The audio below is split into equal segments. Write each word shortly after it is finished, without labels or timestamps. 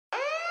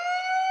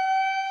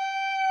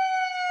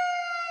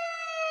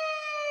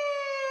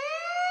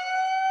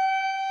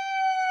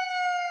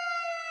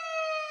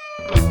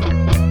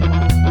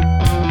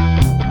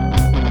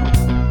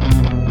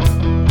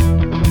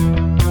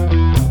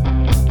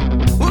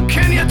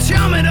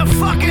the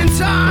fucking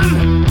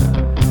time.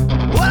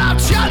 Well, I'll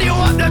tell you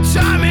what the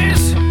time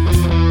is.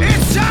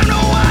 It's time to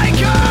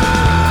wake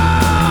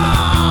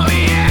up,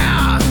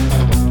 yeah.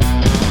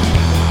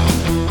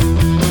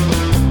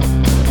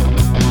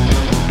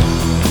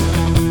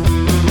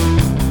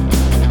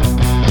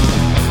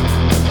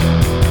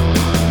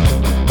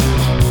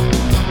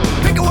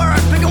 Pick a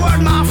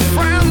word, my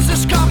friends.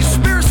 This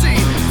conspiracy,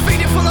 feed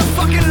it full of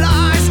fucking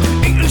lies.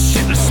 Eating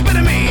shit and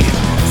spitting me.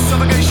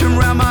 Suffocation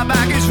round my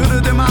back is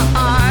rooted in my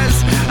eyes.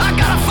 I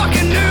got a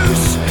fucking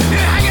noose. You're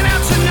hanging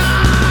out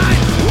tonight.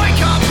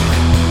 Wake up,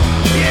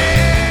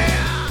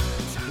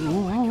 yeah.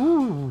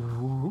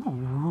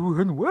 Ooh,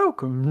 and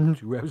welcome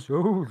to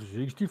episode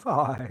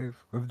 65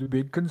 of the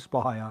Big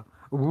Conspire.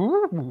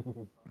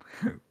 Ooh.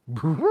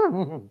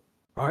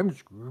 I'm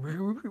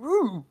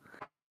Scooby-Doo.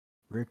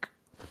 Rick,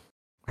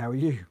 how are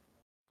you?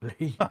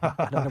 Lee,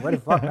 I don't know where the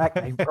fuck that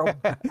came from.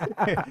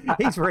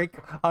 He's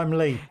Rick. I'm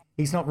Lee.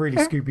 He's not really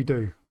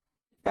Scooby-Doo.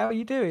 How are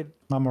you doing?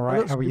 I'm all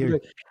right. How are you?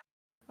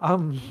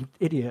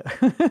 Idiot.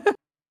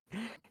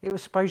 It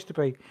was supposed to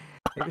be.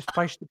 It was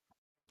supposed to.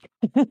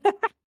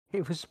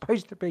 It was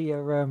supposed to be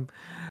a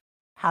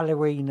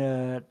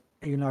Halloween.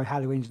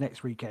 Halloween's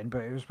next weekend,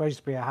 but it was supposed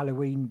to be a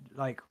Halloween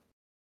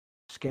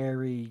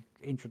scary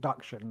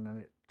introduction,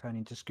 and it turned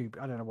into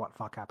Scooby. I don't know what the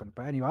fuck happened,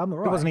 but anyway, I'm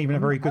alright. It wasn't even a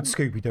very good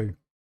Scooby-Doo.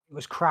 It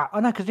was crap. I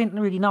know, because I didn't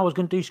really know I was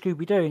going to do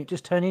Scooby-Doo, and it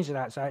just turned into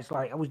that. So it's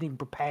like I wasn't even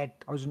prepared.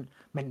 I wasn't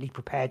mentally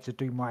prepared to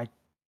do my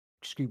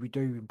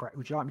Scooby-Doo.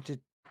 Would you like me to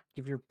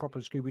give you a proper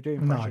Scooby-Doo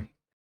impression?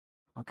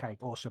 No. Okay,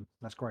 awesome.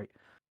 That's great.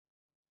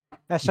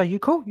 So you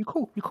cool? You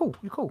cool? I'm cool.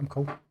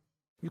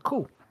 You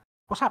cool?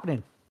 What's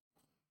happening?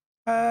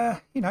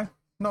 Not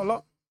a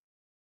lot.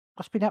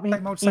 What's been happening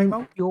Same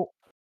old. in your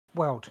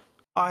world?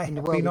 I've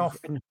been off.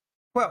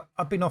 Well,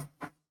 I've been off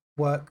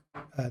work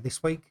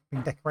this week.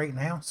 Been decorating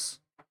the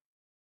house,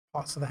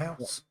 parts of the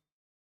house.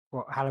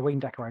 What Halloween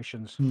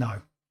decorations?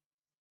 No,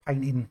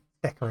 painting,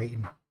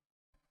 decorating,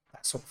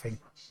 that sort of thing.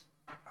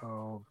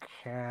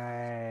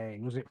 Okay.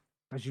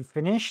 Was you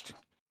finished?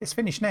 It's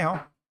finished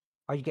now.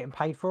 Are you getting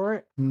paid for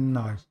it?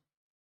 No.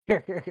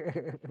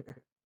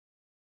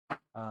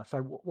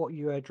 So what are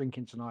you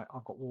drinking tonight?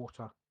 I've got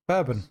water.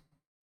 Bourbon.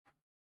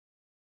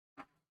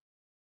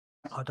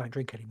 I don't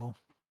drink anymore.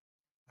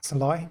 That's a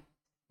lie.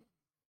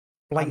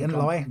 Blatant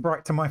lie,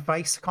 right to my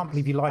face. I can't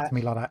believe you lied to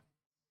me like that.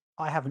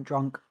 I haven't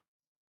drunk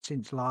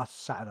since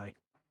last Saturday.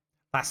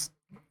 That's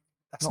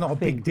not a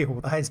big deal.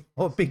 That is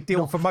not a big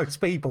deal for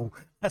most people.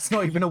 That's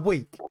not even a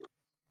week.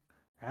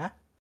 Yeah?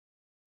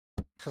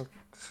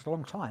 It's a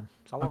long time.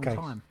 It's a long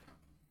time.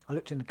 I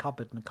looked in the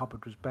cupboard and the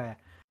cupboard was bare.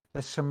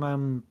 There's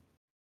some,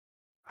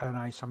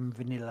 some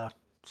vanilla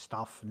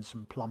stuff and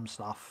some plum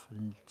stuff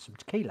and some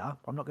tequila.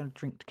 I'm not going to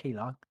drink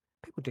tequila.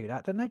 People do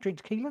that, don't they? Drink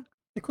tequila?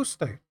 Of course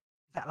they do. Is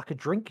that like a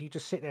drink? You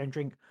just sit there and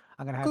drink,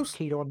 I'm going to have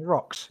tequila on the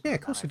rocks. Yeah,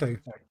 of course they do.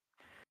 No,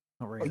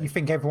 not really. But you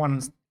think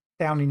everyone's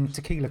down in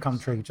tequila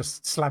country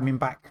just slamming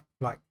back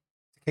like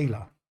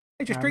tequila?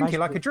 They just drink it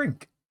like a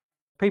drink.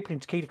 People in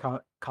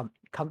tequila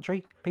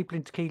country, people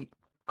in tequila,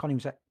 can't even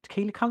say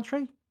tequila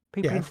country?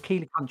 People in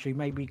tequila country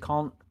maybe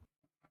can't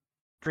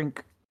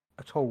drink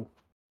at all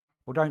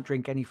or don't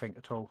drink anything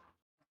at all.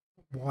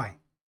 Why?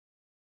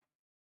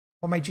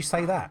 What made you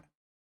say that?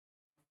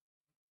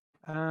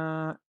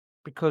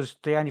 Because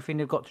the only thing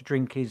they've got to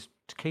drink is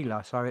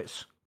tequila, so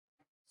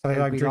they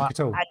don't drink at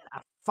all.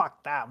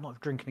 Fuck that! I'm not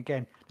drinking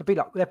again.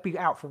 They'd be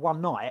out for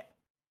one night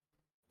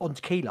on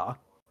tequila.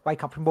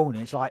 Wake up in the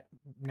morning, it's like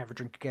never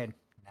drink again.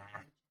 Nah,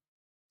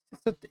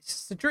 it's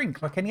just a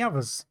drink like any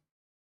others.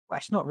 Well,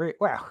 it's not really.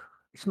 Well,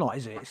 it's not,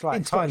 is it? It's like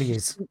entirely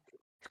is.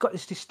 It's got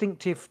this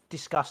distinctive,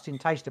 disgusting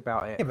taste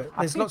about it. Yeah, but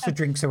there's lots of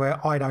drinks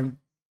where I don't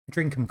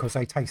drink them because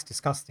they taste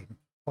disgusting.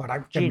 Well, I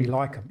don't generally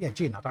like them. Yeah,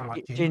 gin. I don't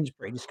like gin. Gin's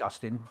pretty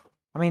disgusting.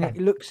 I mean, it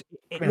looks.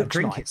 I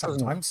drink nice, it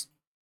sometimes.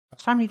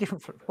 So many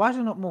different. Why is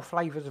there not more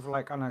flavors of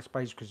I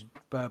suppose because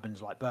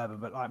bourbon's like bourbon,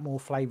 but like more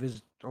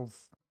flavors of.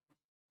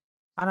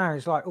 I know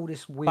it's like all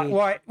this weird. But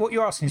why? What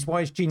you're asking is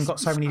why has gin got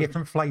so many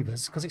different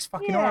flavors? Because it's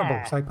fucking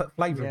horrible. So they put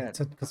flavor in it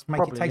to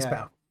make it taste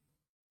better.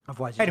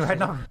 Otherwise, anyway,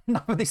 no,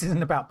 this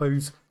isn't about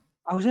booze.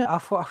 Oh, was it? I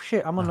thought, oh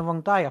shit, I'm on the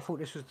wrong day. I thought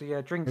this was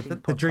the drinking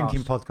podcast. The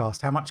drinking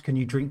podcast. How much can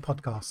you drink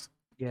podcast?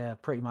 Yeah,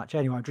 pretty much.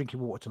 Anyway, I'm drinking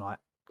water tonight.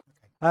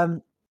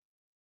 Okay.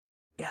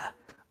 Yeah.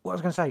 What I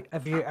was going to say,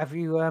 have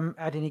you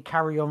had any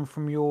carry on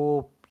from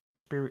your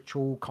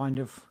spiritual kind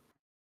of?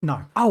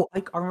 No. Oh,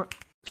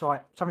 sorry,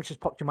 something just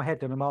popped in my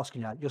head, and I'm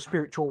asking you, your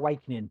spiritual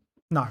awakening.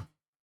 No.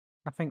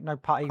 I think no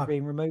putty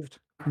being removed.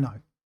 No.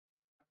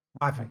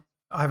 I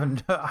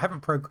haven't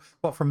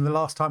from the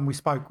last time we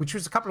spoke, which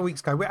was a couple of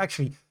weeks ago.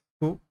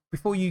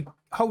 Before you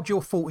hold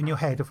your thought in your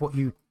head of what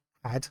you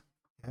had,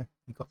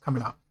 you got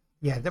coming up.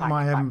 Yeah,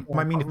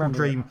 my meaningful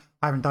dream.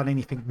 I haven't done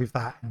anything with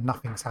that, and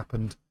nothing's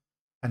happened.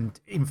 And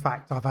in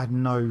fact, I've had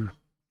no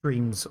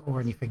dreams or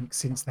anything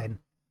since then.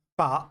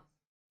 But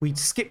we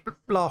skipped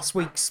last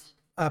week's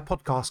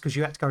podcast because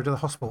you had to go to the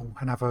hospital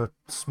and have a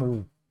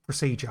small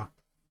procedure.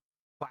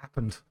 What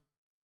happened?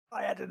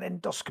 I had an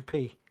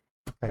endoscopy.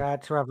 Okay. I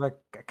had to have a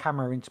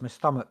camera into my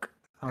stomach.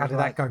 How did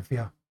that go for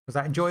you? Was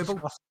that enjoyable?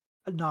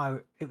 No,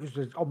 it was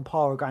just on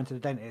par with going to the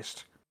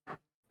dentist.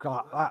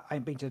 God, I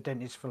ain't been to the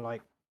dentist for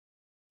like.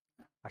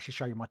 I should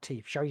show you my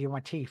teeth. Show you my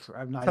teeth.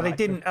 No, So they like,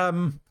 didn't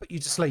put you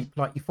to sleep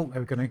like you thought they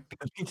were going to.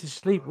 me to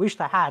sleep. Wish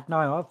they had. No,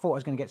 I thought I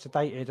was going to get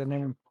sedated, and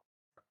then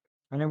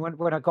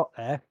when I got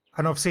there,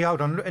 And obviously,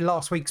 hold on. In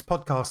last week's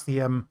podcast,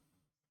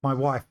 my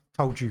wife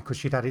told you, because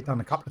she'd had it done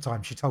a couple of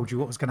times. She told you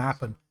what was going to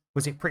happen.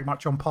 Was it pretty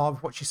much on par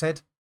with what she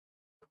said?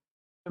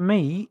 for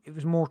me, it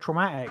was more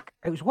traumatic.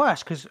 It was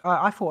worse because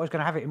I thought I was going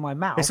to have it in my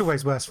mouth. It's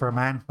always worse for a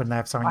man when they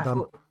have something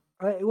done.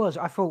 It was.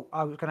 I thought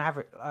I was going to have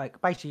it.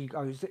 Like basically,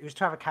 it was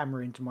to have a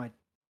camera into my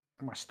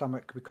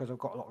stomach because I've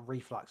got a lot of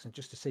reflux, and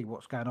just to see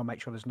what's going on,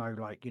 make sure there's no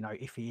like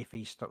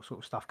iffy sort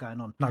of stuff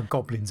going on. No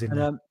goblins in And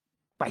there.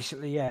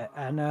 basically, yeah.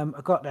 And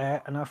I got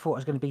there, and I thought I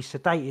was going to be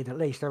sedated at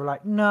least. They were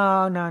like,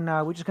 no,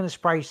 we're just going to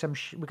spray some.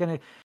 We're going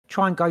to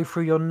try and go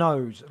through your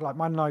nose. Like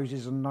my nose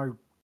is a no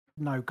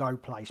go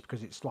place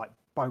because it's like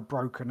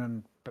broken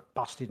and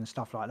busted and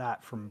stuff like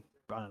that from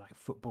I don't know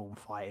football and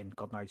fighting.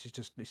 God knows,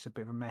 it's a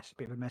bit of a mess, a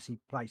bit of a messy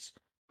place.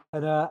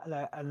 And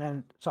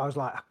then so I was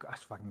like,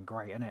 that's fucking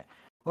great, isn't it?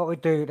 What we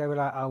do? They were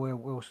like, oh,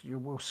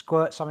 we'll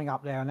squirt something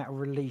up there, and that'll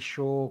release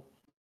your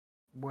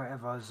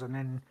whatever's, and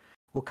then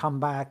we'll come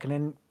back,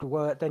 and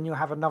then you'll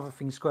have another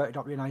thing squirted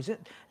up your nose.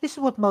 This is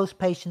what most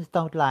patients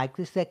don't like.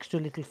 This extra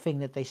little thing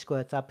that they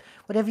squirt up.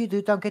 Whatever you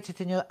do, don't get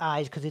it in your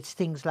eyes because it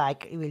stings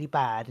like really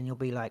bad, and you'll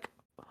be like,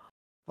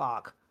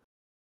 fuck.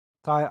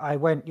 So I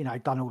went,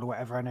 done all the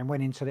whatever, and then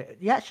went into it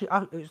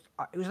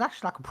was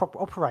actually like a proper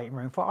operating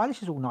room. Thought, oh,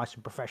 this is all nice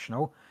and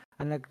professional.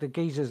 And the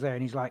geezer's there,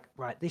 and he's like,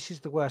 right, this is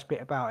the worst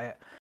bit about it.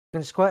 You're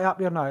going to squirt it up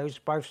your nose,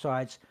 both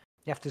sides.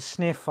 You have to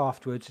sniff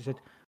afterwards. He said,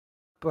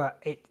 but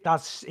it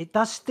does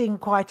sting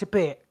quite a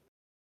bit.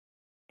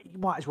 You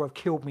might as well have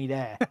killed me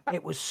there.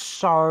 It was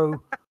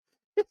so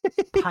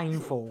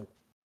painful,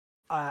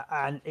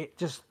 and it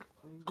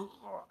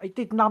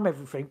did numb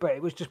everything, but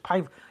it was just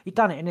painful. He'd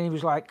done it, and then he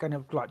was like going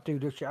to like do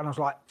this shit, and I was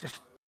like,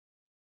 just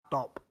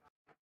stop.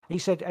 He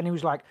said, and he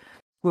was like,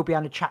 we'll be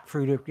able to chat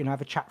through have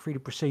a chat through the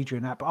procedure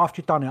and that. But after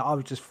he'd done it, I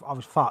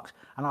was fucked,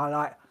 and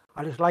I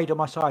just laid on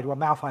my side with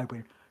my mouth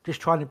open, just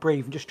trying to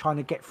breathe and just trying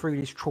to get through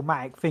this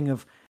traumatic thing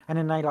of. And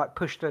then they like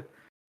pushed they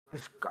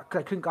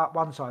couldn't go up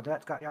one side, they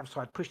had to go up the other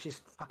side, pushed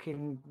this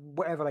fucking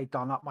whatever they'd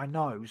done up my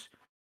nose.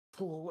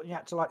 You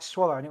had to like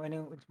swallow, and it went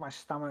into my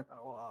stomach.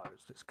 Oh, it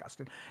was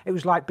disgusting. It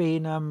was like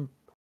being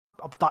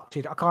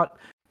abducted. I can't.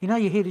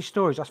 You hear these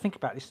stories. I think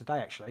about this today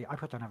actually. I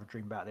hope I don't have a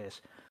dream about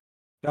this.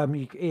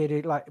 You hear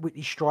it like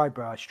Whitney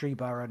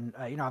Strieber, and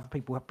other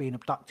people have been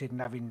abducted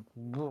and having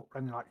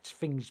like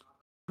things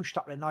pushed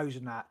up their nose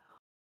and that.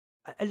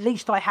 At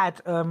least I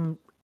had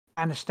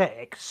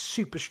anesthetic,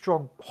 super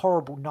strong,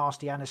 horrible,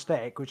 nasty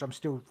anesthetic, which I'm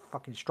still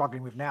fucking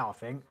struggling with now. I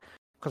think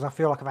because I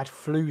feel like I've had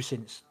flu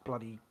since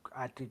bloody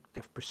I did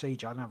the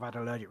procedure. I know I've had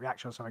an allergic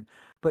reaction or something.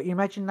 But you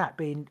imagine that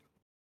being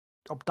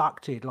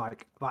abducted,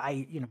 like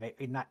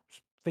in that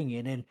thingy,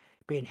 and then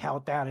being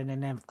held down, and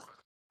then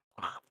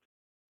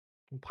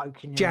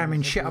poking,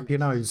 jamming shit up your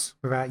nose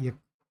without you.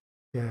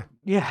 Yeah.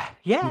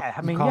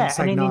 I mean, can't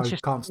say and then no,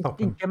 just can't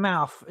stop in them. your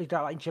mouth,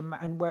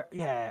 and where,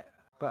 yeah.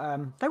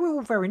 But they were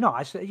all very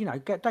nice. Don't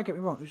get me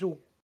wrong. It was all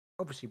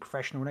obviously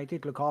professional, and they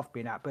did look after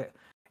me in that. But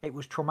it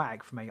was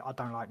traumatic for me. I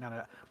don't like none of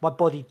that. My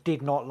body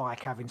did not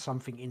like having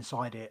something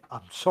inside it.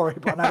 I'm sorry,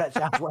 but I know that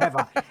sounds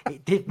whatever.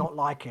 It did not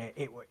like it.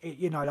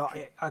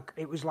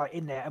 It was like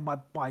in there, and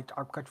I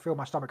could feel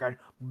my stomach going,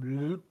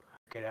 bloop,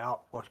 get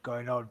out. What's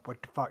going on? What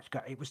the fuck's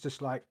going? It was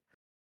just like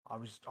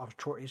it's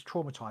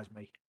traumatized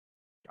me.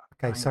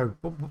 Okay, so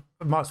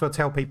I might as well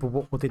tell people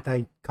what did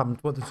they come?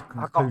 What was the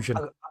conclusion?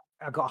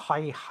 I got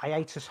a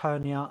hiatus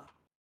hernia.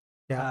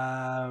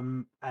 Yeah.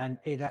 And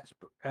that's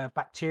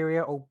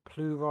bacteria or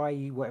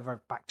pleuri,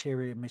 whatever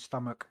bacteria in my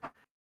stomach.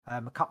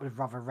 A couple of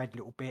other red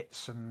little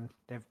bits, and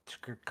they've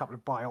took a couple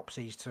of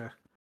biopsies to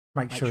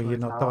make sure you're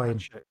not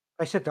dying.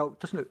 They said, "Oh,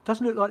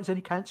 doesn't look like there's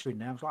any cancer in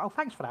there." I was like, "Oh,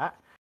 thanks for that."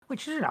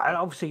 Which is,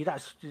 obviously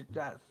that's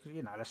the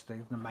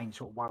main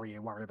sort of worry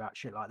about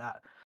shit like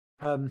that.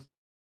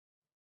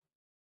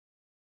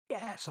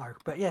 Yeah. So,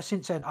 but yeah,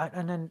 since then,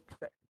 and then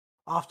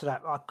after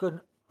that, I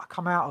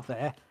come out of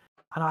there.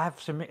 And I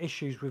have some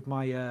issues with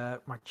my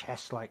my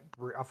chest, like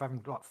I'm having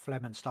like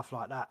phlegm and stuff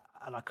like that,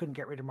 and I couldn't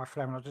get rid of my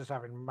phlegm. I was just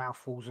having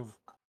mouthfuls of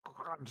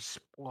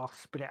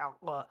spit it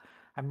out,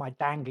 and my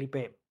dangly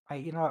bit.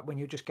 When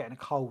you're just getting a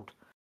cold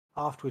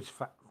afterwards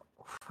for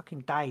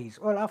fucking days.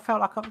 Well, I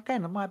felt like I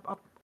felt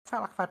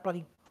like I've had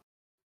bloody.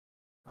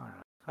 I don't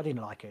know. I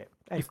didn't like it.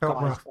 You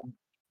felt rough.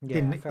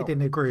 It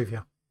didn't agree with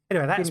you.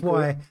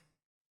 Anyway,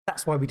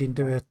 that's why we didn't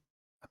do a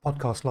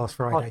podcast last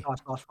Friday.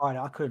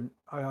 I couldn't.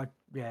 I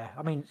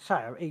mean,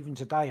 so even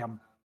today,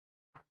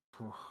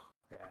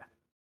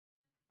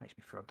 makes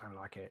me feel I don't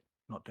like it.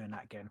 Not doing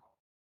that again.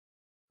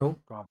 Cool.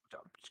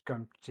 Just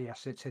going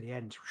to the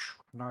end.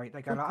 No,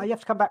 they go, you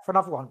have to come back for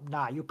another one.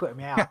 Nah, you're putting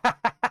me out.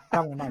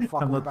 I'm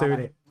not doing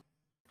it.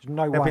 There's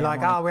no way. They'll be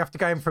like, we have to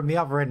go in from the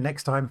other end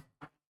next time.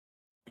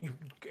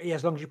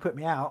 As long as you put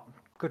me out.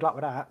 Good luck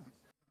with that.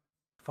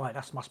 Fight,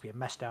 that must be a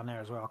mess down there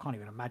as well. I can't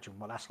even imagine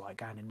what that's like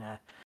going in there.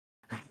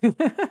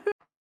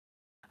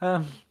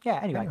 Yeah,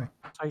 anyway,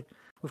 so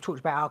we've talked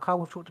about alcohol,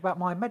 we've talked about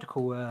my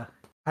medical.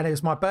 And it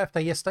was my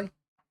birthday yesterday.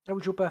 That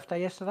was your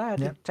birthday yesterday. I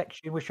did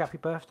text you and wish you happy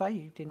birthday.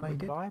 You didn't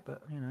reply,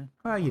 but you know.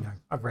 Well, you know,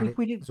 I've read it.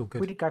 It's all good.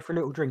 We did go for a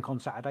little drink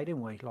on Saturday,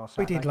 didn't we? Last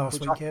Saturday. We did last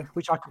week, yeah.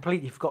 Which I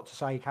completely forgot to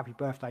say happy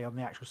birthday on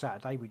the actual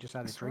Saturday. We just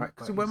had a drink.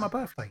 Because it wasn't my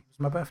birthday. It was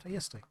my birthday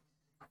yesterday.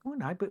 Oh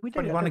no, but we did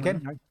 21 again.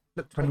 You know?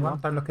 Look,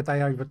 21. Don't look a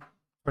day over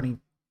 22.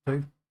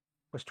 It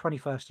was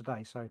 21st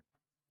today, so.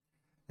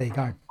 There you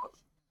go.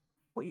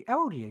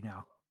 How old are you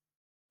now?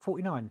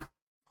 49.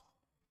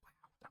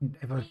 Don't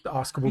ever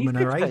ask a woman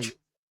her age.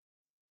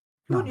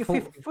 You weren't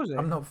 50, was it?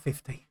 I'm not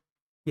 50.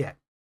 Yeah,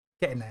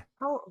 getting there.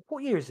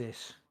 What year is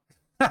this?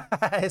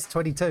 It's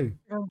 22.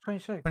 I'm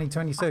 22.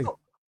 2022.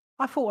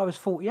 I thought I was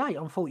 48.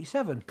 I'm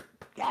 47.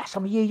 Yes,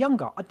 I'm a year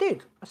younger. I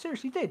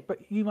seriously did.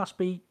 But you must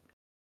be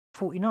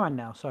 49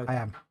 now. So I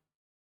am.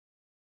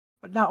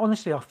 But no,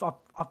 honestly,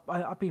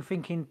 I've been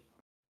thinking.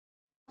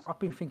 I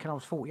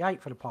was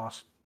 48 for the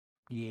past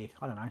year.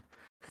 I don't know.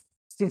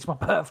 Since my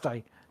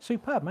birthday.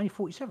 Superb. I'm only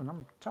 47.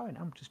 I'm tired.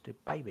 I'm just a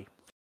baby.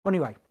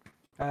 Anyway.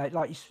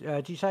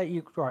 Did you say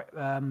you right?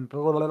 Blah,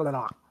 blah, blah,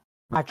 blah.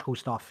 Magical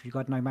stuff. You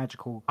got no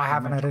magical? I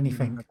haven't had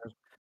anything.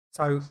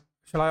 So,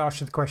 shall I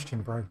ask you the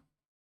question, bro?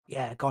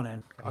 Yeah, go on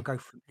then. I'll go.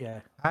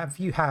 Have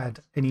you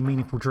had any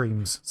meaningful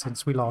dreams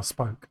since we last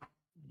spoke?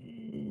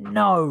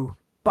 No,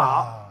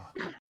 but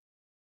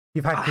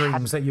you've had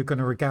dreams that you're going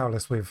to regale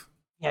us with.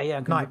 Yeah,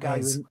 I'm going to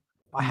regale you.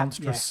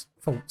 Monstrous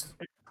thoughts.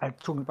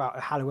 Talking about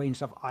Halloween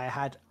stuff.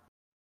 I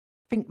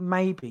think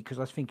maybe because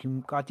I was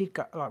thinking I did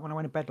go, like when I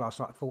went to bed last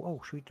night. I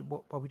thought, should we do,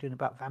 what are we doing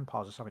about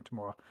vampires or something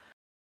tomorrow?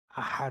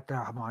 I had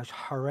the most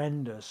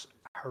horrendous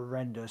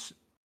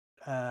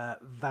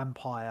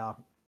vampire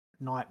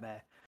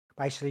nightmare.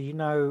 Basically, you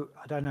know,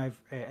 I don't know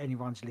if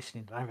anyone's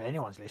listening. I don't know if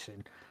anyone's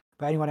listening,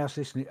 but anyone else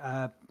listening?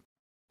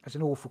 There's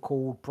an author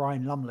called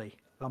Brian Lumley,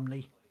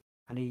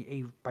 and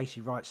he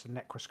basically writes the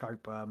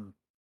Necroscope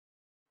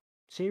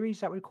series,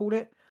 that we call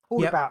it,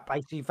 all about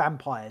basically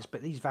vampires.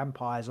 But these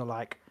vampires are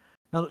like.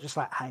 Not just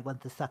like, hey, want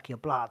to suck your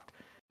blood.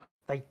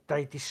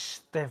 They're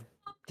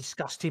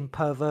disgusting,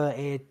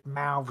 perverted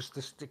mouths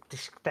just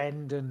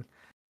distend, and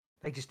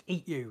they just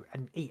eat you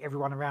and eat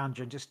everyone around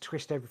you and just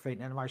twist everything.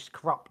 And the most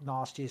corrupt,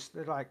 nastiest.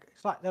 They're like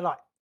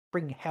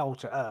bring hell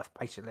to earth,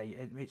 basically.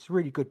 It's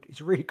really good. It's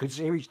a really good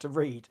series to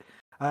read.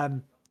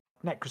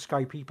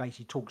 Necroscope, he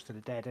basically talks to the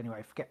dead.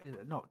 Anyway,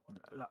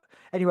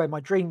 Anyway, my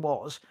dream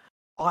was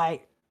I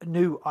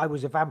knew I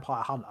was a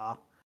vampire hunter.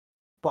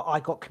 But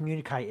I got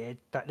communicated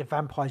that the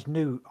vampires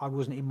knew I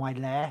wasn't in my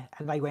lair,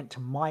 and they went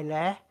to my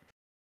lair,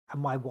 and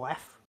my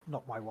wife,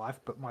 not my wife,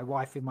 but my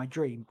wife in my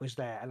dream was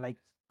there, and they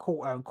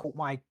caught her and caught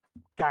my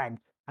gang,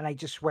 and they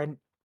just went.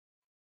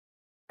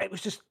 It was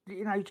just,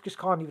 you know, you just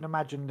can't even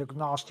imagine the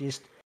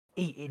nastiest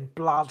eating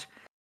blood,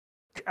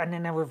 and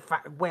then they were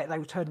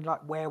turning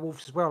like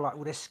werewolves as well, like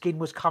all their skin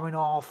was coming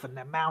off, and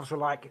their mouths were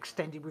like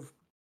extended with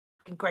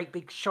great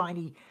big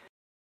shiny,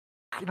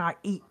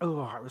 it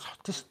was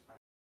just.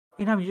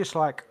 You know, you're just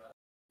like,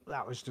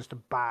 that was just a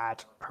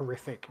bad,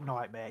 horrific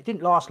nightmare. It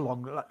didn't last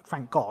long,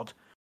 thank God,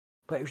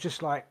 but it was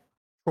just like...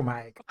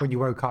 Traumatic. When you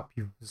woke up,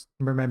 you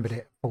remembered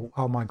it.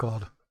 Oh my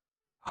God.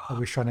 I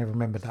wish I never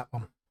remembered that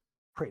one.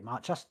 Pretty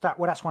much.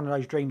 That's one of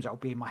those dreams that will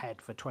be in my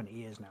head for 20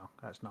 years now.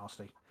 That's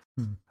nasty.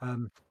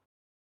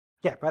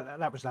 Yeah, but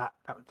that was that.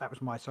 That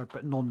was my side,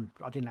 but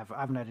I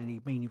haven't had any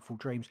meaningful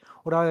dreams.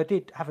 Although I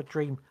did have a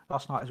dream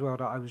last night as well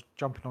that I was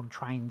jumping on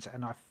trains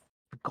and I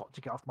forgot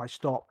to get off my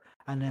stop.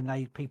 And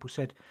then people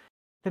said,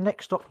 the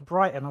next stop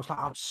Brighton. I was like,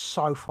 I'm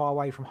so far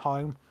away from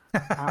home.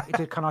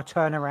 Can I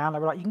turn around? They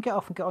were like, you can get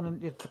off and get on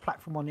the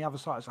platform on the other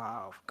side. I was like,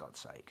 oh, for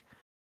God's sake.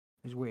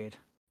 It's weird.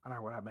 I don't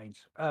know what that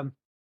means. But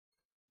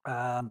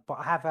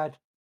I have had,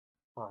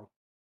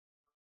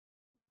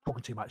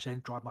 talking too much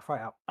then, drive my throat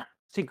out.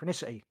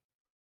 Synchronicity.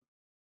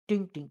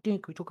 Ding, ding, ding.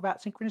 Can we talk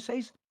about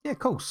synchronicities? Yeah, of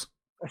course.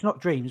 It's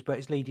not dreams, but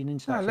it's leading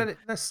into that.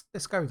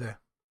 Let's go there.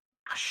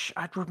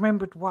 I'd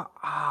remembered what.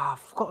 I've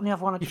forgotten the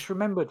other one. I just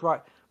remembered.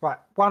 Right.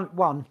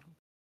 One.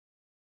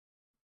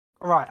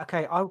 Right.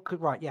 Okay.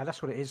 Right. Yeah,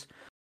 that's what it is.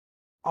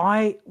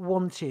 I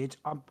wanted.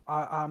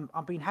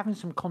 I've been having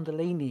some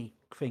Kundalini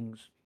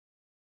things,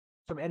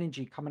 some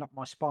energy coming up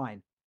my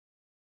spine.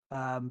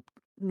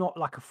 Not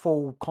like a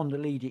full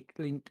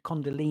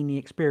Kundalini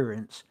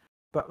experience,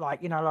 but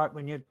like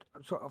when you're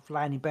sort of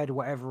laying in bed or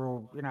whatever,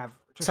 or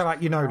so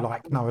like no, I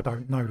don't know at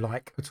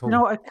all.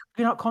 No,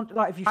 you're not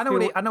like if you.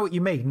 I know what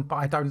you mean, but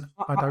I don't know.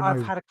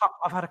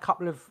 I've had a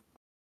couple of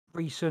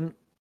recent,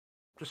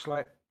 just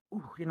like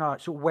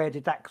sort of where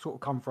did that sort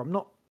of come from?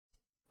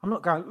 I'm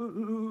not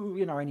going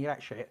any of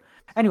that shit.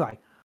 Anyway,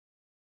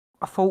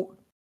 I thought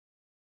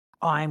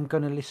I'm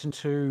going to listen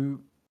to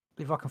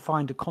if I can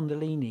find a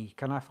Kundalini.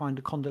 Can I find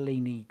a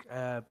Kundalini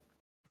a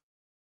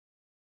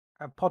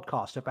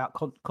podcast about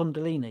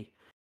Kundalini?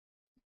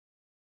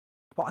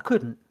 But I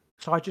couldn't.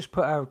 So I just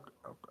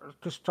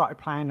started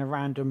playing a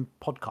random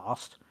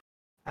podcast,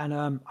 and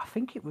I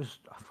think it was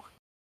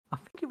I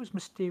think it was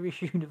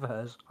Mysterious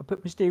Universe. I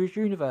put Mysterious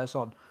Universe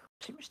on.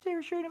 Was it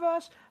Mysterious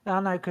Universe? No,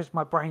 no, because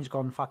my brain's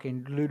gone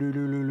fucking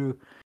lulu.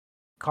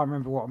 Can't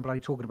remember what I'm bloody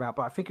talking about,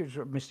 but I think it was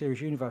a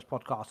Mysterious Universe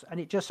podcast, and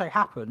it just so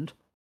happened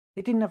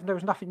it didn't have. There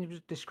was nothing in the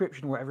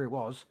description, or whatever it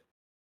was.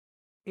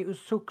 It was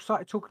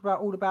started talking about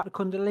all about the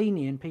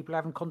Kundalini and people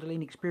having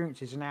Kundalini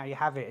experiences and how you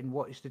have it and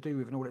what it's to do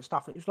with and all that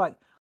stuff. It was like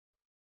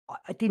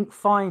I didn't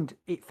find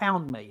it.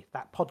 Found me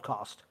that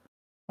podcast.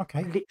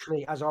 Okay.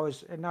 Literally, as I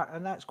was, and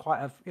that's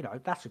quite a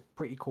that's a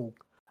pretty cool.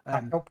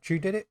 That helped you,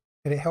 did it?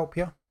 Did it help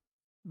you?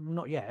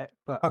 Not yet,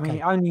 but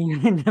Okay. I mean,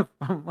 only in the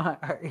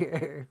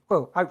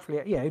well,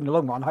 hopefully, yeah, in the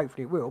long run,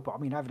 hopefully it will. But I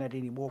mean, I haven't had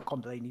any more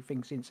Kundalini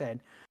things since then.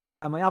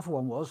 And my other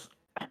one was,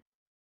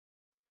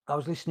 I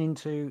was listening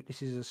to,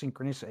 this is a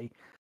synchronicity,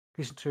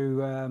 listen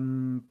to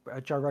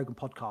a Joe Rogan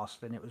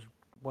podcast, and it was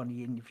one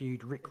he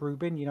interviewed Rick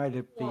Rubin, you know,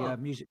 the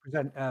music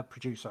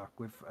producer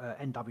with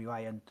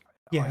NWA and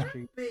Yeah. Ice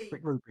Cube,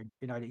 Rick Rubin,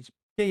 you know, he's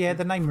Yeah,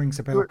 the name rings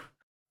a bell.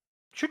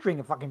 should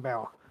ring a fucking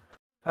bell.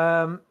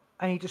 And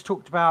he just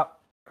talked about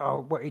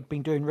what he'd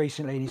been doing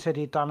recently, and he said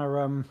he'd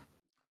done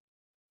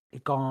he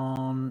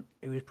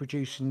was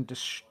producing the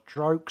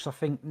Strokes, I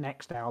think,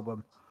 next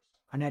album,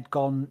 and had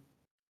gone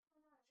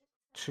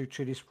to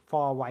this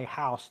faraway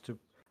house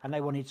and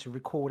they wanted to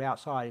record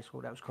outside. Is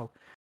what that was called.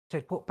 He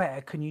said, what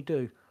better can you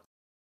do?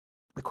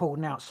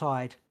 Recording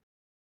outside,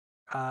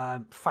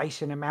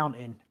 facing a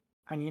mountain,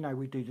 and you know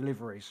we do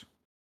deliveries.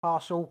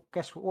 Parcel.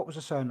 Guess what was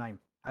the surname?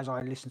 As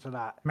I listened to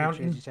that,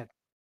 Mountain. As he said,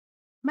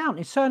 Mountain.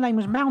 His surname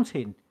was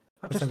Mountain.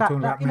 Just talking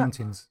about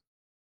mountains.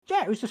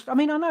 Yeah, it was just. I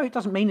mean, I know it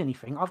doesn't mean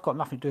anything. I've got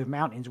nothing to do with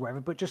mountains or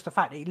whatever. But just the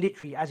fact that he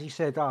literally, as he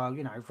said,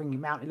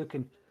 bringing mountain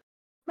looking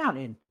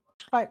mountain.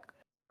 It's like,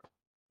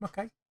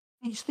 Okay.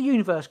 it's the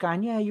universe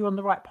going, yeah, you're on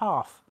the right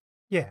path.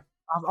 Yeah.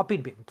 I've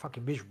been a bit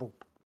fucking miserable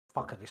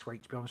fucker this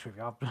week, to be honest with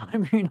you.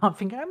 I'm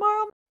thinking,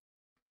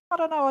 I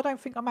don't know. I don't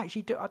think I'm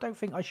actually. I don't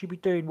think I should be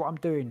doing what I'm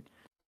doing.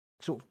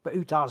 Sort of, but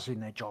who does in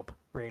their job,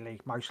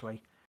 really?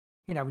 Mostly,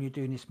 you know, when you're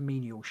doing this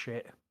manual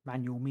shit,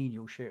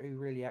 who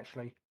really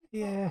actually?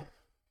 Yeah.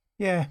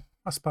 Yeah.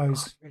 I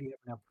suppose. Really,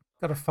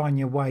 Got to find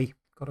your way.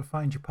 Got to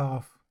find your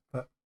path.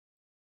 But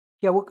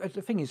yeah, well,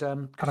 the thing is, I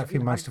don't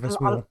think most of us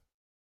will.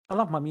 I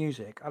love my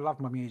music. But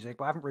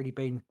I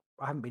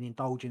haven't been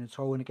indulging at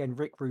all. And again,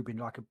 Rick Rubin,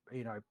 like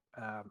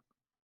a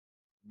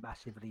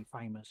massively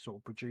famous sort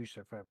of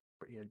producer for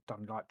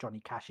done like Johnny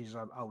Cash's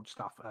old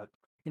stuff.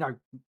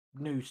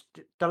 News.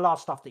 The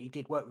last stuff that he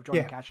did work with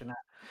Johnny Cash and that.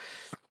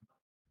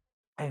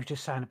 And he was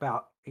just saying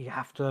about you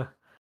have to,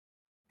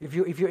 if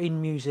you're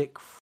in music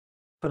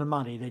for the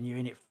money, then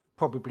you're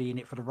probably in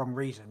it for the wrong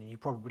reason, and you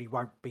probably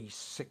won't be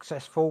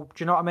successful.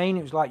 Do you know what I mean?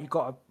 It was like you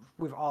got to,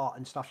 with art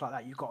and stuff like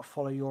that, you've got to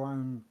follow your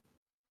own.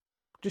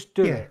 Just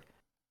do it.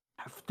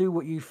 Do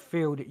what you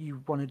feel that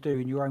you want to do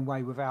in your own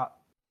way without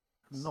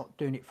not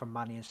doing it for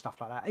money and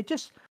stuff like that. It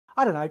just,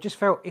 I don't know,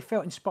 it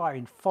felt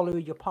inspiring. Follow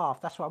your path.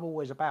 That's what I'm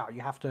always about.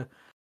 You have to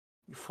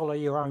follow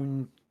your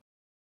own.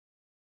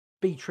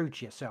 Be true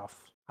to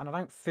yourself. And I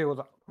don't feel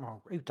that.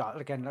 Well, who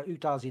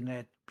does in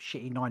their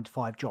shitty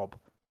 9-to-5 job?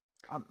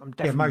 I'm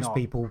definitely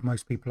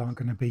most people aren't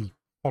going to be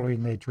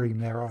following their dream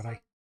there, are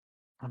they?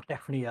 I'm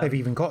definitely. They've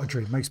even got a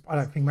dream. I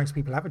don't think most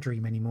people have a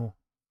dream anymore.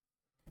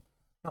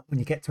 Not when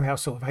you get to our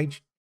sort of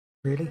age,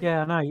 really.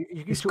 Yeah, no,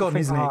 it's gone,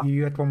 isn't it?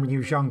 You had one when you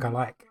was younger,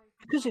 like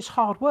because it's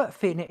hard work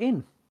fitting it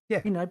in. Yeah,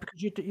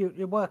 because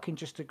you're working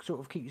just to sort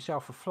of keep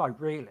yourself afloat,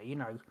 really.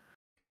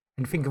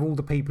 And think of all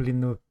the people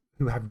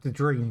who have the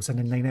dreams and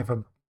then they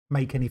never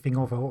make anything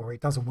of it, or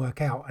it doesn't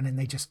work out, and then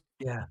they just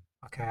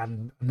okay,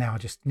 and now I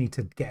just need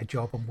to get a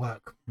job and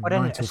work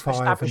 9 till 5.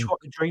 Establish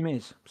what the dream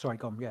is. Sorry,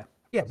 go on.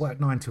 Yeah,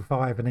 work 9 till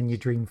 5, and then your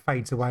dream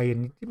fades away,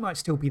 and it might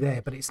still be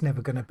there, but it's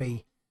never going to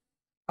be.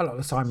 A lot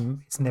of the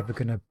time, it's never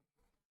going to,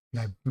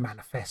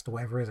 manifest or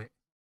whatever, is it?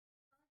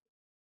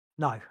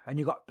 No, and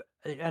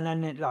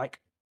then like,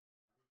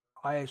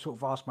 I sort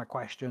of asked my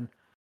question.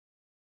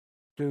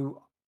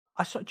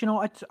 I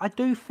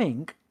do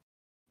think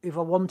if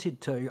I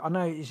wanted to, I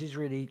know this is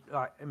really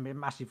like a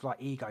massive like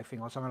ego thing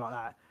or something like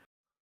that.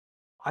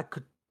 I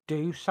could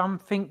do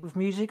something with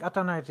music. I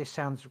don't know if this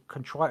sounds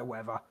contrite or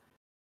whatever.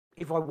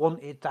 If I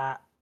wanted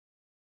that,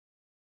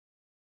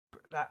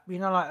 like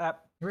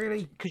that.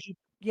 Really? Because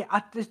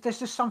there's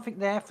just something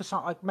there for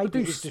some. Like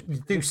maybe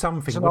do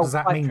something. What does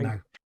that mean,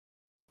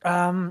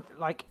 though?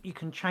 Like you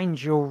can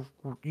change your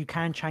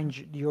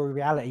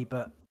reality,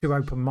 but do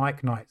open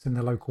mic nights in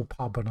the local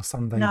pub on a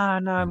Sunday.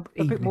 No,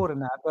 a bit more than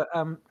that. But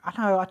I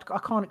know I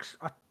can't.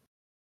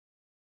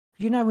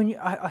 When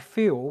I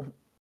feel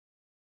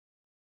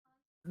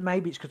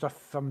maybe it's because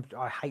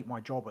I hate my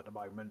job at the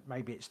moment.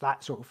 Maybe it's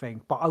that sort of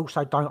thing. But I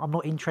also I'm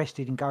not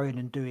interested in going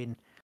and doing,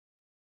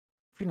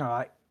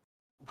 like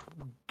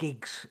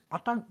gigs. I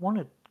don't want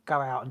to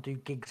go out and do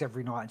gigs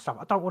every night and stuff.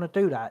 I don't want to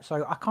do that.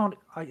 So I can't.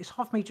 It's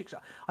hard for me to.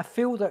 I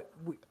feel that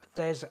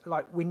there's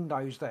like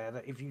windows there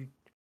that if you,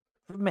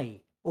 for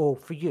me or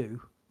for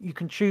you, you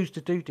can choose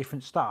to do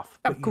different stuff.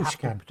 Of course you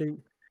can.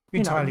 You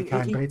entirely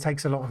can, but it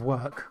takes a lot of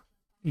work.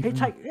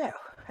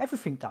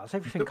 everything does.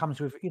 Everything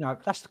comes with,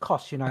 that's the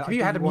cost. Like if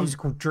you had a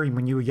musical dream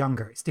when you were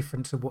younger, it's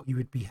different to what you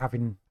would be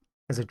having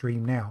as a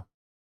dream now.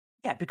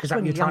 Yeah, because that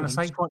when what you're you're trying younger,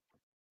 to you say? just want.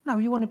 No,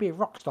 you want to be a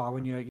rock star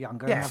when you're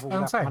younger and Yeah, have all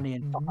I'm that saying. money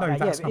and stuff No, like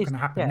that. that's Yeah, not going to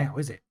happen now,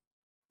 is it?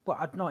 Well,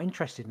 I'm not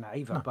interested in that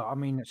either. No. But I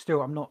mean,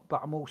 still, I'm not.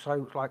 But I'm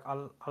also like,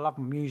 I love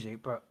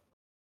music, but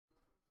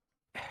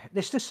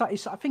there's just. I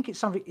think it's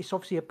something. It's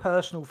obviously a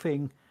personal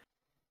thing.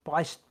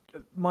 But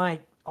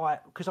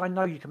because I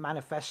know you can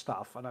manifest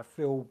stuff, and I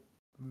feel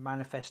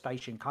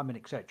manifestation coming,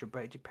 etc.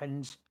 But it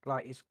depends.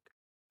 Like, it's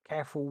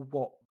careful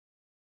what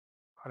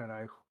I don't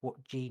know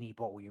what genie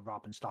bottle you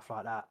rub and stuff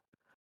like that.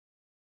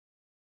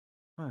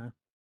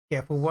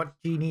 Careful what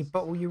genie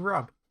bottle you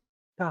rub.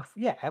 Stuff.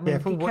 Yeah, I mean,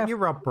 Careful be what you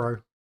rub, bro.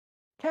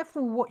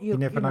 careful what You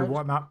never know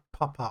what might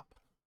pop up.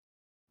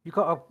 You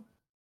got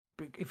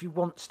to, if you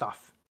want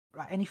stuff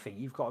like anything,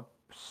 you've got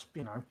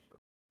to,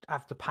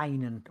 have the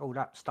pain and all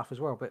that stuff as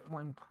well. But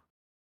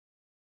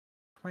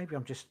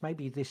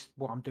maybe this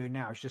what I'm doing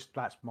now is just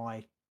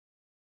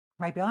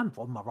maybe I'm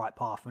on my right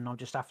path, and I'll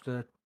just have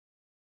to.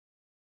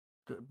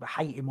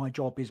 Hating my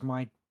job is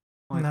my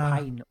No,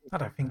 pain. I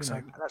don't think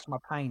so. That's my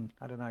pain.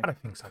 I don't know. I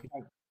don't think so.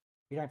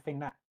 You don't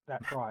think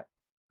that's right?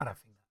 I don't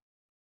think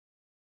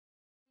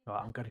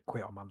Right, I'm going to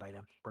quit on Monday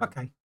then. that.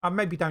 Okay,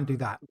 maybe don't do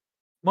that.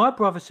 My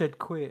brother said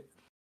quit.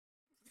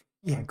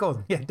 Yeah, go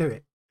on. Yeah, do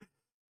it.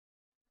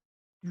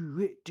 Do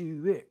it.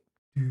 Do it.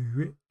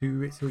 Do it.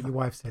 Do it. See what your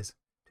wife says.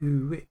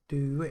 Do it.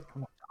 Do it.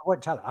 I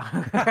won't tell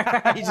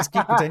her. You just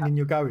keep pretending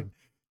you're going.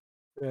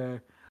 Yeah.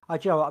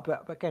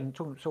 But again,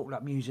 talking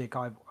about music,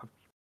 I've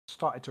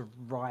started to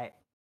write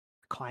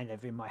kind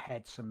of in my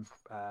head some,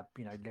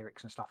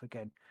 lyrics and stuff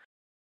again.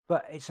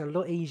 But it's a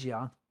lot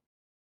easier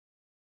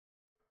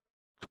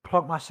to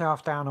plonk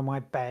myself down on my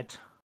bed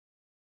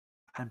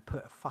and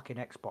put a fucking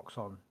Xbox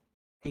on,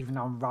 even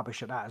though I'm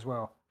rubbish at that as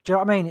well. Do you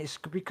know what I mean? It's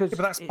because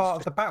but that's part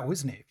of the battle,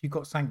 isn't it? If you've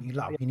got something you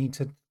love, you need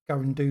to go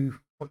and do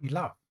what you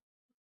love.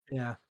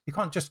 Yeah. You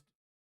can't just.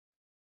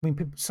 I mean,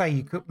 people say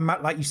you could,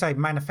 like you say,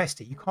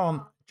 manifest it. You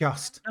can't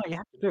just you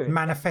have to do it.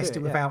 manifest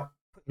it without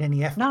putting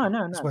any effort.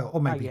 No. As well,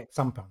 or maybe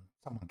someone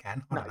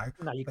can. I don't know.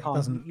 No, you but can't. It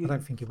doesn't. I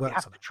don't think it works. You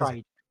have on to that, does trade.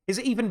 it? Is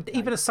it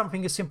even as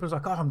something as simple as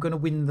like, I'm going to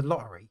win the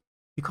lottery?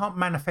 You can't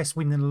manifest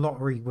winning the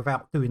lottery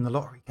without doing the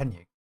lottery, can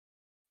you?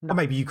 No. Or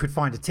maybe you could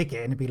find a ticket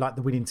and it'd be like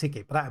the winning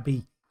ticket, but that would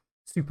be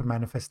super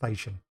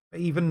manifestation. But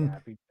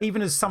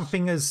even as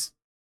something as,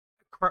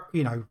 I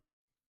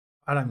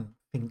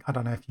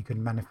don't know if you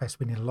can manifest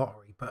winning a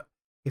lottery, but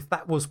if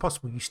that was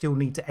possible, you still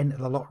need to enter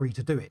the lottery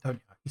to do it, don't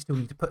you? You still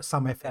need to put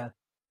some effort. Yeah.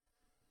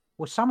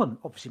 Well, someone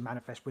obviously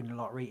manifests winning the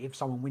lottery if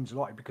someone wins the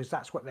lottery, because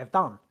that's what they've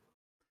done.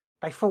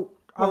 They thought,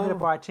 I'm going to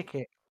buy a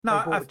ticket. No,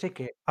 they bought a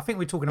ticket. I think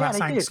we're talking about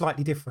something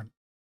slightly different.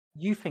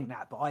 You think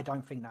that, but I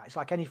don't think that. It's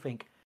like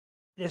anything.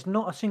 There's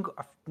not a single.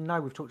 I know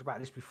we've talked about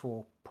this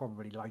before,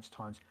 probably loads of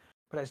times,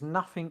 but there's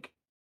nothing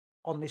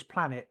on this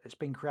planet that's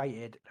been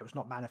created that was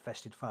not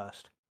manifested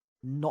first.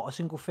 Not a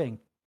single thing.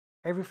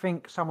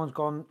 Everything, someone's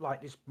gone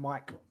like this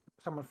mic.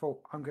 Someone thought,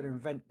 I'm going to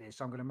invent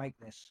this. I'm going to make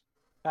this.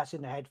 That's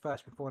in their head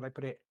first before they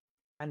put it.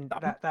 And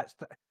that's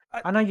the.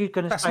 I know you're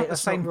going to say not the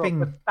same thing.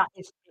 But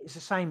it's the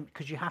same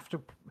because you have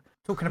to.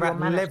 Talking about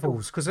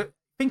levels, because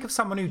think of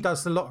someone who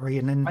does the lottery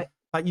and then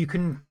like you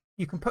can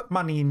put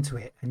money into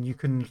it and you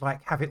can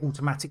like have it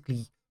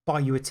automatically buy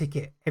you a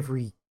ticket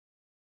every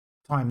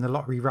time the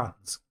lottery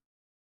runs.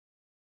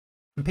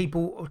 And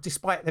people,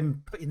 despite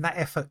them putting that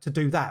effort to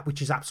do that,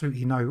 which is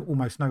absolutely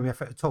almost no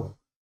effort at all,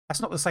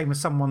 that's not the same as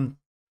someone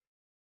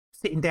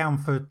sitting down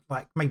for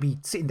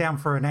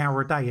an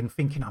hour a day and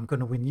thinking I'm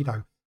going to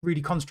win,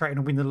 really concentrating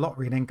on winning the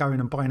lottery and then going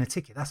and buying a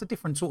ticket. That's a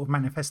different sort of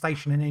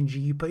manifestation and energy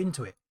you put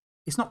into it.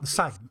 It's not the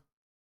same.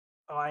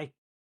 I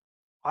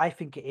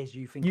think it is.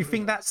 You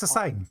think that's the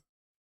same?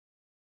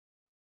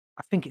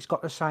 I think it's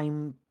got the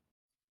same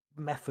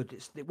method.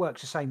 It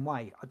works the same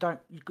way.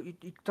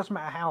 It doesn't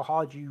matter how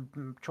hard you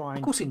try and.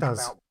 Of course, it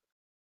does.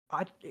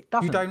 It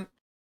doesn't. You don't.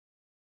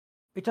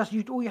 It does.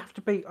 All you have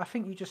to be. I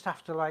think you just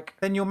have to like.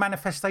 Then your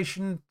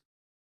manifestation.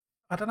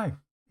 I don't know.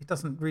 It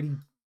doesn't really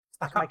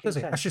stack up, does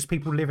it? That's just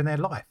people living their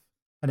life,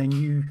 and then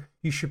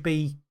you should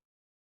be.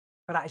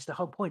 But that is the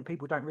whole point.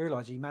 People don't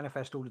realise you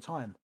manifest all the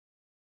time.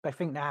 They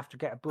think they have to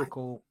get a book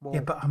or.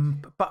 Yeah,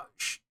 but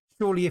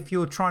surely if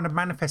you're trying to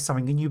manifest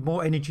something and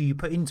more energy you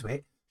put into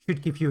it,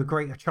 should give you a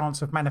greater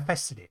chance of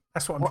manifesting it.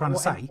 That's what I'm trying to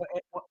say.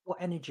 What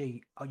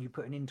energy are you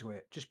putting into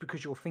it? Just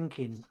because you're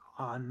thinking,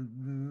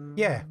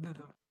 yeah,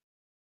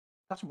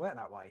 doesn't work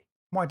that way.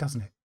 Why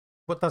doesn't it?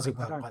 What does it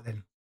work like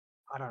then?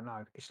 I don't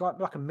know. It's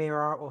like a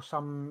mirror or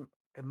some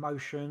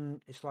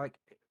emotion. It's like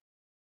it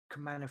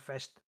can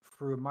manifest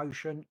through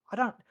emotion. I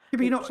don't.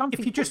 Yeah, but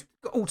if you just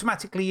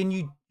automatically and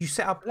you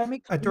set up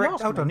a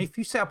direct. Hold on. If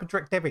you set up a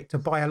direct debit to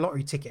buy a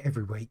lottery ticket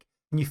every week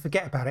and you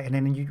forget about it, and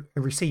then you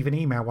receive an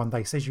email one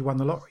day says you won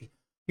the lottery,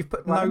 you've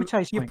put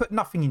you've put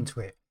nothing into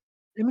it.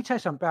 Let me tell you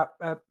something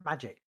about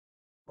magic.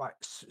 Right,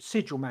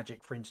 sigil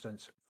magic, for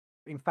instance.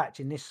 In fact,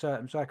 in this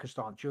certain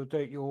circumstance,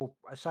 you'll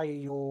say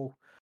you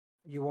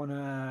want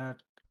to.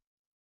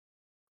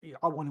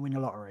 I want to win the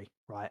lottery,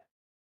 right?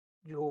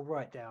 you'll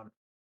write down,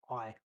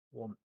 I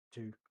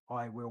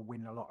will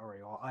win the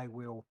lottery, or I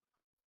will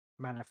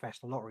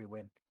manifest a lottery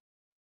win,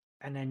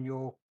 and then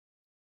you'll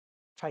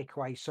take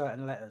away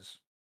certain letters,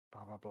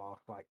 blah blah blah,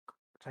 like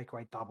take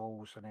away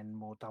doubles and then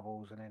more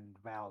doubles and then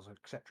vowels,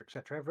 etc.,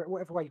 etc.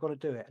 Whatever way you've got to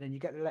do it, and then you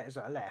get the letters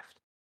that are left,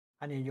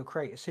 and then you'll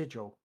create a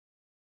sigil,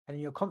 and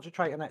then you'll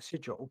concentrate on that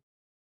sigil,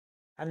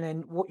 and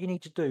then what you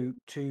need to do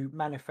to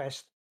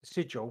manifest the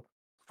sigil,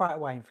 throw it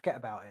away and forget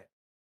about it.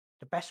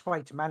 The best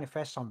way to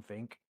manifest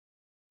something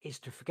is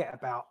to forget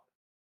about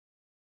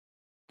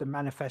the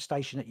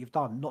manifestation that you've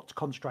done, not to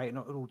concentrate on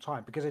it all the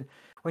time. Because then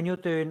when you're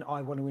doing,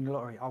 I want to win the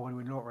lottery, I want to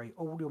win the lottery,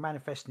 all you're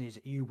manifesting is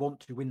you want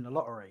to win the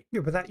lottery.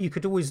 Yeah, but that you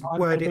could always I'm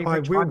word gonna it, be I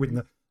rich, will I'm- win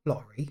the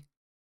lottery.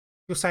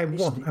 You're saying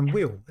It's- want and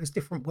will. There's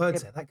different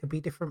words Yeah. there. That could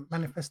be different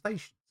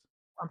manifestations.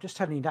 I'm just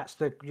telling you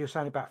you're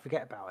saying about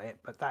forget about it,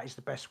 but that is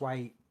the best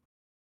way,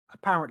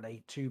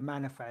 apparently, to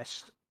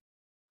manifest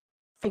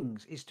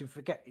things is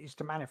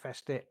to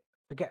manifest it.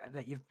 Forget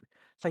that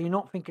so you're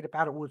not thinking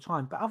about it all the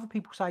time. But other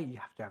people say you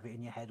have to have it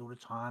in your head all the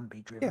time,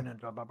 be driven and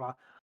blah blah blah.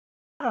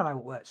 I don't know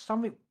what works.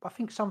 I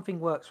think something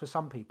works for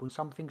some people, and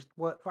some things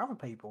work for other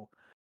people.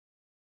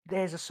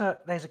 There's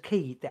a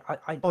key that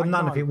I Or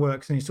none of know. it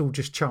works and it's all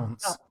just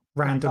chance, No, it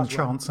random does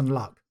work. chance and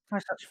luck.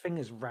 There's no such thing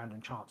as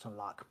random chance and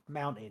luck.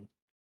 Mountain,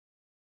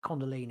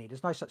 Kundalini.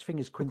 There's no such thing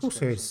as Of course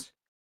there coincidences.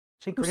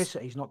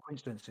 Synchronicity is not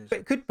coincidences. But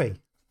it could be.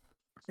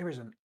 There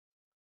isn't.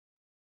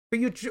 But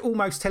you're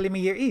almost telling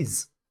me it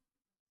is.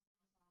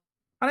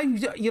 I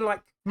know you're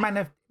like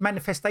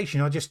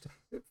manifestation. I just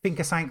think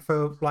of something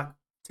for like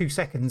 2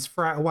 seconds,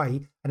 throw it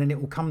away, and then it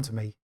will come to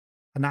me.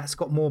 And that's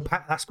got more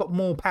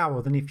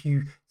power than if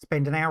you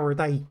spend an hour a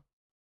day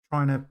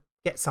trying to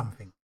get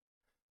something.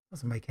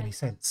 Doesn't make any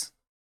sense.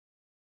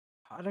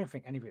 I don't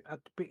think any of it.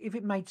 But if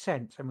it made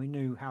sense and we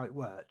knew how it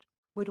worked,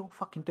 we'd all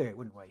fucking do it,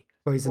 wouldn't we?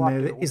 Well, Well, I'd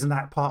do it all isn't the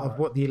that time part of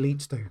tomorrow. what the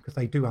elites do? Because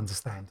they do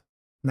understand.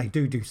 And they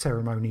do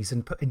ceremonies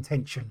and put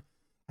intention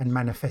and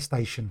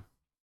manifestation.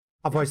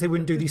 Otherwise, they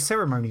wouldn't do these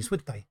ceremonies,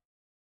 would they?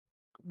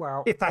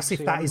 Well, If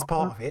obviously, that I'm is not-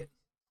 part of it.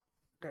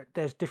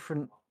 There's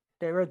different.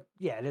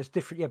 There's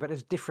different. Yeah, but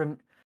there's different.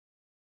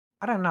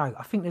 I don't know.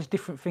 I think there's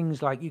different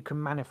things like you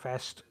can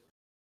manifest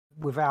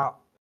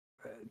without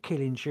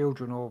killing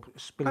children or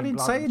spilling I didn't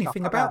blood say and stuff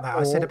anything like about that.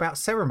 I said or about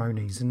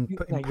ceremonies and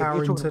putting you're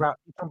power talking into.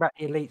 about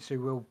the elites who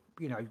will,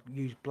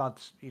 use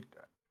bloods.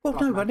 Well,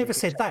 blood no, I never magic,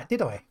 said etc. that,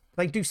 did I?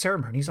 They do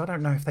ceremonies. I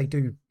don't know if they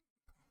do.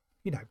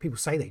 People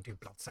say they do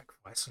blood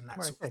sacrifice and that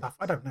Well, sort of they do. stuff.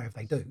 I don't know if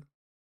they do.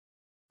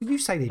 You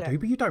say they Yeah. do,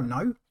 but you don't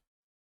know.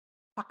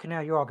 Fucking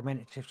hell, you're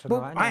argumentative tonight.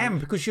 Well, I am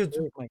because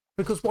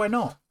because why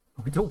not?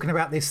 We're talking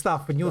about this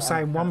stuff and you're Yeah,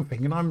 saying one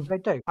thing and They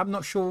do. I'm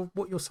not sure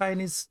what you're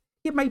saying is.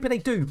 Yeah, maybe they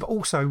do, but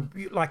also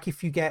like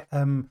if you get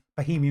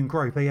Bohemian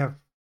Grove, they have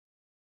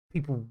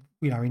people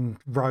in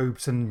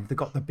robes and they've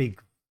got the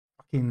big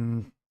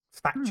fucking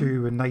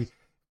statue and I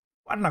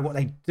don't know what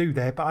they do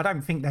there, but I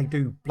don't think they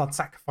do blood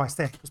sacrifice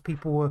there because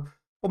people were,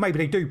 or maybe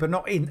they do, but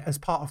not in as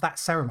part of that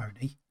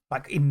ceremony,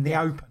 like in the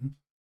open,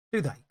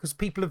 do they? Because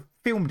people have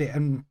filmed it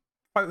and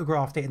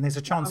photographed it, and there's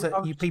a chance that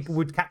people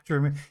would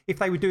capture them. If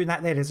they were doing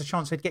that there's a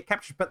chance they'd get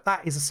captured. But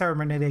that is a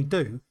ceremony they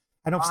do,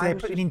 and obviously they're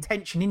putting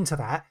intention into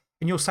that.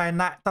 And you're saying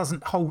that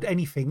doesn't hold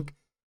anything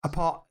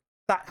apart.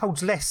 That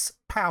holds less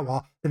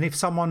power than if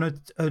someone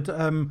had I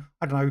don't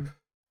know,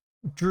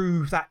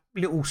 drew that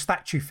little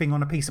statue thing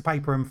on a piece of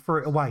paper and threw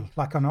it away,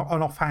 like an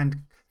offhand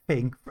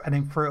thing, and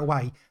then threw it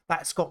away.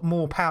 That's got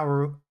more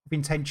power of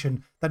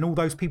intention than all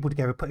those people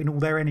together putting all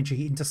their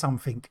energy into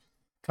something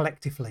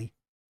collectively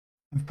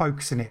and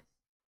focusing it.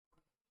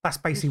 That's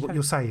basically what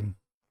you're saying.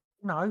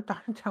 No,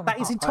 don't tell me.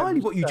 That is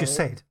entirely what you just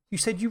said. You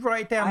said you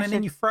write it down and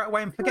then you throw it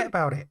away and forget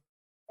about it.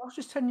 I was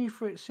just telling you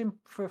for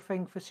a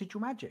thing for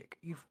sigil magic.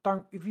 You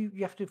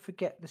have to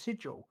forget the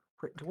sigil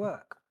for it to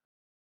work.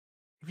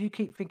 If you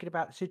keep thinking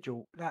about the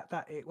sigil, that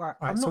it works.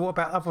 Right, so what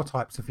about other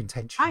types of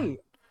intention? Hey,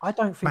 I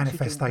don't think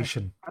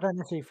manifestation. I don't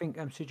necessarily think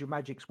sigil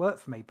magic's work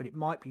for me, but it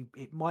might be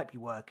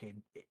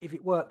working. If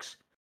it works,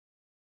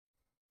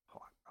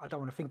 I don't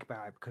want to think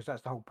about it because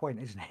that's the whole point,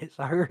 isn't it?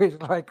 So it's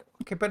like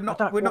okay, but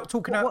we're not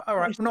talking about all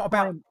right. We're not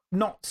about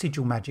not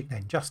sigil magic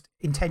then, just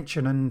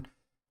intention and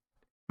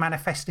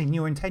manifesting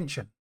your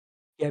intention.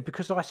 Yeah,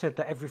 because I said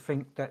that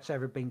everything that's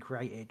ever been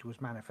created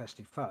was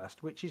manifested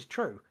first, which is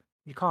true.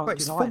 You can't But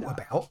it's deny thought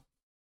that. about.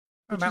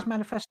 Which is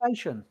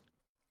manifestation.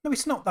 No,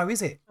 it's not though,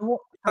 is it?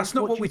 That's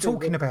not what we're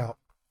talking about.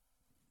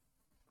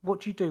 What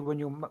do you do when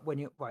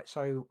you're right?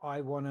 So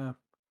I wanna.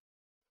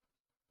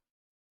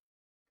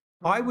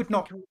 I would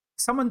not.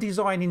 Someone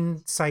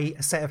designing, say,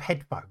 a set of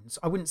headphones,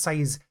 I wouldn't say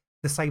is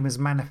the same as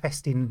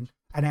manifesting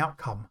an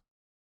outcome.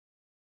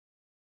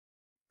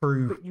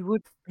 But you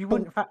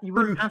wouldn't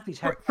have these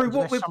headphones through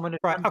what unless someone had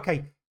right? done-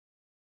 Okay,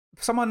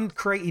 someone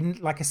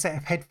creating like a set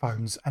of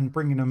headphones and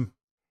bringing them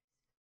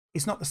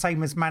is not the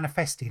same as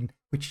manifesting.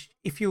 Which,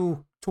 if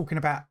you're talking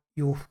about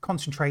you're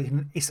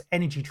concentrating, it's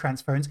energy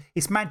transference,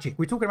 it's magic.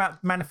 We're talking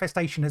about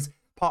manifestation as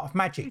part of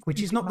magic,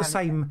 which is not the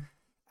same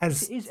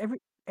as It is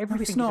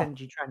Everything is not.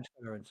 energy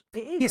transference. It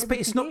is. Yes, but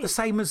it's Everything not the is.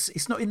 same as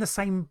it's not in the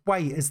same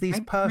way as this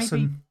Maybe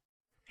person.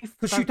 if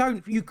Because you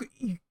don't, if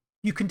you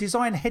you can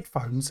design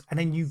headphones and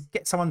then you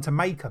get someone to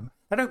make them.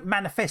 They don't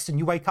manifest and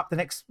you wake up the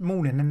next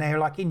morning and they're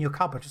like in your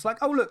cupboard. Just like,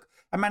 oh look,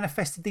 I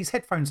manifested these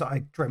headphones that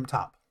I dreamt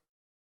up.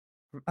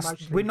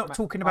 We're not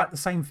talking about the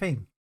same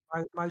thing.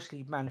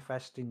 mostly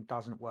manifesting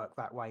doesn't work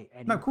that way No,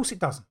 anyway. of course it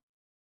doesn't.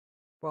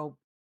 Well,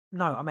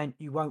 no, I meant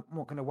you won't.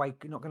 Not going to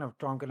wake. You're not going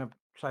to. I'm going to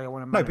say I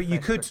want to. No, but you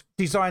could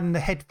design the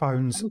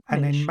headphones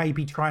and then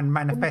maybe try and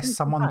manifest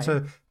someone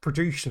to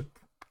produce,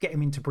 get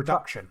them into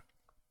production.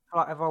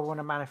 Like if I want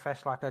to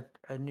manifest like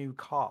a new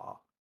car,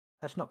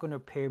 that's not going to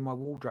appear in my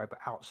wardrobe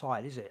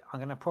outside, is it? I'm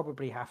going to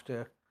probably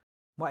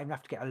might even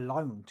have to get a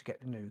loan to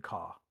get the new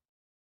car.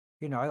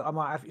 You know, I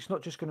might have. It's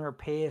not just going to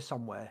appear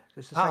somewhere.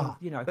 It's the same.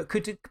 You know, but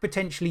could it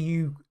potentially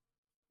you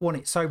want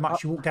it so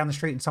much you walk down the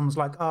street and someone's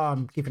like, "Oh,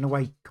 I'm giving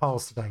away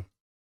cars today."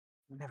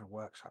 It never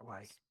works that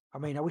way. I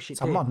mean, I wish it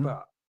did,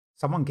 but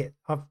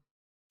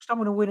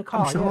someone will win a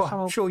car.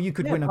 I'm sure you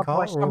could win a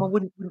car. Someone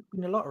wouldn't win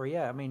the lottery.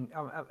 Yeah, I mean,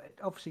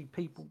 obviously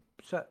people.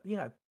 So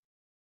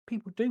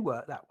people do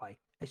work that way.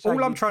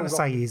 All I'm trying to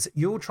say is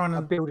you're trying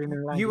to building.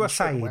 You are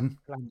saying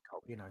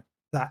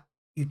that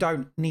you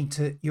don't need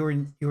to. Your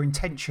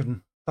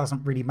intention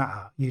doesn't really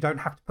matter. You don't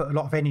have to put a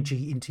lot of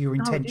energy into your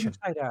intention.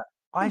 No,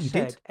 I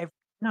didn't say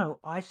that.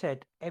 I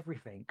said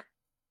everything.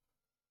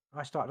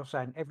 I started off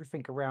saying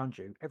everything around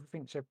you,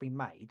 everything that's ever been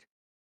made,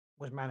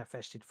 was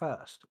manifested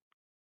first.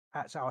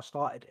 That's how I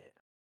started it.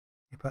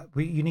 Yeah,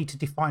 but you need to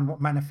define what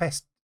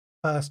manifest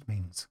first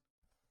means.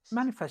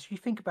 Manifest. You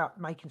think about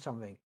making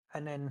something,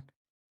 and then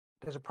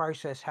there's a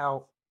process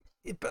how.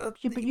 But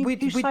you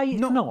say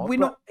it's not. We're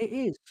not. It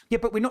is. Yeah,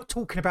 but we're not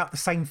talking about the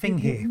same thing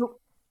here.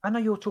 I know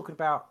you're talking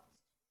about.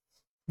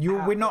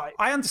 We're not.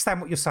 I understand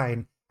what you're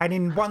saying, and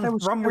in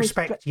one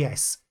respect,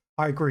 yes,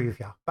 I agree with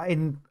you. But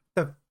in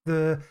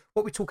the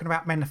what we're talking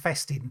about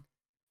manifesting,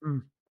 I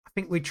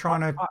think we're trying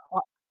to.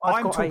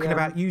 I'm talking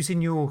about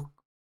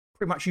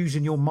pretty much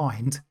using your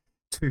mind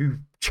to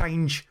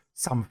change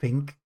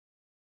something,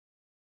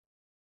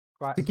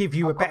 to give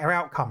you a better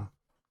outcome.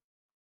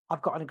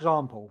 I've got an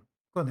example.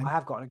 Go on, then. I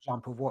have got an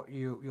example of what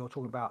you're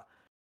talking about.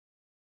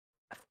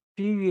 A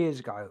few years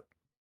ago,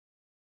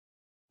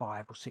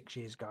 5 or 6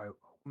 years ago,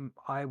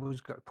 I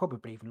was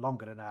probably even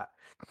longer than that.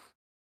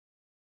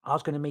 I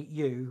was going to meet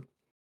you.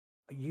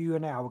 You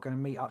and I were going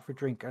to meet up for a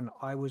drink, and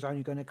I was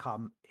only going to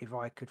come if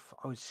I could.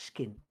 I was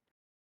skint.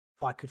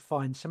 If I could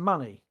find some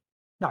money.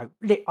 No,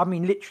 I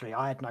mean literally.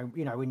 I had no.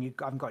 You know, when you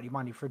haven't got any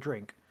money for a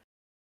drink,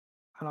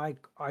 and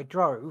I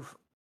drove,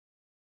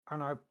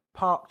 and I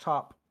parked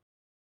up.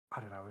 I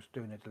don't know. I was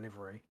doing a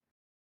delivery,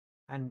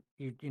 and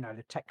you know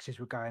the taxis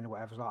were going or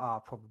whatever. I was like, I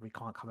probably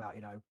can't come out.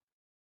 You know,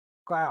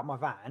 got out of my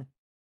van,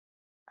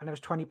 and there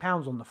was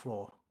 £20 on the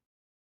floor.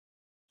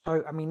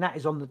 So I mean that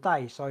is on the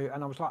day. So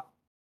and I was like,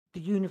 the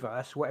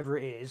universe, whatever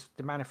it is,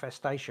 the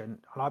manifestation,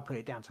 and I put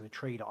it down to the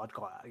tree that I'd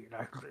got. You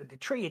know, the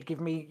tree had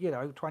given me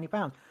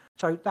 £20.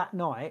 So that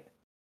night,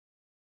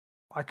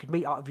 I could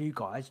meet up with you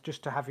guys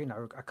just to have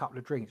a couple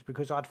of drinks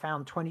because I'd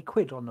found 20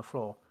 quid on the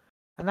floor,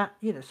 and that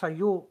so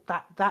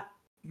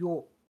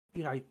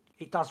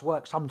it does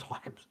work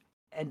sometimes,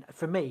 and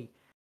for me,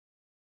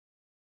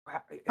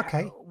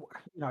 okay,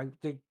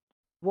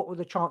 what were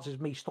the chances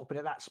of me stopping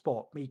at that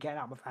spot, me getting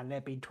out of my van,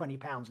 there being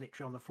 £20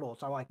 literally on the floor,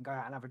 so I can go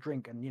out and have a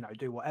drink and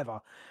do whatever.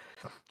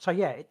 So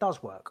yeah, it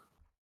does work,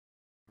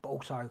 but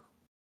also,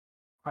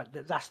 right,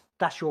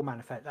 that's your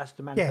manifest. That's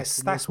the manifest.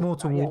 Yes, that's more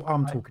to what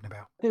I'm talking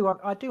about.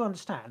 I do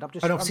understand. And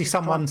obviously,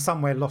 someone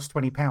somewhere lost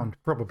 £20,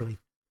 probably.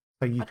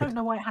 So I don't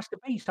know why it has to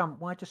be.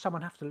 Why does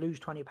someone have to lose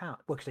 £20? Well,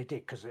 because they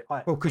did.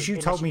 Because you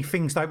told me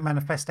things don't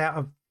manifest out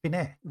of thin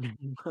air.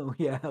 Well,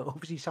 yeah,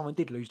 obviously someone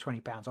did lose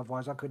 £20.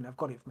 Otherwise, I couldn't have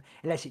got it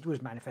unless it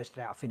was manifested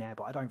out of thin air.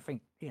 But I don't think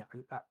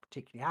that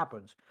particularly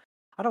happens.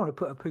 I don't want to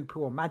put a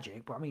poo-poo on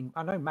magic, but I mean,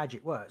 I know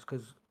magic works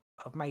because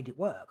I've made it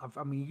work.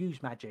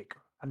 Use magic,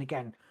 and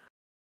again,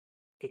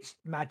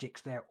 magic's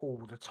there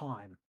all the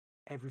time.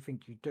 Everything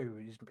you do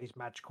is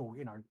magical,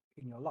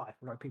 in your life.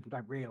 Although people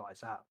don't realise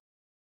that.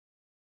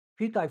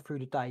 If you go through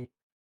the day,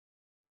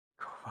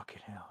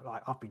 fucking hell,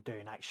 like I've been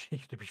doing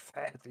actually, to be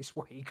fair, this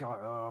week,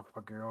 I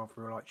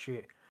feel like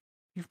shit.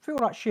 You feel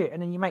like shit,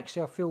 and then you make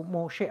yourself feel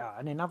more shitter,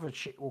 and then other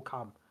shit will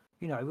come.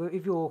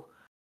 If you're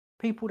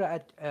people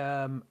that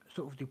are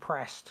sort of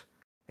depressed,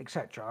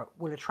 etc.,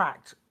 will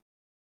attract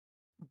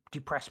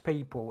depressed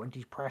people and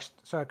depressed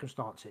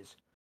circumstances.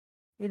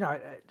 They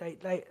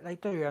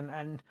do,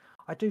 and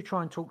I do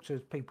try and talk to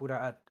people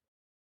that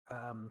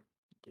are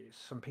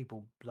some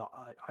people that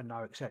I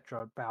know,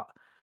 etc., about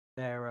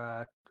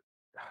their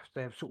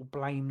sort of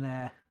blame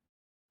their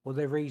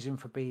reason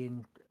for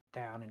being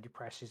down and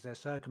depressed is their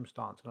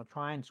circumstance, and I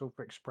try and sort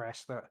of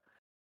express that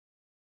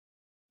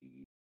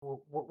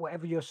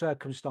whatever your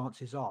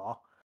circumstances are,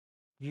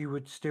 you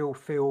would still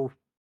feel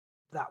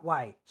that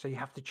way. So you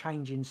have to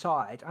change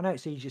inside. I know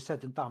it's easier said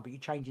than done, but you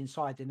change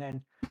inside, and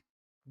then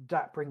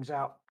that brings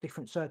out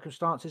different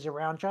circumstances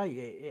around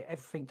you.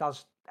 Everything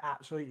does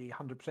absolutely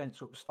 100%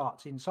 sort of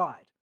starts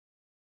inside.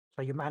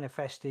 So you're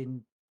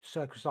manifesting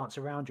circumstance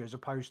around you as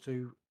opposed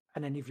to,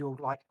 and then if you're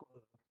like,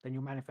 then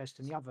you're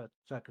manifesting the other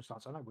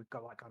circumstance. I know we've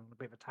got like on a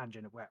bit of a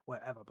tangent of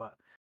whatever, but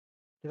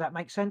does that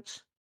make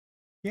sense?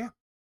 Yeah.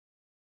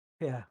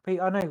 Yeah, but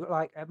I know,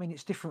 like, I mean,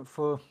 it's different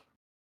for,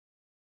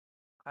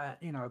 but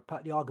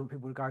the argument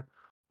people would go,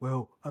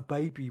 well, a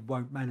baby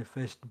won't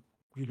manifest,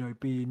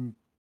 being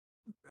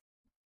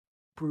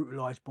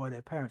brutalized by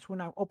their parents. Well,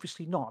 no,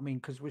 obviously not. I mean,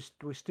 because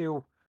we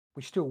still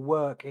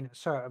work in a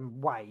certain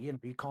way, you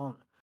can't,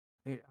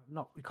 we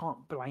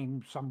can't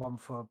blame someone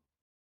for,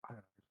 I don't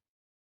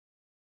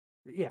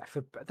know, yeah,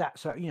 for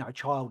that's a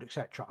child,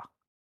 etc.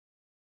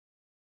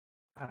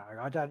 I don't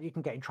know. I don't. You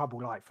can get in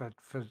trouble like for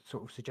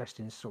sort of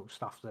suggesting sort of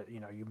stuff that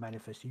you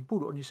manifest. You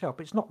brought it on yourself,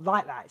 but it's not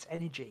like that. It's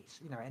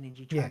energies,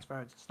 energy Yeah.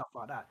 transference and stuff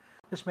like that.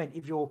 Just meant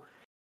if you're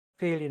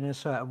feeling in a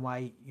certain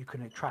way, you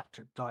can attract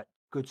like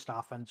good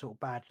stuff and sort of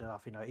bad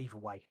stuff. Either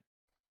way.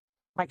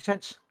 Make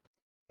sense?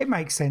 It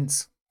makes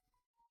sense.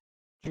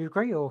 Do you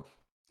agree or?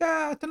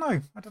 Yeah, I don't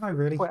know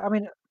really. Well, I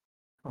mean,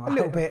 A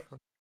little bit,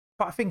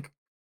 but I think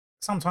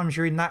sometimes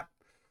you're in that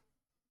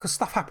because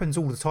stuff happens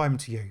all the time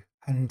to you,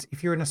 and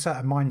if you're in a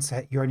certain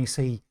mindset, you only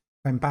see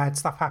when bad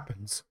stuff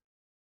happens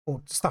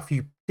or stuff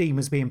you deem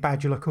as being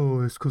bad. You're like,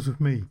 oh, it's because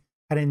of me,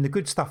 and then the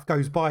good stuff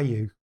goes by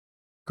you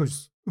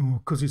because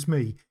it's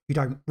me. You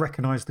don't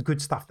recognise the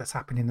good stuff that's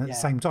happening at the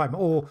same time,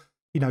 or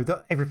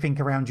that everything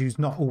around you is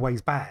not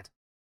always bad.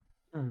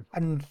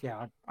 And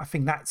yeah, I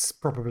think that's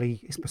probably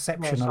it's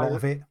perception a lot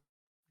of it.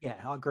 Yeah,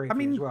 I agree. I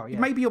mean, as well. Yeah.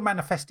 maybe you're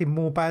manifesting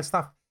more bad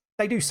stuff.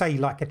 They do say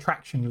like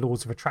attraction,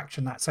 laws of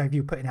attraction. That so if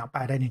you're putting out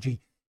bad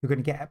energy, you're going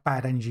to get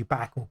bad energy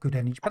back or good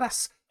energy. But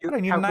that's I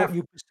don't even know what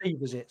you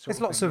perceive as it.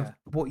 There's lots of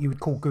what you would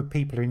call good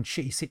people are in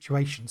shitty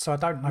situations. So I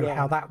don't know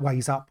how that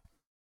weighs up.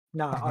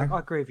 No, I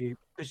agree with you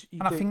because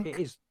I think it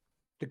is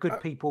the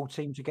good people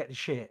seem to get the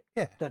shit,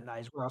 yeah, don't they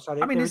as well? So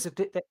I mean, there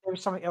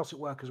is something else at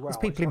work as well. There's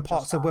people in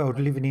parts of the world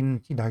living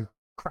in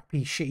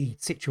crappy,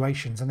 shitty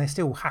situations, and they're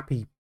still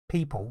happy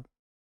people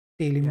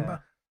dealing with.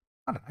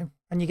 I don't know.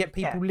 And you get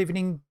people living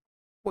in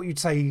what you'd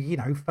say,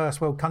 first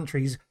world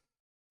countries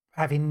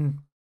having,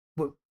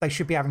 well, they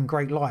should be having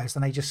great lives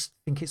and they just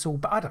think it's all,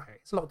 but I don't know.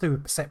 It's a lot to do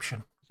with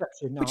perception.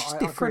 No, which is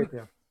different.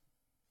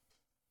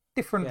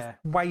 Different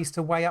ways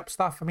to weigh up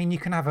stuff. I mean, you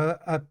can have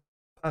a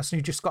person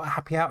who just got a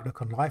happy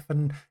outlook on life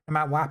and no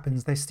matter what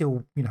happens, they're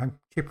still,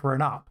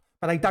 chippering up,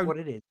 but they don't, what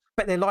it is.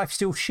 But their life's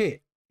still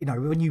shit.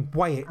 When you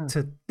weigh it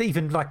to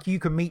even like you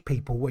can meet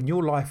people when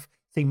your life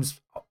seems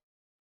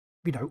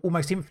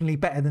almost infinitely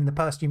better than the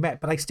person you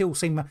met, but they still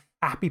seem a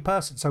happy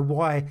person. So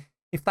why,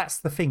 if that's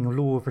the thing, a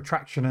law of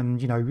attraction,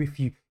 and if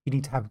you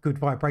need to have good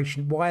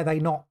vibration, why are they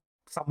not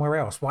somewhere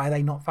else? Why are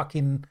they not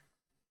fucking,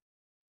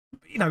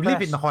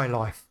 living the high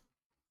life?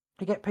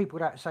 You get people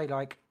that say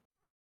like,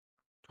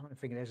 I'm trying to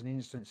think. There's an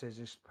instance. There's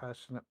this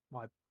person that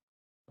my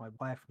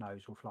wife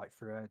knows, with like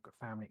through her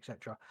family,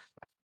 etc.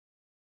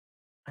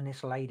 And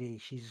this lady,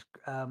 she's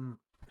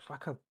it's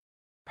like her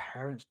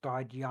parents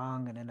died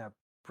young, and then her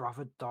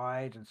brother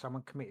died and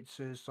someone committed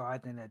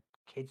suicide and their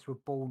kids were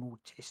born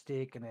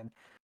autistic and then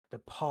the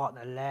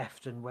partner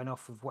left and went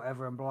off with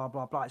whatever and blah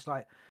blah blah. It's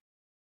like,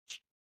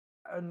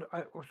 and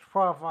I was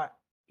like,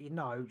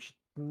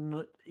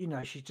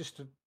 she's just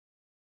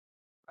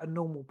a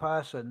normal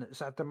person that's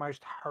had the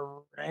most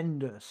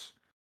horrendous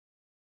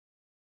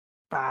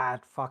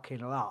bad fucking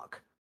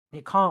luck.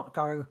 You can't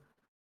go,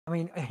 I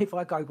mean, if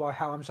I go by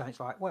how I'm saying, it's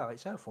like, well,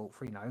 it's her fault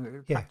for all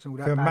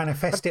that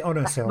manifest it on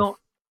herself.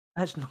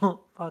 That's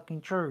not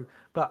fucking true.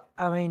 But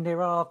I mean,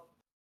 there are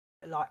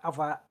like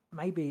other,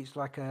 maybe it's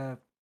like a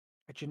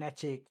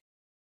genetic,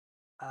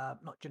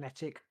 not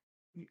genetic,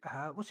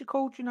 what's it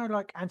called?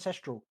 Like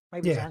ancestral.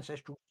 Maybe it's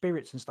ancestral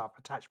spirits and stuff,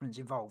 attachments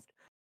involved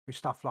with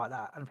stuff like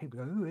that. And people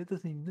go, oh, it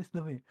doesn't, that's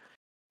nothing.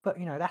 But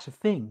that's a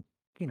thing.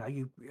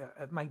 You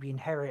maybe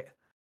inherit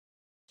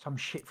some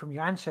shit from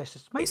your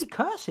ancestors. Maybe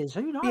curses.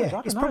 Who knows?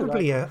 Yeah, it's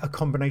probably a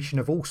combination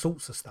of all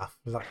sorts of stuff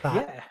like that.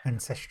 Yeah.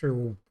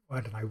 Ancestral, I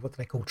don't know, what do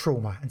they call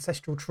trauma?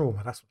 Ancestral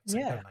trauma, that's what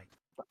they say, don't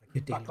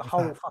they? Like the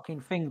whole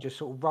fucking thing just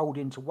sort of rolled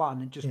into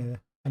one and just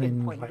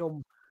pinpointed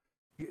on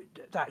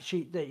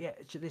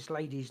this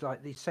lady's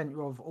like the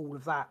centre of all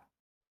of that.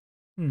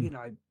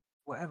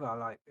 Whatever.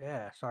 Like,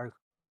 so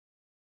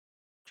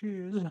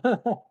cheers.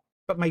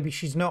 But maybe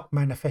she's not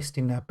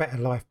manifesting a better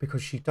life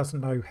because she doesn't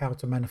know how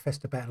to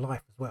manifest a better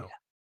life as well.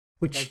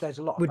 Which there's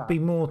a lot would be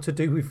more to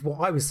do with what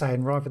I was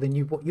saying rather than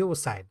what you're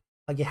saying.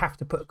 Like you have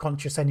to put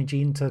conscious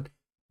energy into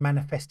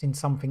manifesting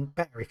something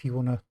better if you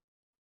want to.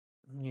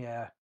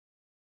 Yeah.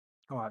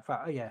 All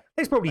right.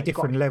 There's probably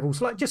different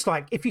levels. Like just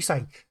like if you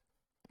say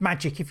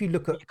magic, if you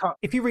look at,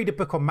 if you read a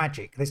book on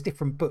magic, there's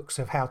different books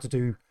of how to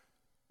do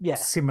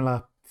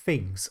similar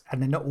things,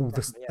 and they're not all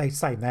the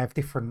same. They have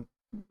different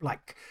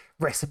like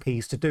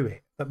recipes to do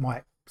it that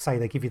might say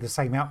they give you the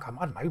same outcome.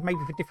 I don't know. Maybe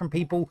for different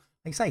people,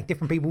 they say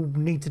different people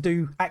need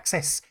to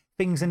access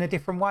things in a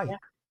different way. Yeah,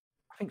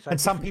 I think so. And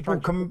some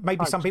people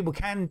some people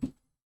can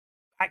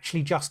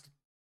actually just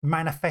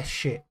manifest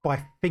shit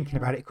by thinking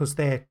about it because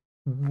they're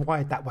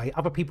wired that way.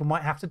 Other people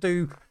might have to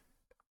do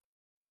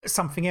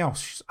something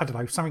else. I don't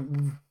know,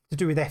 something to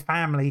do with their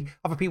family.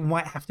 Other people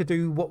might have to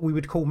do what we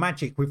would call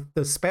magic with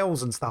the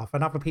spells and stuff,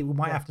 and other people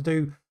might Yeah. have to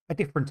do a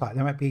different type.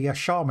 There might be a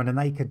shaman, and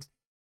they could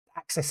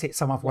access it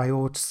some other way,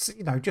 or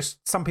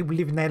just some people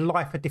living their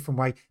life a different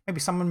way. Maybe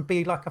someone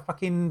be like a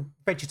fucking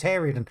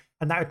vegetarian,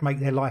 and that would make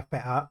their life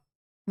better.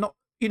 Not,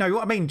 you know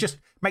what I mean? Just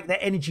make their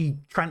energy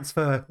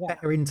transfer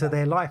better into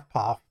their life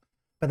path,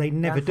 but they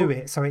never do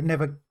it, so it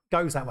never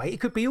goes that way. It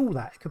could be all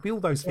that. It could be all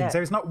those things.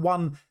 There is not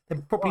one.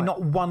 There's probably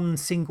not one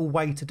single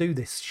way to do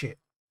this shit.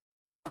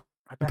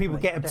 And people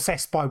get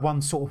obsessed by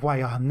one sort of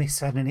way on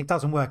this, and then it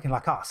doesn't work, and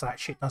like, so that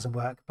shit doesn't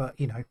work. But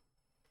you know,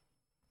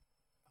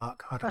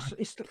 fuck, I don't know.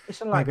 It's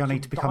Maybe I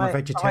need to become a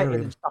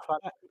vegetarian and stuff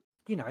like that.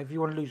 You know, if you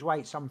want to lose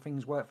weight, some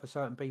things work for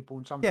certain people,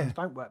 and some things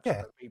don't work for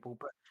certain people.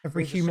 But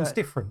every human's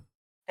different.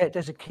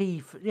 There's a key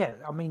for,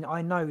 I mean,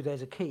 I know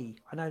there's a key.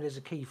 I know there's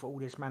a key for all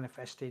this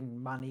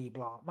manifesting money,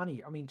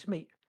 money. I mean, to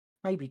me,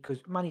 maybe because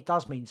money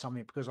does mean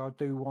something, because I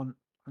do want,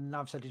 and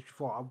I've said this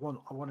before, I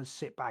want to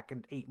sit back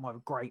and eat my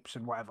grapes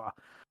and whatever.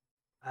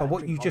 But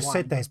what you just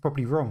said there is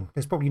probably wrong.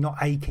 There's probably not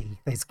a key.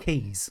 There's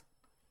keys,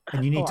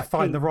 and you need to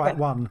find the right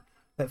one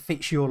that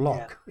fits your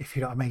lock, if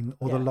you know what I mean,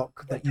 or the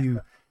lock that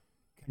you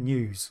can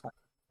use.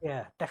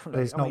 Yeah, definitely.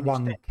 There's not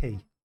one key.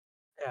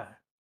 Yeah,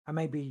 and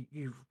maybe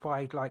you've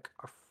by like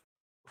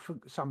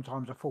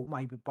sometimes I thought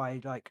maybe by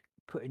like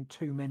putting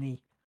too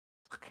many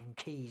fucking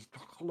keys,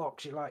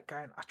 locks, you're like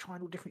going, I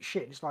tried all different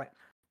shit. It's like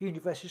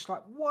universe is just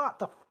like,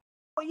 what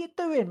are you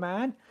doing,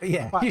 man?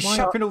 Yeah, like, you're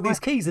shoving all these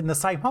keys in the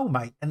same hole,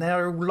 mate, and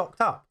they're all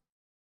locked up.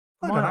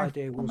 My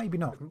idea was maybe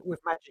not with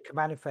magic and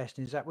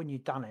manifesting is that when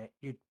you've done it,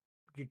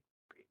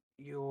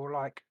 you're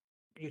like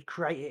you'd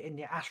create it in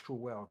the astral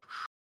world.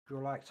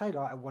 You're like, say,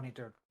 like I wanted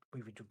to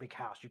move into a big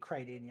house, you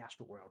create it in the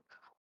astral world,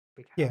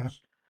 big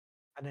house,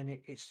 and then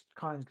it's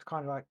kind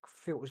of like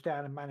filters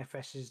down and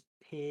manifests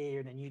here,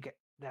 and then you get.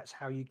 That's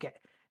how you get.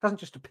 It doesn't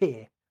just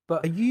appear,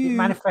 but it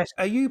manifests.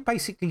 Are you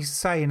basically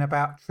saying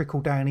about trickle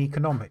down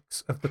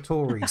economics of the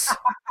Tories?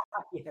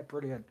 Yeah,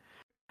 brilliant.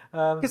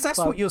 Because that's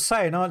what you're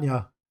saying, aren't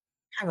you?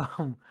 Hang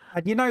on.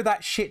 And you know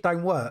that shit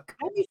don't work.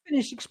 Let me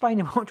finish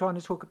explaining what I'm trying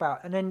to talk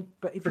about, and then,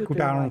 but if trickle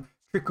you're doing down,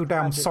 trickle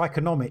down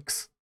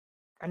psychonomics,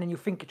 and then you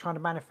think you're trying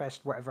to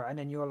manifest whatever, and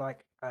then you're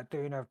like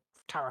doing a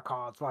tarot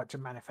cards like to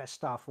manifest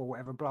stuff or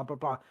whatever, blah blah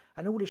blah,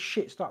 and all this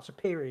shit starts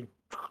appearing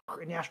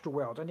in the astral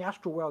world, and the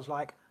astral world's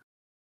like,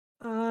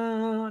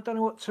 I don't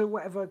know what to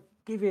whatever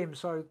give him,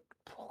 so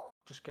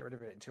just get rid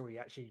of it until he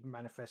actually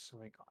manifests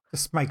something.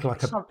 Just make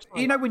like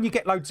you know, when you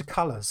get loads of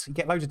colours, you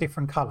get loads of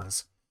different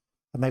colours,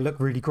 and they look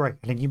really great,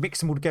 and then you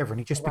mix them all together,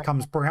 and it just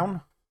becomes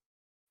brown.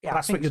 Yeah,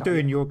 that's what you're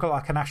doing. You've got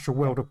like an astral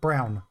world of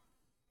brown,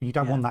 and you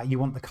don't want that. You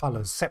want the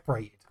colours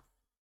separated.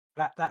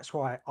 That's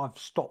why I've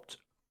stopped.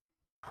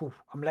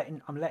 I'm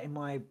letting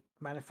my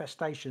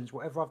manifestations,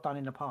 whatever I've done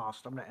in the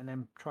past, I'm letting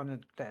them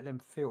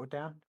filter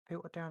down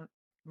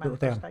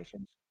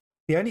manifestations.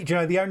 Do you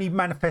know the only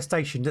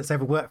manifestation that's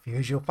ever worked for you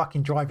is your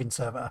fucking driving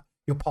server,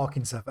 your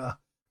parking server.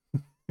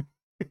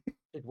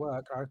 Did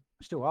work, though.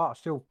 Still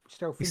works.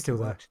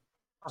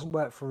 Doesn't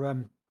work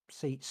for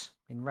seats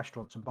in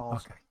restaurants and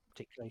bars,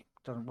 particularly.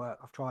 Doesn't work.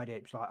 I've tried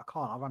it. It's like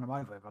I'll run them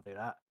over if I do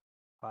that.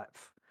 Like,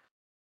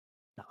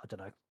 no, I don't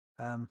know.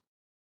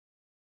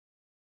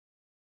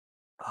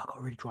 I've got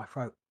a really dry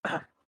throat.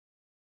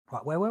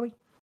 Right, where were we?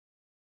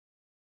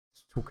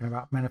 Talking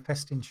about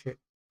manifesting shit.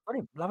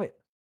 Brilliant, love it.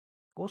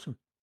 Awesome.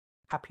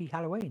 Happy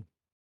Halloween.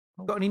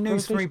 Got any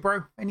news for me,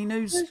 bro? Any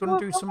news? You want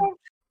to do some? I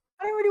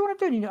don't really want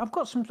to do anything. I've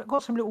got some little.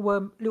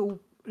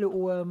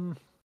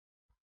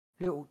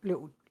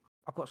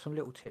 I've got some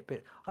little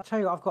tidbit. I'll tell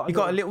you, I've got. You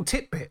got a little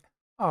tidbit.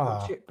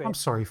 Oh, I'm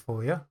sorry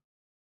for you.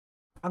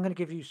 I'm going to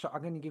give you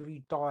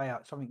something dire.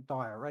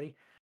 Ready?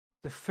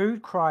 The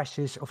food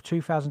crisis of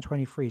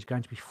 2023 is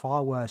going to be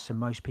far worse than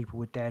most people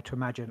would dare to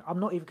imagine. I'm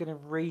not even going to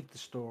read the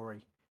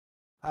story.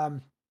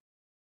 I'm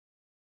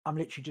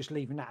literally just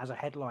leaving that as a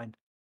headline.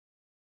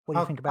 What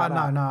do you think about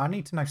that? No, I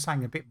need to know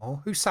something a bit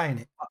more. Who's saying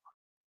it?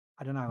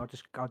 I don't know. I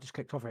just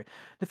clicked off it.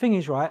 The thing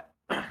is, right?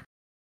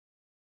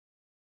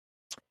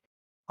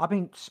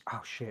 Oh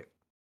shit.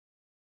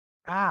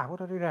 What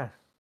did I do there?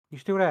 You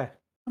still there?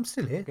 I'm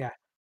still here. Yeah. I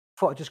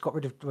thought I just got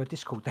rid of the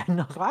Discord then.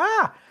 I was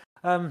like,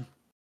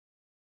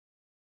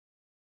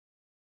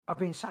 I've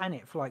been saying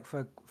it for at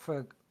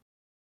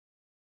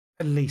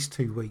least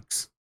 2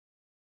 weeks.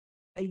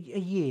 A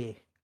year.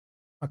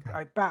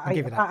 Okay. About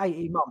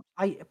 18 months.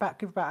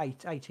 Give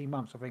about 18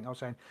 months, I think I was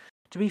saying.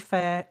 To be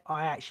fair,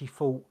 I actually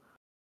thought,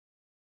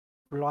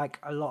 like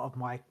a lot of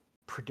my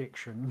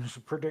predictions,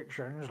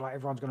 like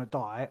everyone's going to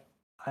die,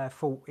 I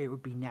thought it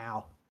would be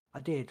now. I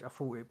thought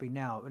it would be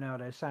now. But now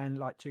they're saying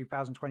like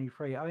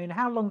 2023. I mean,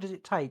 how long does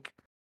it take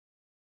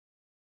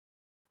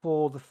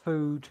for the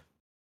food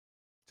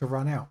to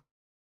run out?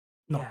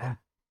 Yeah.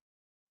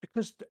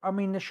 Because I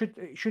mean, it should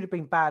have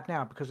been bad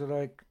now because of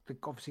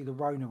obviously the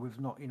Rona with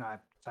not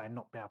saying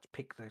not be able to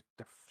pick the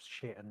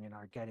shit and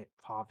get it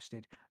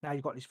harvested. Now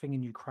you've got this thing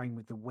in Ukraine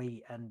with the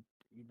wheat and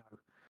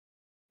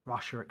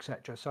Russia,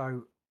 etc. So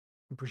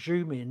I'm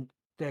presuming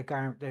they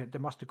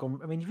must have gone.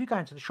 I mean, if you go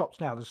into the shops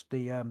now, there's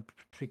the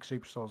big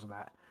superstores and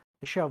that.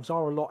 The shelves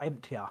are a lot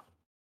emptier,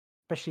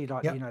 especially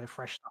like Yep. the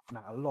fresh stuff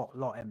now. A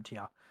lot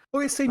emptier.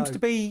 Well, it seems So- to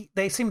be.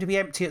 They seem to be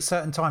empty at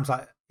certain times.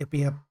 Like it'd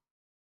be a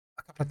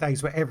couple of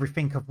days where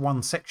everything of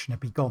one section would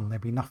be gone.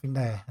 There'd be nothing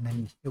there, and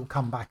then it'll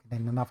come back, and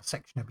then another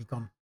section would be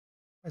gone.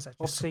 Is that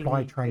just Obviously,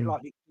 supply chain?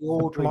 like the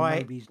ordering supply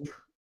maybe is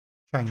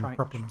chain train-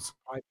 problems.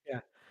 right,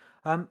 yeah.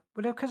 But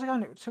because I'm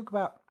going to talk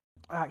about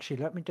actually,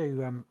 let me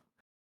do.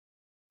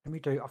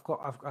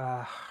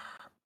 I've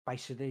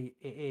basically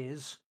it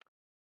is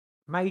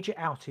major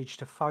outage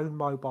to phone,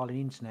 mobile, and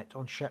internet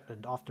on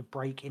Shetland after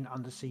break in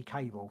undersea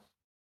cable.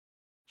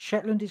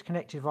 Shetland is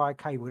connected via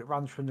cable that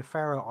runs from the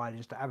Faroe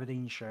Islands to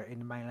Aberdeenshire in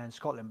the mainland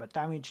Scotland, but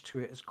damage to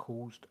it has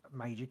caused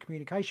major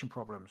communication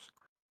problems.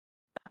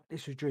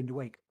 This was during the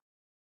week.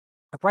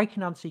 A break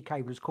in undersea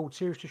cable has caused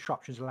serious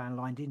disruptions to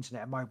landline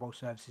internet and mobile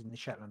services in the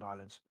Shetland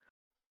Islands.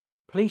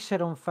 Police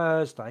said on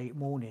Thursday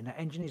morning that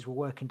engineers were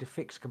working to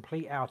fix a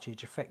complete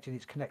outage affecting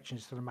its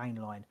connections to the main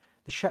line.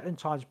 The Shetland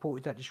Times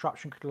reported that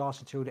disruption could last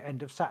until the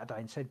end of Saturday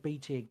and said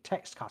BT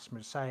text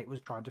customers say it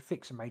was trying to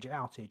fix a major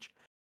outage.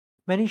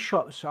 Many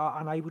shops are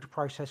unable to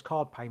process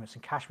card payments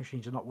and cash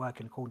machines are not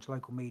working, according to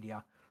local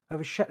media.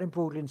 However, Shetland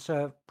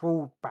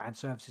broadband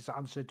services are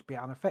understood to be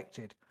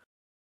unaffected.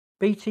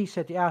 BT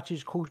said the outage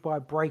is caused by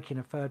a break in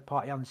a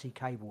third-party undersea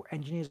cable.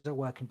 Engineers are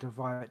working to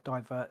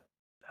divert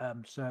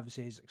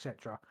services,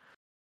 etc.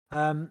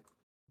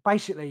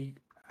 Basically,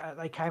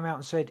 they came out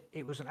and said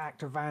it was an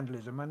act of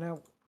vandalism. And now,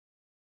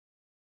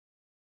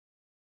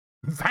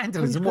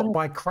 Vandalism, Who's what,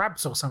 by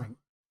crabs or something?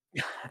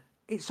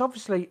 it's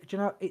obviously,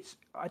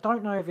 I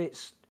don't know if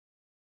it's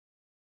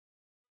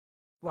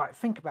right.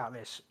 Think about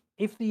this.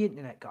 If the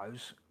internet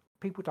goes,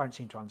 people don't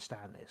seem to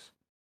understand this.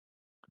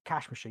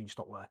 Cash machines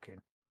stop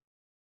working.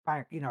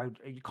 Bank, you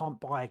can't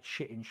buy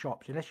shit in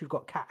shops unless you've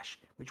got cash,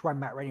 which won't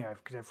matter anyway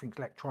because everything's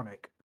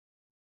electronic.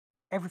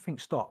 Everything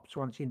stops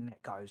once the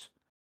internet goes.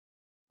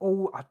 I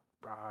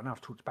know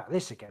I've talked about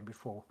this again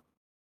before.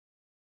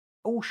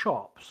 All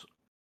shops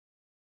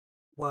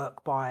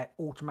work by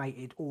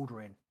automated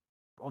ordering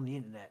on the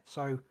internet,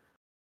 so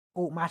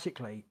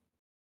automatically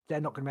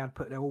they're not going to be able to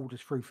put their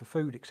orders through for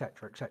food,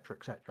 etc., etc.,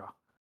 etc.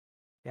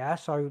 Yeah,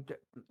 so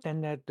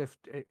then if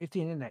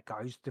the internet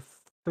goes, the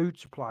food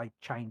supply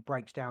chain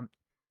breaks down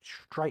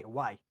straight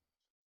away.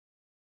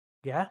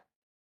 Yeah,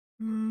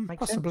 makes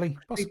sense? Possibly.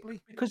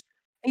 Because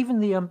even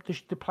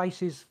the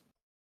places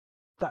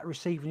that are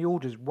receiving the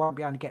orders won't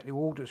be able to get the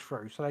orders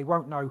through, so they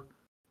won't know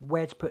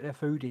where to put their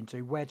food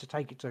into, where to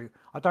take it to.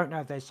 I don't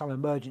know if there's some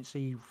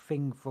emergency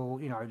thing for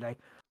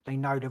they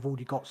know they've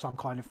already got some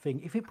kind of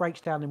thing. If it breaks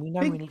down, then we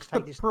know we need to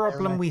take this. The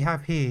problem we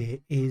have here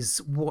is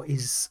what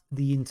is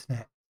the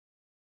internet,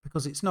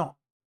 because it's not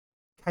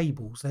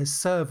cables. There's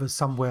servers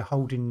somewhere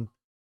holding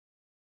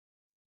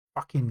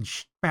fucking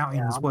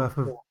mountains worth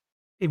of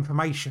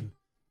information,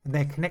 and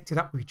they're connected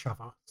up with each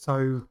other.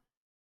 So,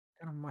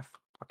 on my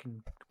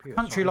fucking computer, a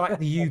country like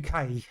the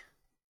UK,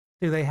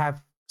 do they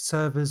have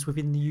servers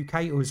within the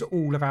UK, or is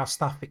all of our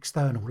stuff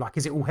external? Like,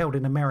 is it all held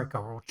in America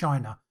or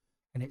China,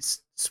 and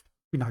it's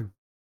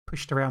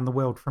pushed around the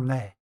world from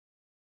there?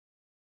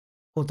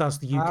 Or does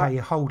the UK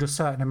hold a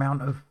certain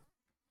amount of?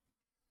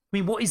 I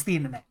mean, what is the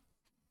internet?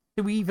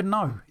 Do we even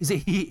know? Is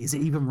it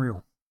even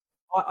real?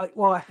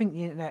 I think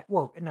the internet.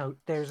 Well, no,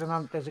 there's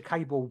a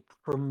cable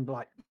from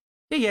like.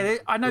 Yeah.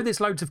 I know there's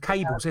loads of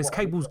cables. There's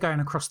cables going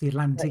across the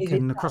Atlantic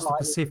and across the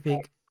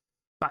Pacific.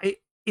 But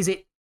is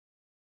the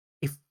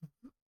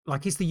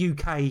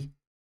UK?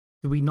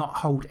 Do we not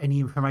hold any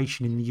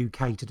information in the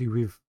UK to do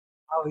with?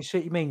 Oh, I see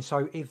what you mean.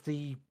 So if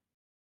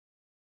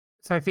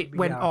it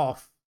went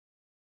off,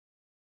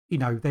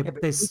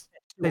 there's.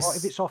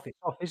 If it's off,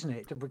 isn't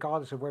it?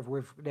 Regardless of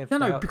whether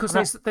No, because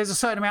there's a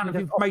certain amount of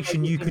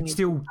information you could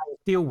still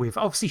deal with.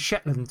 Obviously,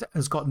 Shetland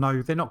has got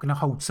they're not going to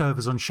hold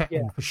servers on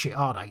Shetland for shit,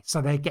 are they?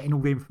 So they're getting all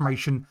the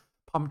information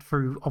pumped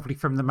through, obviously,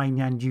 from the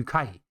mainland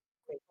UK.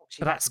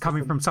 But that's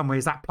coming from somewhere.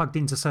 Is that plugged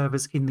into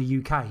servers in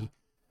the UK?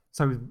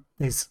 So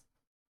there's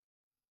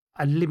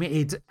a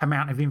limited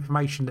amount of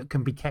information that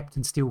can be kept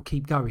and still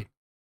keep going.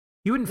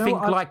 You wouldn't think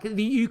like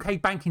the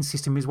UK banking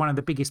system is one of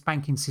the biggest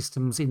banking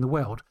systems in the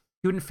world.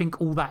 You wouldn't think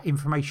all that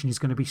information is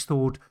going to be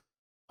stored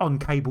on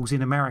cables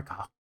in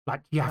America.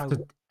 Like you have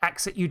to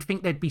access. You'd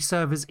think there'd be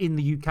servers in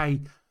the UK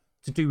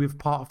to do with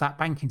part of that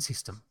banking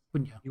system,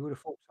 wouldn't you? You would have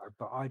thought so,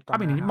 but I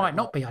mean, it might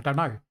not be. I don't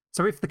know.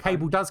 So if the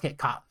cable does get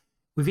cut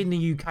within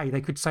the UK,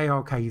 they could say,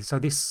 okay, so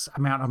this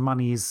amount of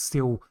money is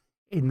still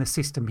in the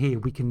system here.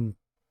 We can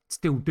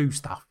still do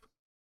stuff.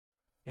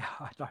 Yeah,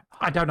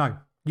 I don't know.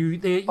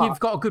 You've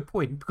got a good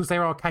point, because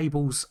there are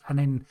cables, and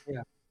then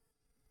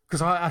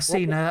because I've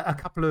seen a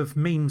couple of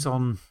memes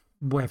on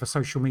whatever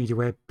social media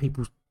where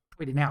people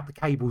tweeting out the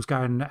cables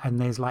going, and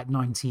there's like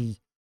 93%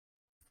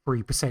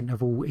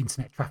 of all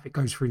internet traffic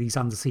goes through these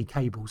undersea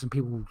cables, and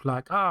people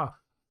like, that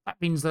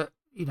means that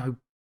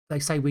they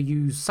say we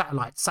use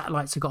satellites.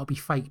 Satellites have got to be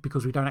fake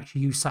because we don't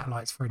actually use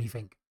satellites for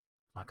anything.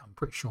 Like, I'm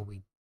pretty sure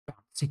we bounce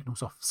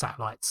signals off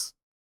satellites.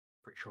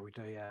 Pretty sure we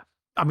do, yeah.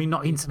 I mean,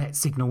 not internet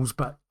signals,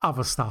 but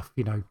other stuff,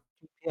 that we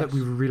Yes.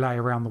 relay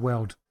around the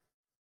world.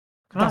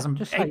 Can I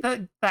just say,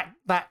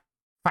 That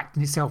fact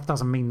in itself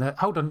doesn't mean that.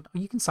 Hold on,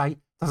 you can say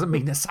doesn't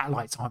mean that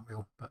satellites aren't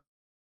real, but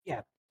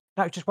yeah.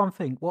 No, just one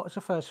thing. What's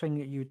the first thing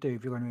that you would do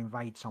if you're going to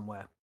invade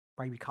somewhere?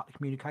 Maybe cut the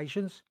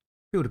communications?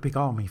 build a big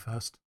army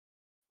first.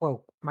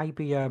 Well,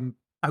 maybe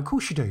Of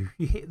course you do.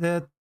 You hit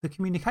the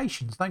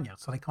communications, don't you?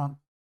 So they can't.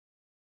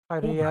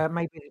 so coordinate.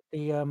 maybe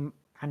the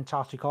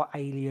Antarctic or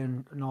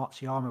alien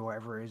Nazi army,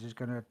 whatever it is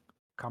going to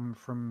come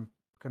from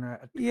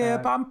Yeah,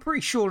 but I'm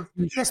pretty sure.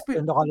 use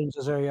Shetland Islands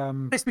as a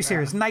Let's be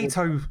serious.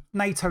 NATO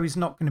is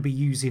not going to be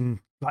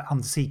using like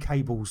undersea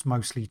cables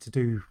mostly to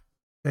do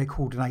their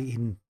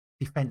coordinating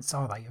defence,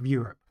 are they, of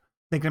Europe?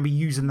 They're going to be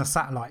using the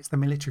satellites, the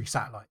military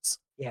satellites.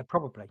 Yeah,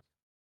 probably.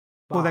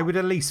 Well, they But would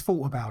at least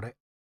thought about it.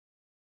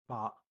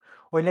 or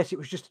unless it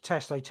was just a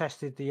test, they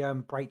tested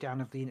the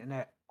breakdown of the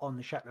internet on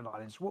the Shetland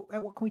Islands. What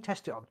can we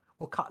test it on?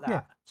 We'll cut Yeah.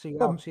 that. See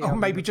Or how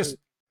maybe just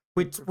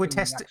we'll thing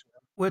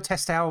reacts.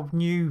 test our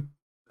new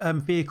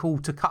vehicle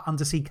to cut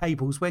undersea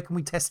cables. Where can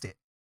we test it?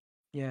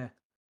 Yeah.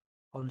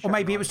 On Or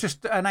maybe it was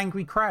Shetland just an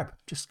angry crab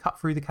just cut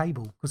through the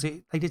cable because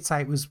they did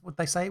say it was what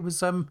they say it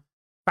was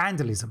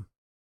vandalism.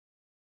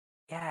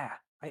 Islands. Yeah.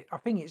 I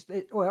think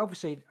well,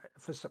 obviously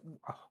for some.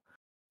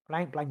 I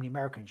ain't blaming the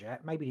Americans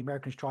yet. Maybe the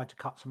Americans tried to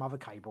cut some other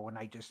cable and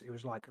it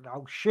was like,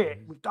 oh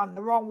shit, we've done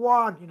the wrong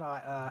one.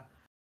 Like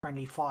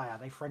friendly fire.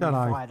 They friendly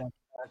Dunno. fired.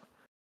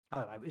 I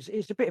don't know.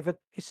 It's a bit of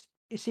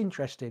it's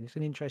interesting. It's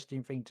an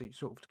interesting thing to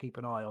sort of keep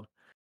an eye on.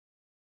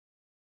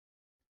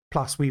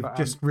 Plus, we've But,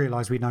 just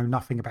realised we know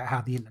nothing about how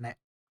the internet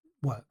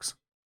works.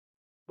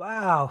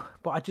 Wow.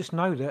 But I just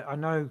know that I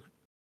know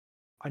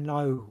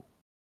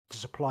the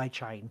supply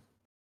chain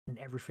and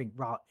everything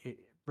it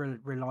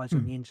relies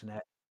on the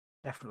internet.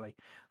 Definitely.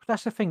 But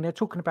that's the thing. They're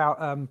talking about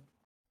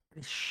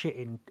this shit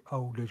in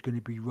there's going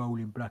to be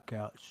rolling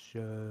blackouts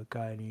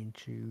going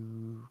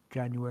into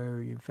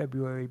January and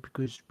February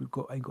because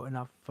ain't got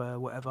enough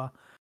whatever.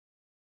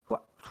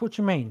 What do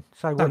you mean?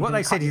 So No, what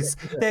they said is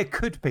there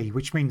could be,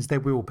 which means there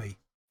will be.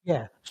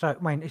 Yeah. So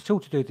I mean, it's all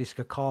to do with this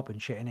carbon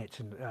shit in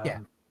it, and Yeah.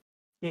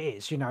 it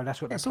is.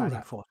 That's what they're It's all planning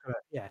that. for.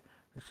 Yeah.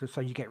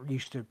 So you get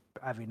used to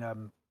having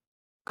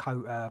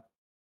Well,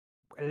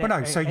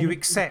 no, so you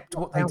accept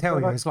what they tell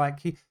you. It's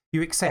like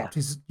you accept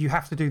is you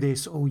have to do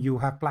this or you'll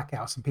have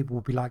blackouts, and people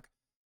will be like,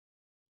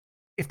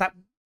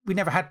 we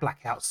never had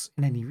blackouts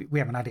in any. We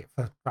haven't had it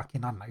for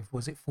fucking, I don't know,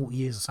 was it 40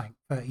 years or something?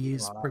 30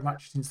 years, pretty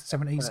much since the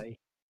 70s. 30,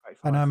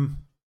 and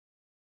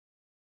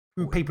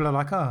people are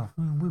like, oh,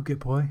 we'll get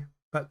by,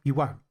 but you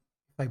won't.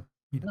 They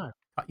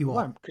cut you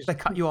off. They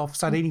cut you off,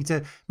 so they need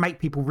to make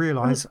people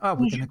realise, oh,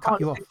 we're going to cut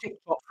you off.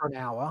 TikTok for an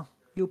hour,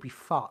 you'll be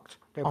fucked.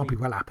 I'll be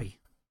well happy.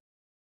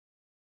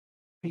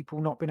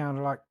 People not being able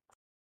to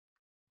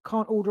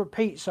can't order a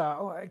pizza.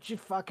 Or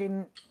just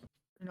fucking,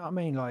 you know what I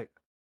mean? Like,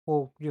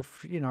 well, your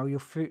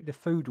food, the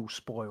food will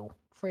spoil.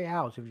 3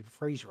 hours if your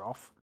freezer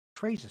off.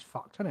 Freezer's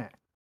fucked, isn't it?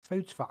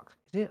 Food's fucked.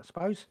 Is it? I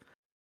suppose.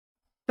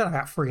 Don't know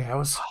about 3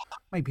 hours,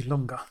 maybe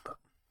longer, but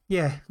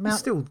yeah, it's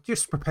still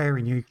just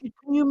preparing you.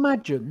 Can you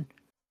imagine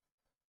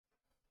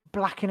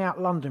blacking out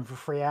London for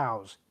 3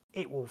 hours?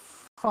 It will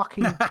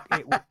fucking. Imagine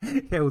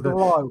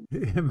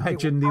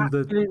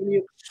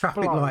the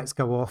traffic lights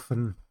go off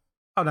and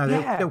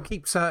they'll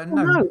keep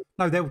certain.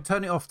 No, they'll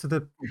turn it off to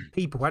the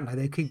people, won't they?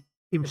 They'll keep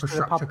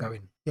infrastructure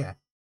going. Yeah.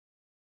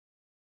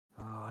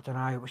 Oh, I don't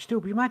know. But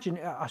still, imagine.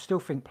 I still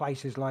think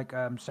places like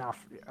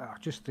South,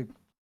 just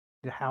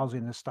the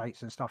housing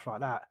estates and stuff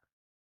like that.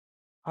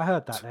 I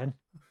heard that then.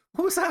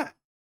 What was that?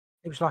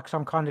 It was like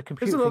some kind of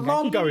computer. There's an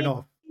alarm going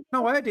off.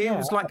 No, I heard it. It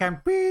was like going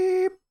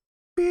beep,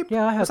 beep.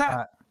 Yeah, I heard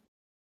that.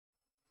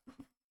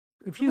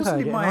 If you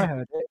heard it, I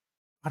heard it.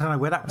 I don't know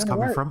where that was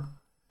coming from.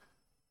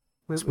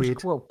 It's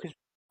weird. Well, because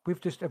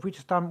we've just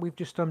done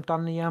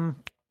the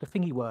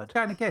thingy word.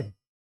 Going again.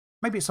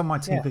 Maybe it's on my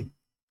TV.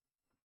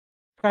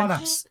 Yeah. Oh,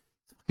 that's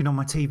fucking on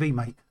my TV,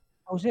 mate.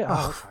 Oh, was it?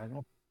 Oh, okay.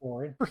 That's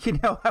boring.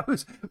 Freaking hell, that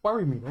was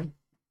worrying me then.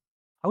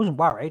 I wasn't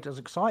worried. I was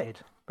excited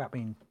about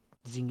being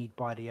zinged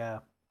by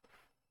the.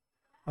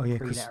 Oh yeah,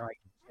 because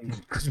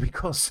we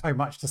got so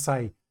much to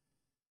say.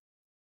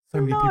 So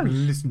many people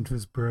listen to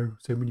us, bro.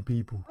 So many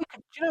people.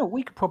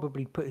 We could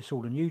probably put this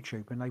all on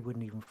YouTube and they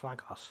wouldn't even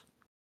flag us.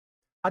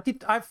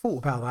 I've thought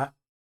about that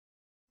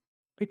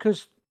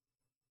because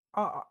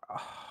I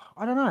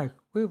don't know.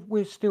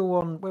 We're still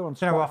on. We're on.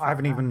 You know what? I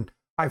haven't even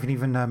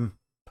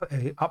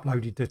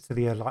uploaded it to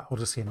the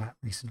Odyssey and that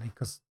recently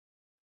because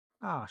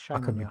I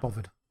couldn't be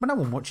bothered. But no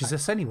one watches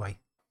us anyway.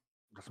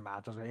 Doesn't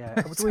matter, does it?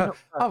 Yeah.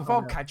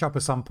 I'll catch up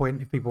at some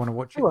point if people want to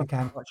watch it. They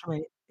can. I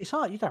mean, it's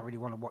hard. You don't really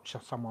want to watch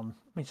someone.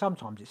 I mean,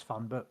 sometimes it's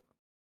fun, but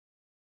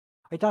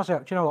it does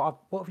help. Do you know what?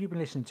 What have you been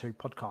listening to?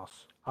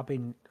 Podcasts. I've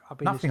been.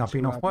 Nothing. I've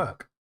been off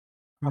work.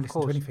 I haven't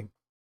listened to anything.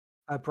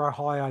 Bro,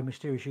 hi,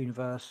 Mysterious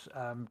Universe.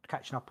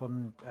 Catching up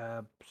on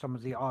some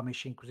of the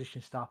Amish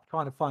Inquisition stuff.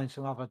 Trying to find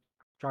some other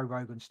Joe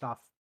Rogan stuff.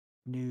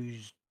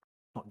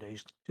 Not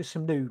news, just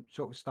some new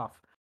sort of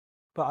stuff.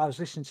 But I was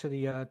listening to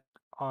the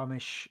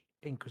Amish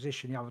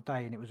Inquisition the other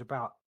day, and it was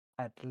about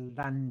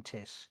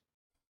Atlantis.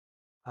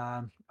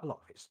 A lot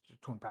of it's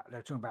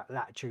they're talking about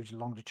latitudes and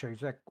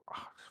longitudes.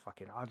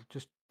 I'll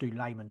just do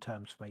layman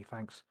terms for me,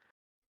 thanks.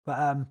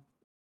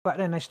 But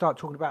then they start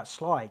talking about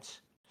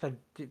slides. So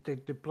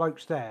the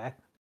bloke's there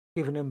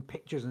giving them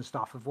pictures and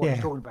stuff of what he's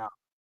Yeah. talking about.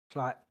 It's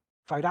like,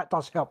 so that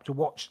does help to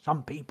watch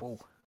some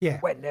people Yeah.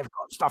 when they've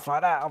got stuff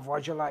like that.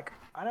 Otherwise, you're like,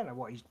 I don't know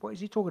what is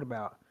he talking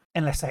about.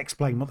 Unless they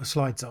explain what the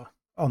slides are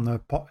on the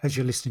pot as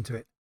you're listening to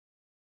it.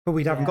 But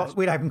we haven't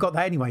Yeah, got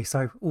that anyway.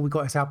 So all we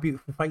got is our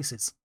beautiful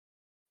faces.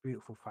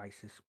 beautiful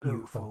faces,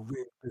 Beautiful.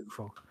 real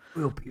beautiful.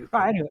 Real beautiful.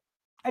 Right,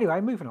 anyway,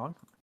 moving on.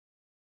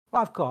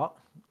 What I've got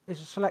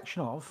is a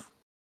selection of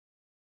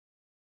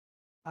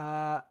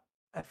a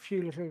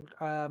few little.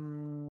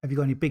 Have you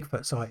got any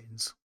Bigfoot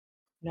sightings?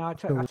 No, I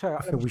feel, tell you,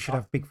 I feel we should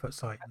have Bigfoot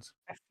sightings.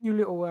 a few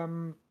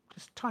little,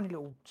 just tiny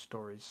little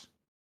stories.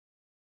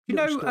 You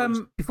Little know,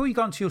 stories. before you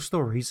go on to your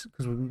stories,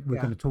 because we're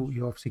Yeah. going to talk,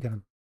 you're obviously going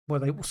to.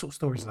 What sort of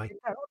stories are they?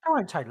 It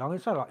won't take long.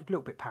 It's like a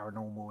little bit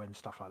paranormal and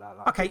stuff like that.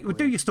 Like Okay, we'll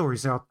do your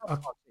stories. Oh,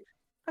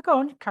 go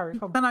on, carry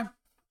on. No.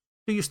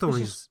 Do your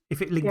stories.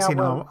 If it links yeah, in,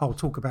 well- I'll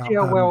talk about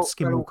Yeah, well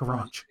Skinwalker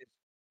organised.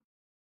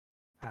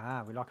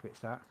 Ranch. We like a bit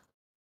of that.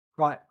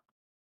 Right.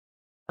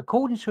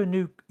 According to a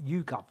new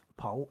YouGov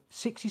poll,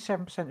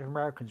 67% of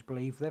Americans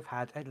believe they've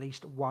had at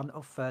least one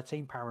of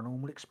 13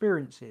 paranormal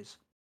experiences,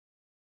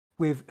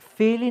 with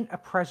feeling a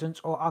presence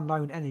or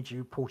unknown energy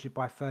reported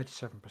by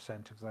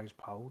 37% of those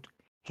polled,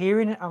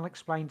 hearing an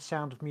unexplained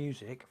sound of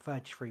music,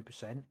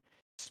 33%,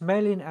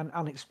 smelling an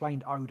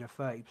unexplained odour,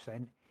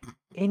 30%,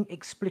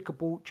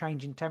 inexplicable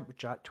change in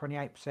temperature,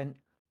 28%,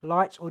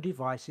 lights or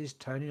devices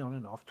turning on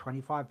and off,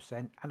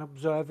 25%, and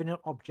observing an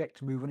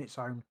object move on its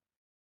own,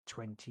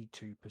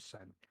 22%.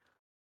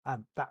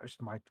 That was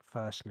my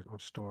first little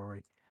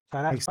story.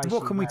 So that's So basically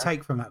what can we where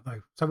take from that,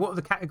 though? So what are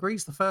the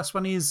categories? The first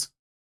one is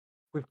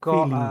we've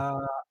got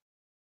feeling.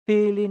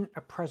 feeling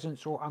a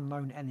presence or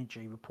unknown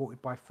energy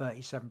reported by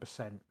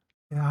 37%.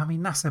 Yeah, I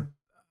mean that's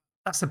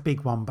a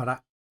big one,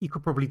 but you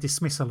could probably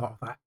dismiss a lot of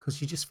that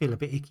because you just feel a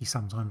bit icky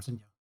sometimes, don't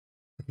you?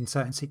 Like in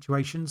certain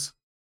situations.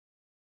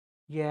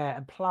 Yeah,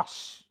 and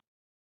plus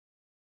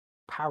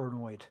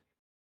paranoid.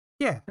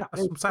 Yeah, No, that's what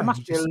I'm there saying.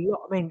 must be a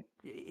lot. I mean,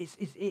 it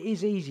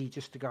is easy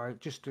just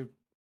to.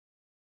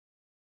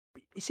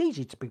 It's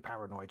easy to be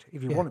paranoid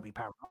if you Yeah. want to be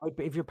paranoid,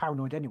 but if you're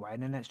paranoid anyway,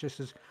 and then that's just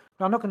as.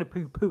 I'm not going to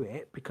poo-poo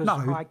it because No.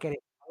 I get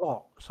it a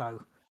lot.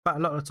 So, But a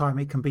lot of the time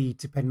it can be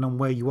depending on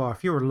where you are.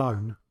 If you're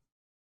alone,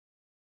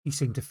 you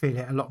seem to feel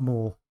it a lot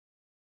more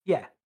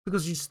yeah,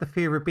 because it's just the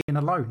fear of being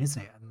alone,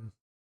 isn't it? And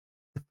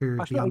the fear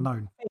of it's the not even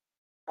unknown.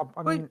 fear.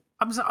 I mean,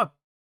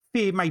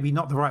 Fear maybe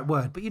not the right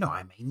word, but you know what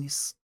I mean.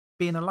 It's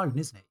being alone,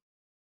 isn't it?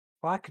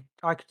 I could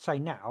say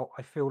now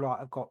I feel like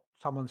I've got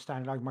someone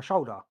standing over my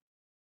shoulder.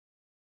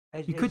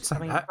 You could say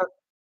that.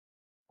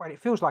 Well, it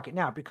feels like it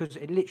now because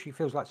it literally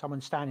feels like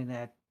someone's standing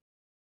there.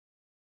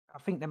 I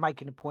think they're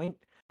making a point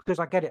because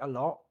I get it a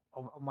lot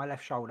on my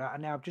left shoulder,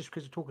 and now just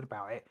because of talking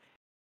about it,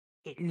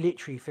 it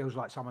literally feels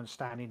like someone's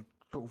standing,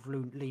 sort of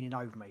leaning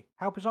over me.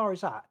 How bizarre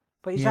is that?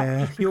 But is that Yeah,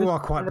 just because you are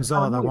quite of the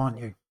bizarre though, paranoia? aren't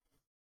you?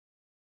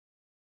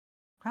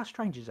 How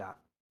strange is that?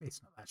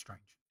 It's not that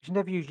strange. It's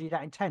never usually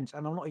that intense,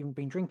 and I'm not even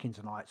been drinking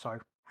tonight, so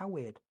how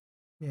weird.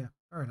 Yeah,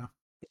 fair enough.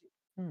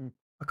 Hmm.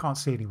 I can't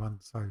see anyone,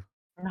 so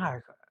No,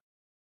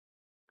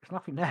 there's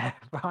nothing there.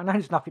 But I know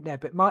there's nothing there.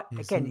 But again,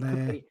 isn't it could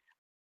there? be.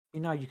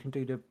 You can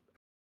do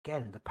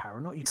the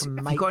paranoid. You can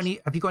Have make.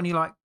 you got any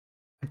like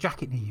a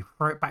jacket near you?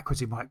 Throw it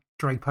backwards, it might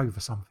drape over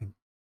something.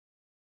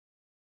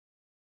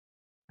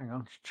 Hang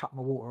on, just chuck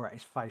my water at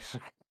his face.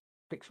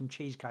 Pick some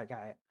cheesecake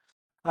at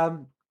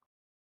it.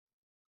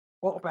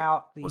 What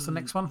about What's the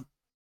next one?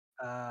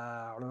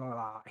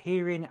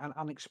 hearing an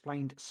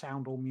unexplained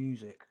sound or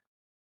music?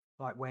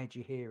 Like, where do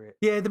you hear it?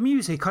 Yeah, the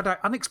music.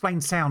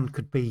 Unexplained sound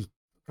could be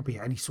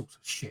any sorts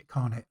of shit,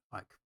 can't it?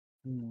 Like,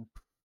 Hmm.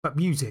 but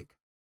music,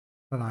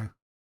 I don't know.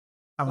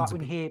 That Like one's a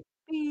when you bit. hear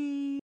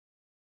beep,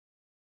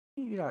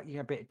 you get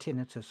a bit of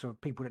tinnitus, or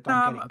people that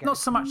don't get it. Not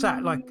so much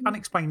that. Like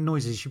unexplained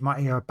noises, you might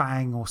hear a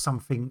bang or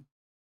something.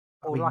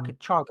 Or like a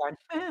child going.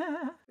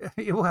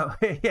 Well,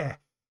 yeah.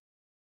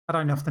 I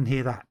don't often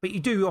hear that, but you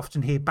do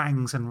often hear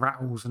bangs and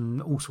rattles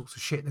and all sorts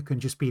of shit that can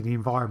just be in the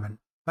environment.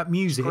 But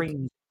music Screams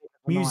in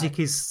the night.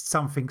 is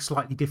something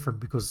slightly different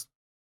because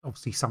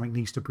obviously something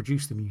needs to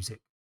produce the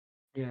music.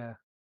 Yeah,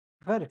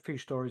 I've heard a few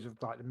stories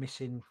of like the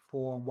missing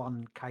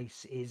 411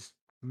 case is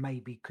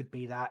could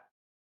be that,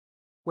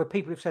 where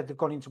people have said they've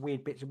gone into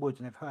weird bits of woods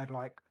and they've heard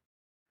like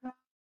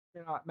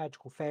like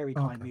magical fairy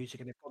kind Okay. music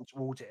and they've gone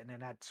towards it and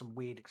then had some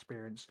weird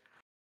experience.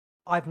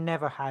 I've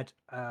never had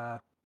that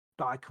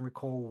I can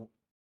recall.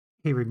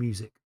 Hearing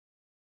music.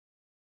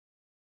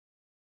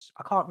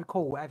 I can't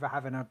recall ever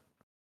having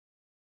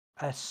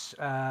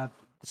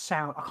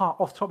sound. I can't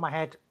off the top of my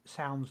head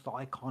sounds that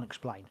I can't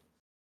explain.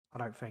 I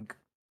don't think.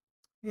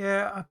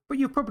 Yeah, but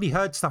you've probably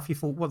heard stuff you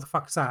thought, what the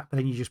fuck's that? But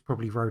then you just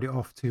probably wrote it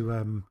off to,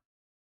 like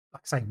I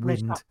say, There's wind,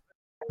 there's nothing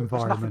that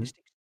environment.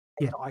 sticks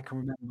in my Yeah. head that I can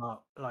remember.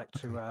 Like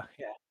to Okay.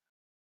 yeah.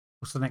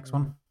 What's the next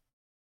one?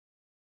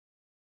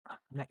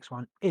 Next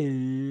one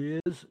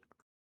is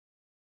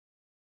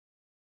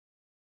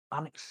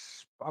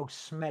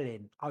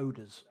smelling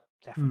odors.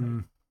 Definitely, Hmm.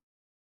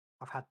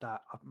 I've had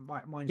that.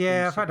 Mine's been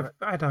Yeah, I've cigarette.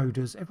 had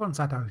odours. Everyone's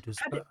had odours,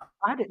 I had it. but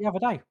I had it the other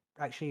day.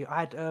 Actually,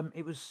 I had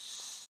it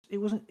was it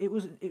was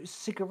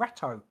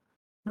cigaretto,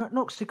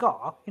 not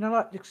cigar. You know,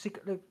 like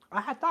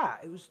I had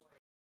that. It was.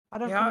 I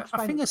don't can yeah, I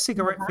explain think it. a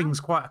cigarette thing's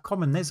quite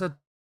common.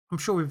 I'm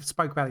sure we've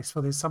spoke about this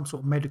before. There's some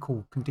sort of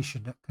medical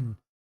condition that can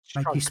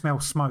make you Stroke. smell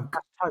smoke.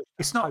 That's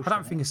It's not. I toast, don't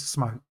isn't think it? it's a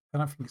smoke. I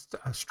don't think it's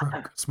a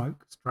stroke.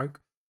 Stroke.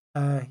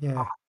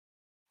 Yeah,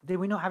 Did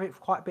we not have it for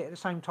quite a bit at the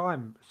same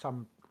time?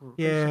 Recently,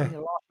 yeah. in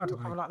the last I year or don't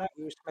know. something like that.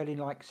 We were smelling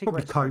like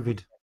Probably cigarette smoke.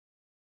 COVID.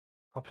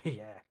 Probably,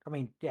 yeah. I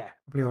mean, yeah.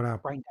 Probably all our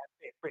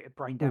Bit of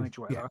brain all, damage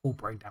or yeah, whatever. all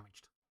brain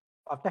damaged.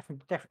 I've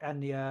definitely,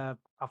 and the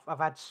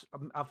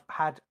I've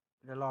had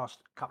the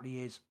last couple of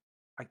years.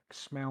 I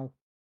smell.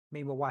 Me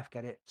and my wife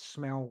get it.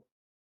 Smell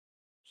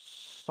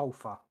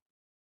sulfur.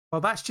 Well,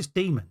 that's just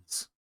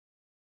demons.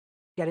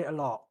 Get it a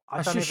lot. I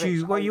That's don't know just if it's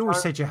you. Well, you always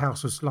ozone. said your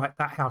house was like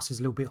that. House is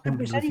a little bit No, but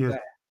haunted it's with you.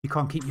 anywhere. You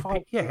can't keep your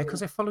 5 yeah, years. because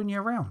they're following you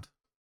around.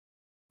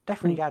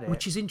 Definitely get it.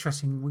 Which is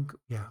interesting.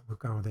 Yeah, we'll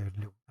go on there a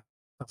little.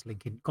 That's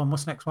linking. Go on.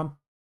 What's the next one?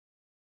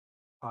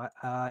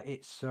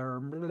 It's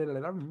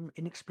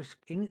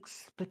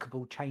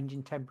inexplicable change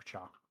in temperature.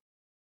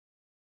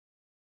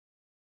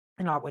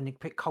 You know, like when they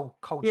pick cold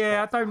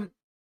Yeah, spot.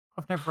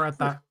 I've never had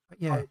that.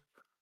 But yeah,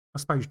 I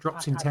suppose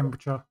drops in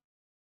temperature.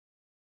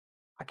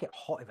 I get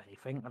hot if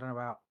anything. I don't know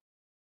about.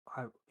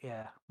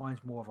 Yeah,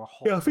 mine's more of a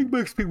hot. Yeah, I think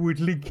most people would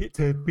link it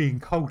to being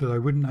colder, though,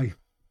 wouldn't they?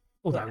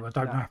 Although I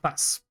don't know if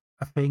that's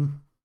a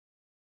thing.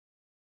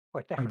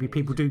 Well, Maybe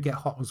people do get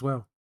hot as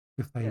well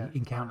if they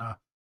encounter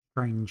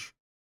strange.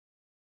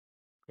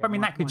 Yeah, I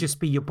mean, that could just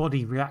be your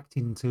body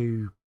reacting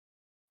to.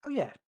 Oh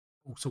yeah,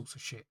 all sorts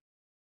of shit.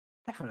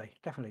 definitely.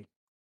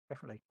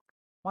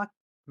 My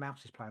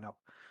mouse is playing up.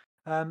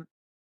 Can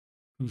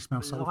you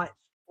smell sulfur? Lights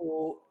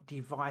or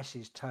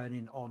devices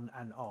turning on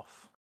and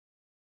off.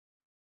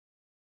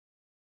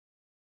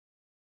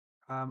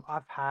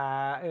 I've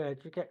had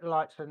to get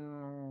lights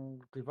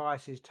and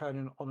devices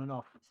turning on and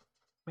off.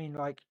 I mean,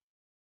 like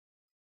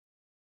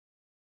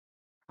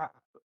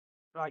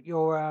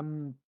your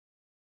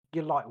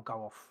light will go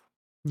off.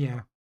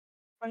 Yeah.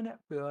 I don't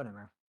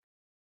know.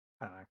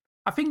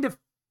 I think A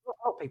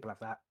lot of people have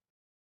that.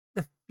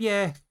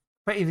 yeah,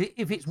 but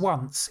if it's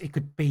once, it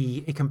can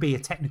be a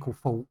technical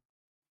fault,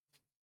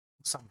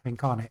 something,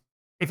 can't it?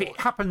 If it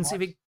happens,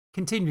 if it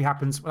continually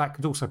happens, well, that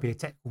could also be a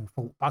technical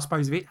fault. But I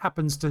suppose if it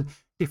happens to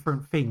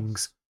different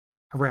things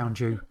around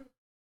you,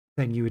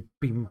 then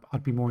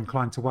I'd be more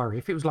inclined to worry.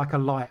 If it was like a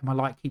light, my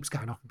light keeps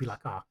going off, I'd be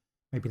like,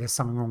 maybe there's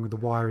something wrong with the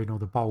wiring or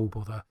the bulb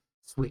or the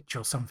switch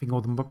or something,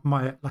 or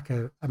like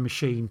a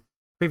machine.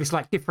 But if it's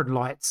like different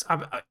lights,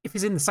 if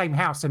it's in the same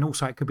house, then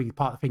also it could be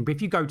part of the thing. But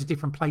if you go to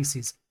different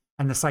places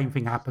and the same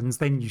thing happens,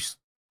 then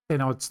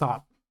I would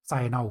start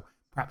saying,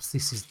 perhaps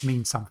this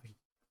means something.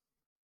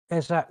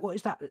 There's that. What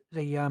is that?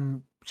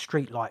 The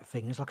street light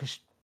thing. It's like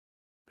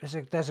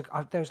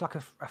there's like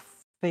a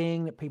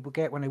thing that people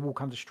get when they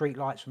walk under street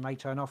lights and they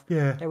turn off.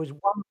 Yeah. There was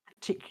one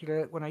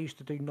particular when I used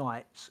to do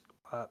nights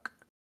work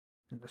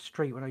in the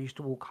street when I used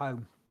to walk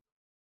home.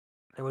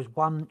 There was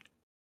one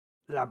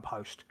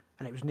lamppost,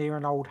 and it was near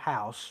an old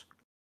house.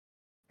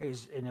 It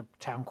was in a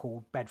town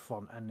called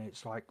Bedfont, and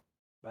it's like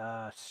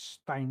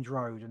Staines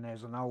Road, and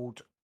there's an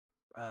old.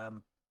 I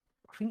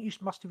think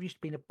it must have used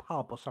to be in a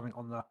pub or something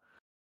on the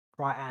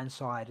right hand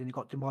side, and it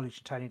got demolished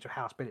and turned into a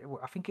house. But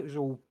I think it was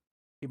all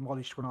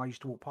demolished when I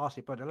used to walk past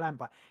it. But the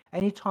lamp,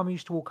 anytime I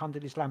used to walk under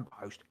this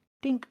lamppost,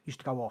 dink used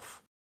to go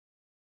off.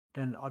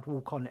 Then I'd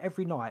walk on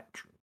every night,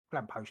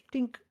 lamppost,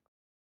 dink.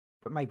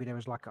 But maybe there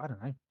was like, I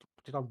don't know,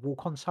 did I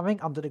walk on something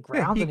under the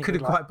ground? It could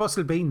have quite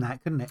possibly been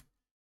that, couldn't it?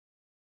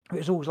 It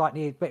was always like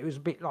near, but it was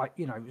a bit like,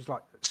 it was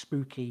like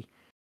spooky.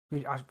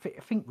 I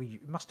think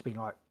it must have been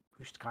like,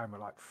 we used to go and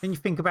like. Then you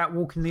think about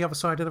walking the other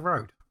side of the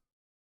road.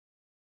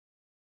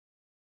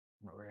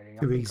 Not really.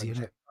 Too easy,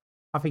 isn't it?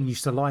 I think you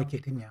used to like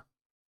it, didn't you?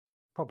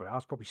 Probably. I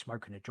was probably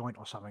smoking a joint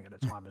or something at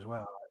the time as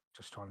well,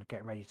 just trying to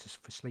get ready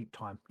for sleep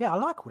time. Yeah, I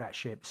like all that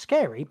shit. It's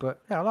scary,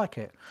 but yeah, I like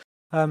it.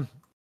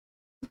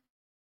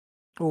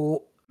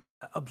 Or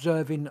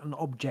observing an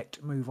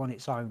object move on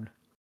its own.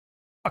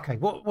 Okay,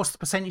 what's the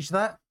percentage of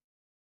that?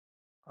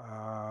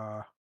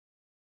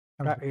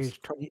 That is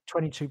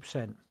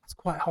 22%. That's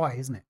quite high,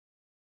 isn't it?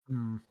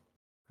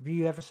 Have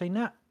you ever seen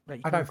that?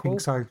 I don't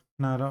think so.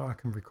 No, not I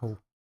can recall.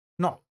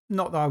 Not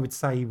that I would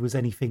say was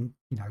anything,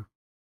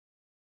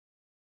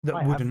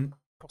 that wouldn't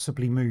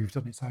possibly moved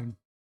on its own.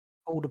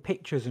 All the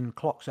pictures and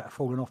clocks that have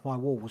fallen off my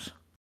walls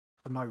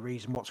for no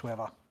reason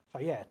whatsoever. So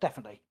yeah,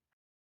 definitely.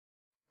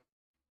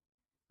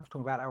 I was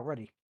talking about that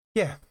already.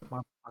 Yeah.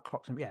 My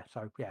clocks and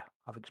so yeah,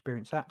 I've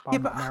experienced that. But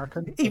I'm not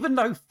American. Even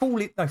though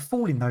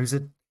falling those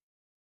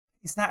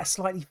is that a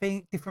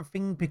slightly different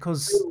thing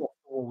because flew off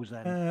the walls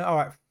then. All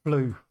right,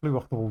 flew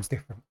off the walls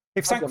different.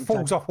 If something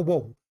falls off a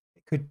wall,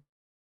 it could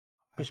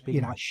just be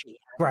my shit.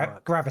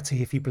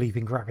 Gravity, if you believe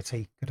in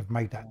gravity, could have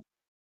made that.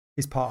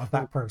 Is part of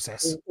that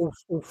process. All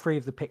three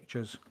of the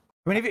pictures.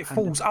 I mean, if it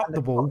falls up the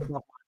wall,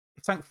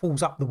 if something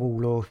falls up the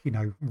wall or, you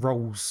know,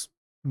 rolls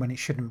when it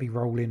shouldn't be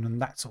rolling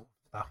and that sort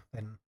of stuff,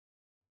 then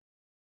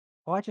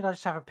Why did I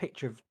just have a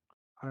picture of,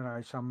 I don't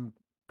know, some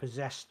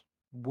possessed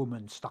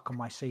woman stuck on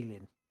my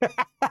ceiling?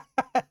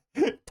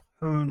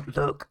 don't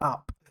look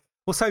up.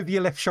 What's over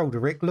your left shoulder,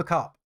 Rick? Look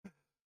up.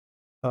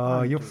 Oh,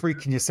 Don't you're do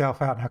freaking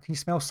yourself out now. Can you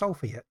smell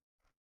sulphur yet?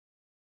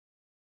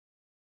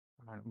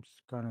 I'm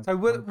just gonna. So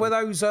were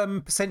those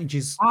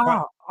percentages I quite,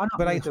 know were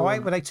what they you're high?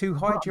 doing. Were they too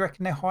high? know- Do you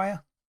reckon they're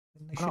higher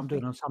than they I know what I'm should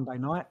doing be? on Sunday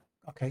night.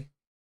 Okay,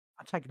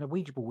 I'm taking a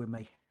Ouija board with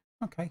me.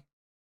 okay.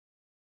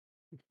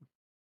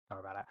 Sorry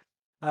about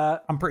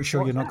that. I'm pretty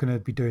sure What's you're not that? going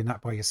to be doing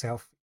that by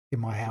yourself in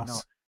my You're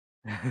house.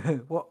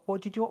 not. What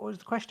was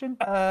the question?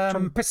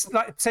 Like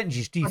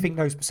percentages. Do you think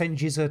those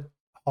percentages are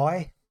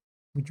high?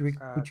 Would you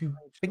Uh,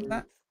 think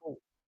that?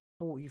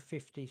 40,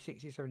 50,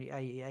 60, 70,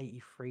 80,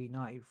 83,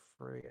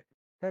 93.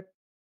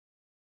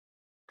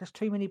 There's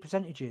too many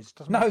percentages.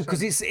 Doesn't No, make because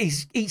sense.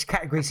 it's each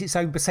category is its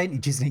own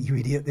percentage, isn't it? You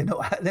idiot. They're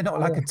not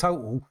like a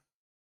total.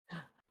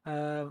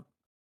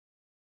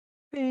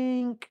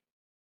 Think.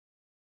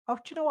 Oh,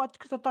 do you know what?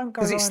 Because I don't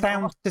go. Does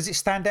it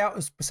stand out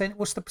as percent?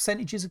 What's the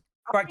percentages?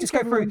 I Right, just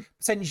think go through everyone-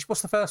 percentage.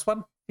 What's the first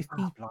one? 50.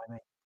 Oh, blimey. Can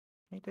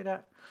you do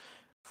that?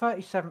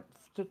 37.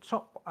 The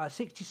top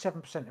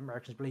 67% of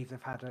Americans believe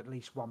they've had at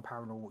least one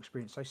paranormal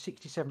experience. So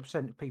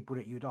 67% of people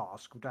that you'd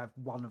ask would have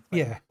one of them.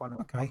 Yeah. One of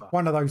Okay. the other.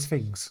 One of those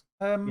things.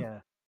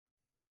 Yeah.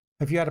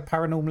 Have you had a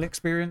paranormal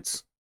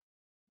experience?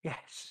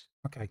 Yes.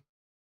 Okay.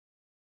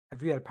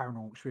 Have you had a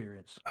paranormal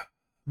experience?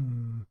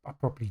 I'd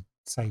probably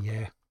say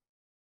yeah.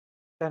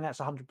 Then that's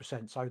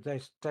 100%. So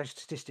those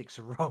statistics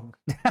are wrong.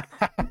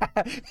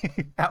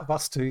 Out of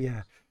us two,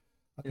 yeah.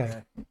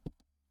 Okay. Yeah.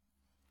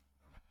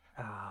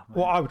 Ah, man.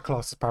 What I would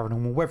class as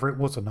paranormal, whether it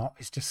was or not,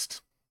 is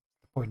just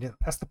the point.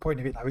 That's the point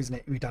of it, though, isn't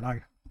it? We don't know.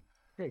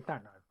 Yeah, you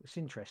don't know. It's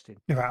interesting.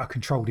 You're out of a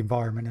controlled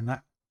environment and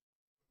that.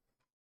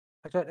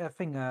 I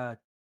think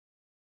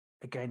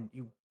again,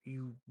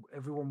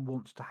 everyone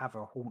wants to have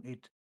a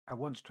haunted.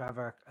 Wants to have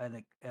a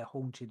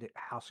haunted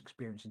house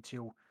experience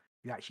until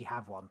you actually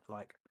have one.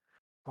 Like,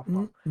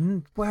 proper.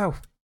 Well,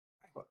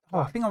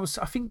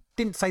 I think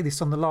didn't say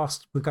this on the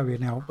last. We're going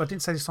now. I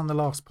didn't say this on the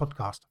last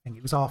podcast. I think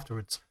it was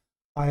afterwards.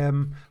 I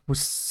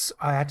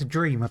had a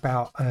dream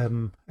about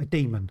a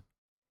demon,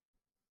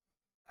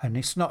 and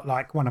it's not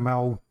like one of my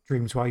old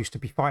dreams where I used to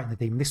be fighting the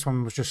demon. This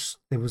one was just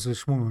there was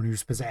this woman who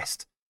was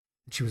possessed,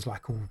 and she was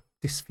like all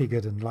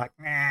disfigured and like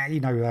you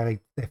know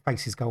their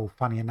faces go all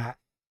funny and that.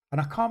 And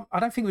I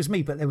don't think it was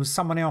me, but there was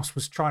someone else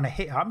was trying to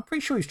hit her. I'm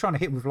pretty sure he was trying to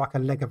hit her with like a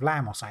leg of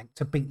lamb or something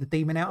to beat the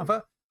demon out of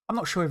her. I'm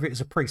not sure if it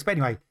was a priest, but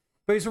anyway,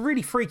 but it was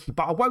really freaky.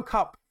 But I woke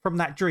up from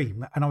that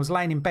dream and I was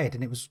laying in bed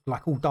and it was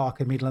like all dark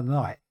in the middle of the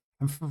night.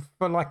 And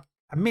for like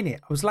a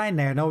minute, I was laying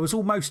there and I was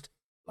almost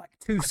like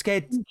too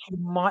scared. You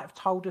might have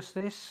told us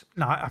this.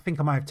 No, I think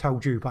I might have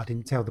told you, but I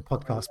didn't tell the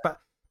podcast. But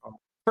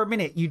for a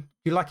minute, you're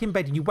like in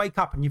bed and you wake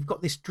up and you've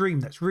got this dream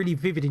that's really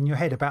vivid in your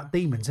head about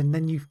demons. And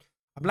then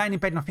I'm laying in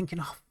bed and I'm thinking,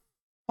 oh,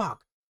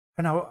 fuck.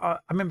 And I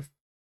remember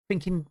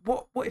thinking,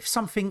 what if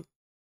something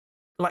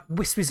like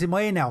whispers in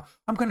my ear now?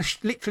 I'm going to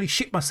literally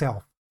shit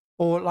myself,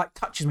 or like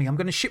touches me. I'm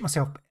going to shit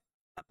myself.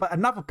 But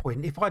another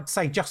point, if I'd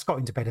say just got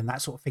into bed and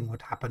that sort of thing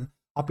would happen,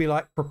 I'd be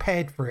like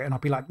prepared for it. And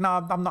I'd be like,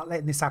 no, I'm not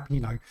letting this happen,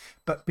 you know.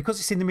 But because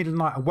it's in the middle of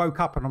the night, I woke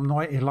up and I'm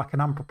not in like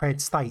an unprepared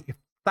state. If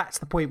that's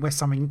the point where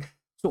something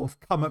sort of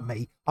come at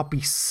me, I'd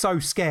be so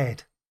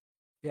scared.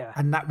 Yeah.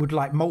 And that would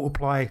like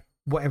multiply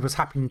whatever's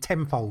happening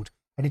tenfold.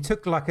 And it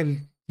took like a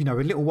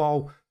little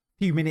while,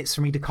 few minutes for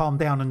me to calm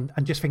down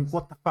and just think,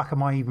 what the fuck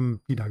am I even,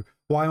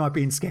 why am I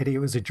being scared? It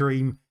was a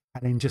dream.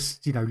 And then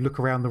just, look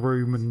around the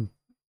room and.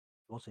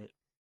 Was it?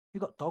 You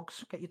got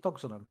dogs? Get your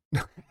dogs on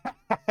them.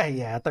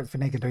 Yeah, I don't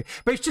think they can do it.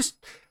 But it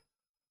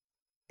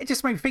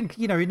just made me think,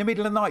 in the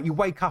middle of the night, you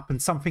wake up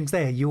and something's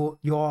there.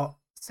 Your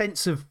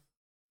sense of.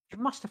 You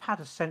must have had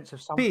a sense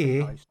of something.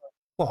 Fear. Though, so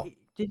What?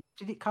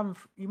 Did it come?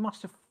 You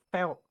must have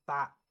felt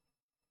that.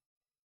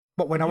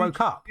 What, when I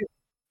woke up?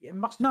 It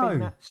must have been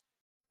No. that.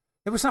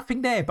 There was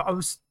nothing there, but I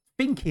was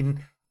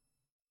thinking,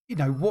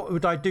 what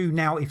would I do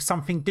now if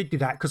something did do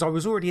that? Because I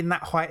was already in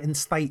that heightened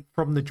state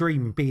from the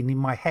dream being in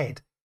my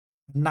head.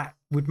 And that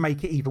would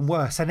make it even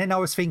worse. And then I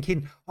was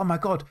thinking, oh my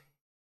God,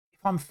 if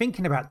I'm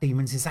thinking about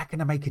demons, is that going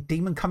to make a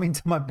demon come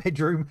into my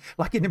bedroom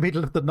like in the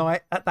middle of the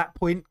night? At that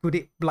point, would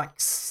it like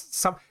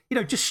some,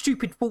 just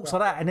stupid thoughts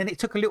like that? And then it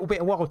took a little bit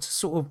of a while to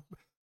sort of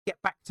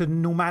get back to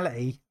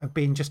normality of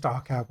being just,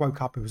 okay, I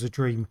woke up, it was a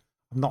dream.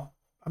 I'm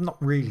not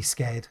really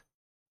scared.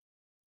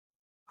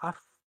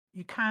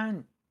 You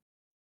can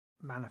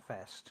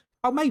manifest.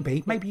 Oh,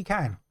 maybe you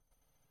can.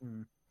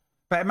 Mm.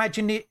 But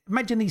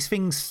imagine these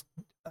things,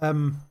 what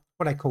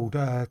are they called?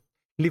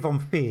 Live on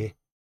fear.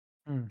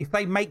 Mm. If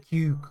they make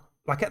you,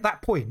 like at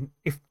that point,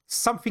 if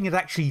something had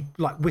actually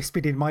like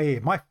whispered in my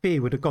ear, my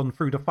fear would have gone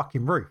through the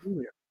fucking roof.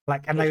 Ooh, yeah.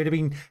 Like, and they would have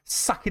been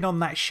sucking on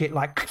that shit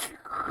like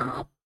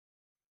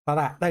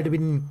that. They'd have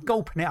been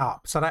gulping it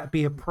up. So that'd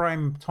be a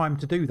prime time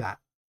to do that.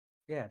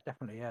 Yeah,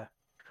 definitely. Yeah.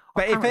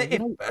 But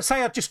Apparently, if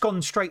say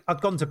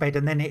I'd gone to bed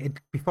and then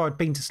before I'd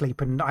been to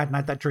sleep and I hadn't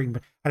had that dream,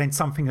 and then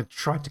something had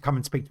tried to come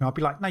and speak to me, I'd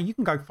be like, no, you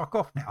can go fuck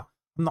off now.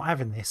 I'm not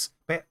having this.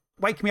 But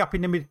wake me up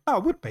in the middle. No, I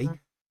would be.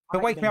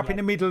 But wake me up in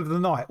the middle of the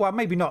night. Well,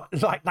 maybe not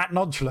like that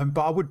nonchalant,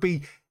 but I would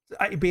be.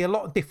 It'd be a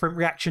lot different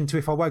reaction to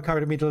if I woke up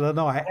in the middle of the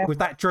night with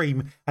that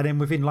dream, and then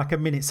within like a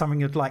minute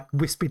something had like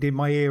whispered in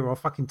my ear or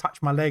fucking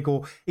touched my leg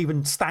or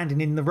even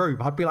standing in the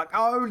room. I'd be like,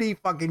 holy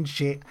fucking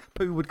shit!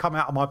 Poo would come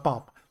out of my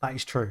bum. That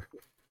is true.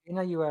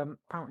 you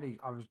apparently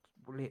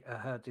I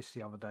heard this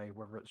the other day,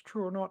 whether it's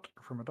true or not,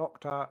 from a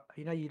doctor.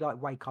 You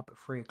like wake up at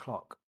 3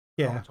 o'clock.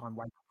 A lot Yeah. of time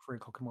wake up at 3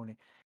 o'clock in the morning.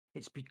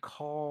 It's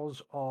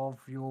because of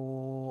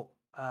your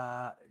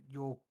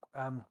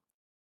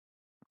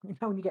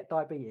when you get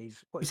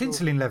diabetes, It's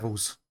insulin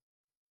levels.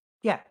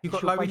 yeah, You've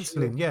it's got low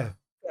basically insulin, yeah.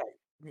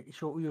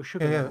 it's your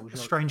sugar Yeah, levels.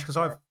 it's strange because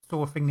I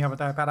saw a thing the other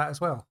day about that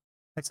as well.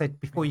 They said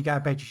before you go to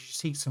bed, you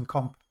should eat some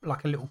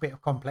like a little bit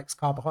of complex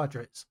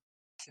carbohydrates.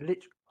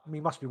 We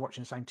must be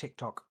watching the same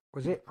TikTok.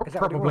 Was it? Is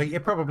that what Probably,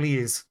 it probably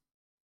is.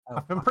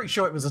 Oh, I'm pretty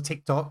sure it was a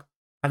TikTok,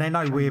 and they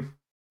know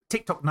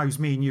TikTok knows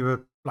me and you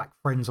are like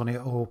friends on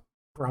it or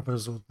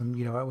brothers or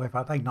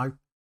whatever. They know.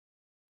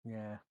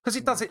 Yeah, because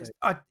it does it.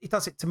 It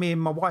does it to me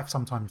and my wife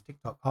sometimes.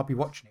 TikTok, I'll be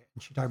watching it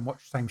and she don't watch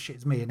the same shit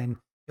as me, and then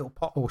it'll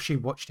pop, or she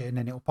watched it and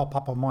then it'll pop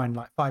up on mine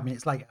like 5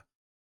 minutes later.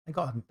 They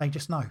got them. They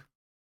just know.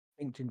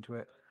 Linked into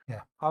it.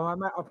 Yeah. I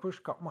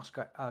must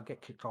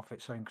get kicked off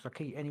it soon because I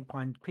keep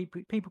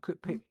people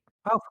could pick.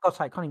 Oh, for God's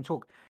sake, I can't even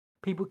talk.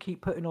 People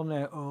keep putting on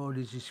there. Oh,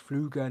 there's this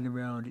flu going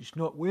around. It's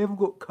not. We haven't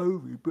got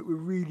COVID, but we're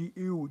really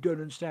ill. We don't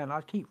understand.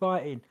 I keep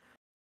fighting.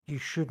 You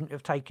shouldn't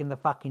have taken the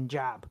fucking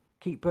jab.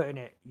 Keep putting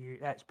it.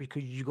 That's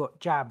because you got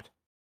jabbed.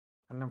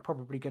 And I'm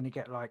probably going to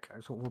get like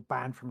a sort of a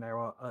ban from there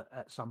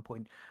at some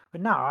point.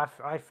 But no, I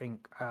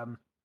think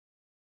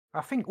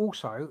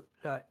also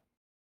that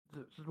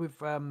with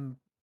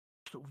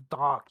sort of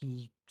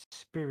darky,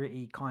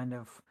 spirity kind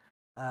of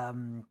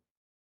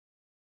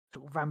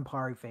sort of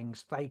vampire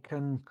things, they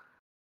can.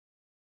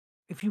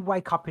 If you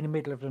wake up in the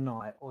middle of the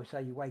night, or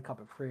say you wake up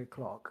at 3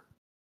 o'clock,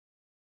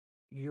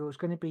 you'll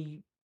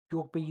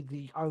be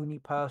the only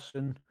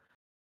person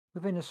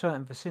within a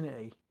certain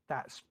vicinity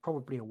that's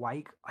probably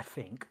awake, I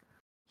think.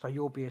 So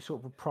you'll be a sort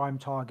of a prime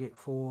target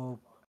for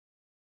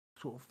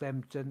sort of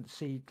them to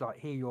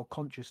hear your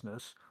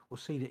consciousness or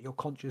see that you're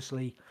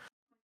consciously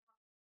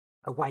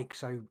awake,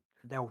 so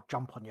they'll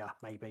jump on you,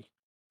 maybe.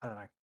 I don't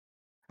know.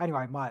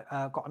 Anyway,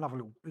 I've got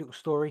another little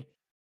story.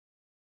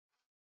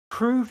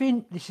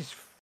 Proving, this is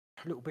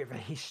a little bit of a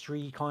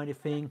history kind of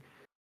thing,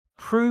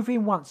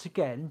 proving once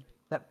again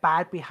that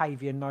bad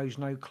behavior knows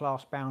no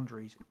class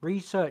boundaries.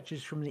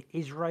 Researchers from the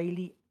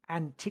Israeli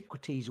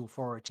Antiquities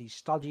Authority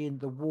studying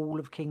the wall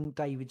of King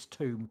David's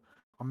tomb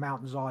on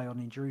Mount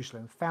Zion in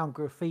Jerusalem found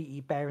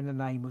graffiti bearing the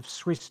name of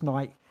Swiss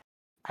knight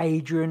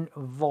Adrian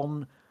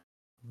von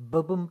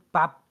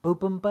Bubenberg,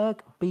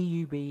 Bubenberg,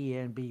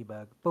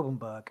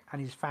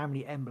 and his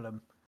family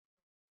emblem.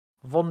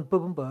 Von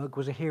Bubenberg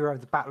was a hero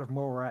of the Battle of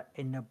Morat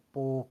in the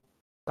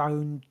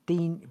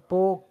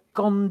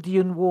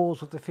Burgundian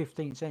Wars of the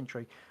 15th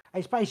century.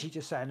 It's basically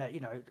just saying that,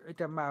 it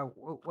doesn't matter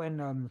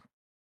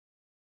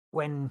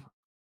when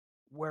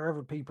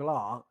wherever people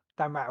are,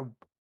 don't matter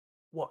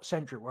what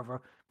century,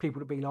 whether people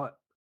would be like,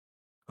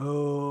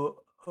 I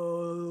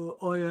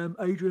am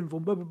Adrian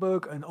von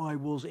Bubenberg and I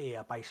was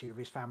here, basically, with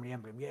his family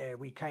emblem. Yeah,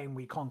 we came,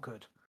 we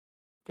conquered.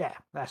 Yeah,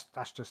 that's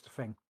just the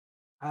thing.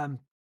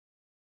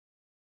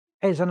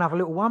 Here's another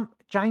little one.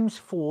 James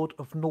Ford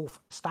of North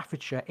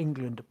Staffordshire,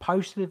 England,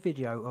 posted a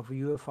video of a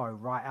UFO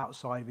right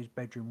outside of his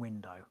bedroom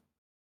window.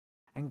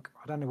 And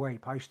I don't know where he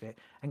posted it,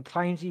 and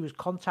claims he was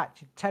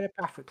contacted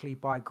telepathically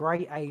by a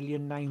grey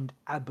alien named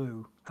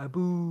Abu,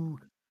 and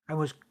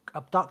was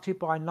abducted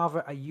by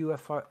another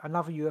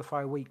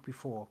UFO a week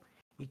before.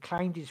 He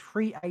claimed his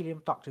 3 alien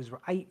abductors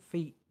were 8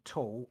 feet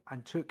tall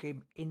and took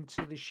him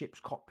into the ship's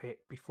cockpit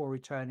before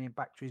returning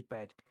back to his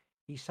bed.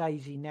 He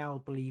says he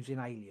now believes in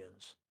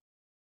aliens.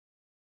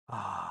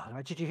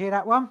 Did you hear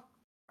that one?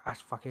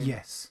 That's fucking...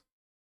 Yes.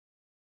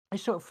 I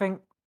sort of think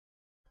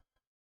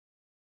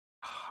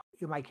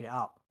you're making it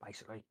up,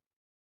 basically.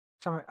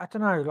 So I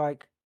don't know,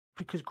 like,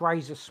 because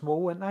greys are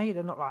small, aren't they?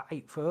 They're not like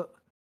 8 foot.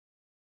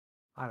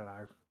 I don't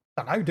know.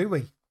 Don't know, do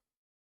we?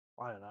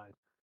 I don't know.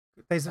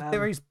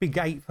 There is big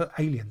 8-foot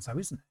aliens, though,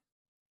 isn't there?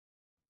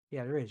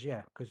 Yeah, there is.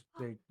 Yeah, because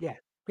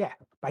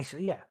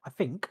basically, yeah. I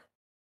think,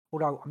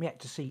 although I'm yet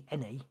to see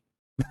any.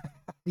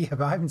 Yeah,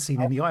 but I haven't seen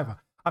any either.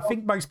 I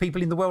think most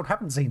people in the world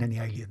haven't seen any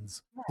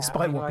aliens,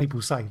 despite what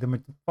people say.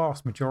 The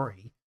vast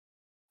majority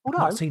have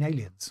not seen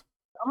aliens.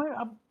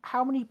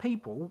 How many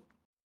people,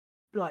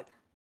 like,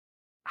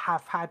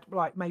 have had,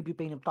 like, maybe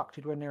been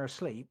abducted when they're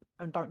asleep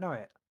and don't know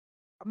it?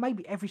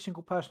 Maybe every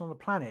single person on the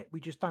planet.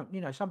 We just don't.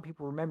 Some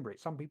people remember it,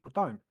 some people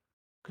don't.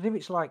 Because if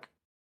it's like,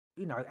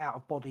 out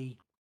of body.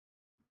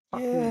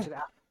 Yeah,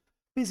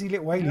 busy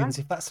little aliens,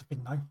 if that's the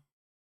thing, though.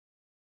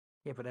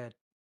 Yeah, but they're,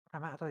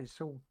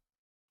 it's all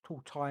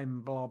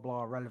time, blah,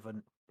 blah,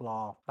 relevant,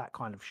 blah, that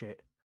kind of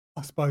shit.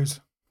 I suppose.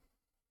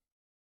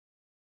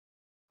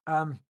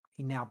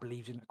 He now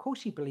believes in. Of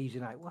course, he believes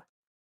in it. What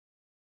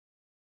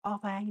are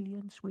they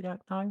aliens? We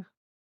don't know.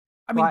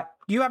 I mean, Right.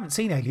 you haven't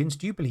seen aliens.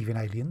 Do you believe in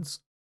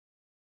aliens?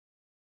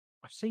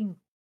 I've seen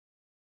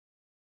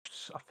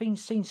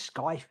seen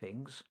sky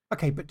things.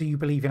 Okay, but do you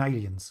believe in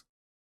aliens?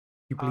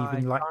 You believe I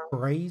in like don't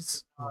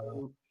greys or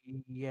know.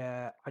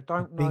 Yeah, I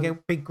don't know.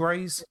 big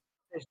greys?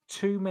 There's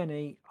too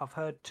many. I've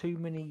heard too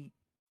many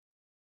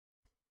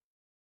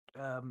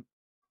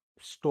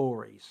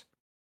stories.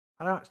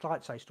 I don't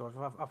like to say stories.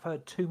 I've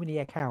heard too many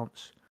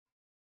accounts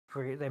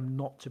for them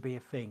not to be a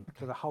thing.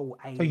 For the whole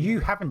alien. So you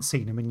haven't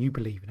seen them and you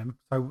believe in them.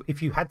 So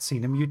if you had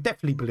seen them, you'd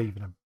definitely believe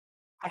in them.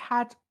 I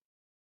had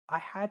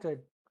a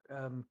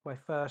my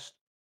first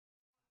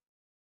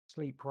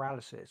sleep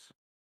paralysis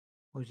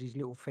was these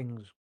little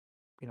things.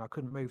 You know, I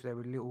couldn't move. There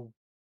were little,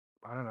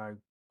 I don't know,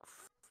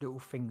 little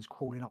things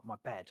crawling up my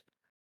bed.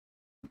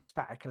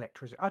 Static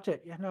electricity. I did,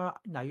 no,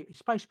 it's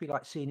supposed to be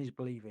like seeing is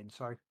believing.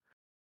 So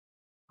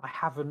I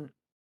haven't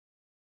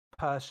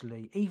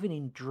personally, even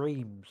in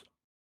dreams,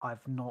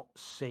 I've not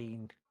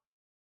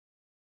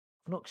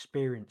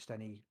experienced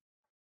any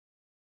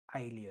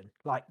alien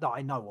like that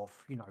I know of.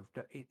 You know,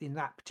 in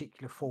that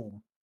particular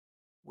form,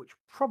 which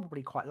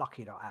probably quite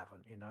lucky that I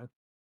haven't. You know,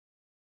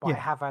 but Yeah.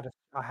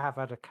 I have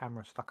had a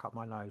camera stuck up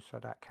my nose, so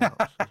that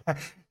counts.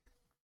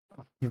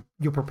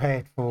 You're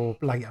prepared for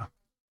later.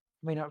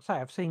 I mean, I'd say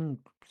I've seen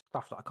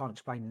stuff that I can't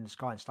explain in the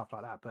sky and stuff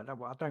like that, but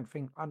I don't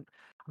think. I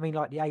mean,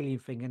 like the alien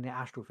thing and the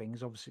astral thing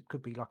is obviously it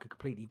could be like a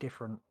completely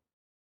different.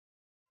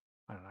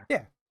 I don't know.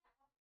 Yeah.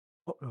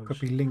 What knows? Could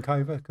be link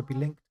over, could be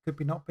linked, could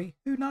be not be.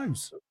 Who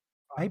knows?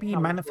 Maybe he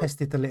No,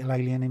 manifested the little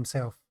alien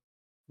himself.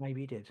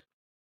 maybe he did.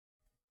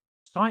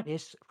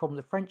 Scientists from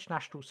the French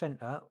National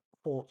Centre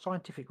for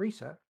Scientific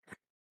Research,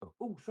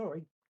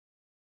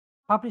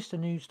 published a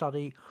new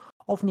study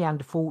of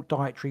Neanderthal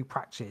dietary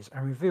practices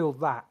and revealed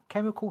that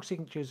chemical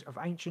signatures of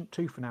ancient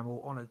tooth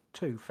enamel on a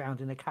tooth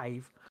found in a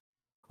cave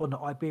on the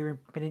Iberian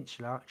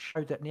Peninsula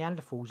showed that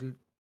Neanderthals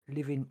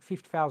living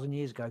 50,000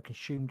 years ago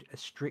consumed a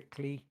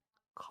strictly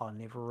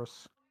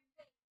carnivorous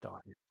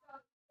diet.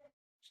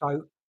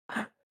 So,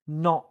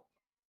 not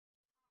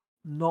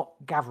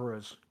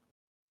gatherers,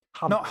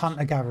 hunters, Not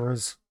hunter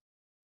gatherers.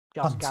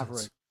 just hunters.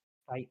 gatherers.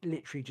 They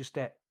literally just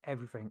ate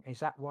everything. Is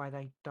that why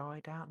they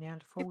died out,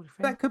 Neanderthals?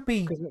 That could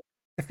be.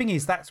 The thing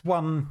is, that's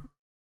one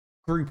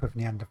group of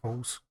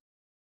Neanderthals.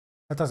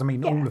 That doesn't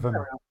mean all of them.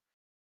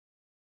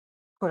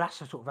 Well,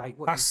 that's a sort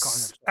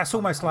of that's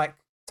almost like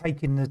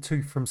taking the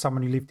tooth from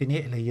someone who lived in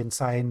Italy and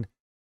saying,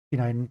 you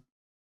know, in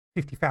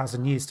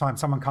 50,000 years' time,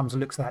 someone comes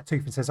and looks at that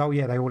tooth and says, "Oh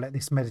yeah, they all ate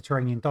this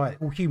Mediterranean diet.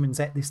 All humans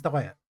ate this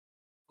diet."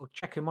 Well,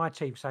 checking my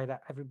teeth say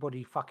that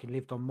everybody fucking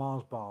lived on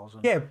Mars bars.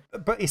 And... Yeah,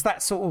 but it's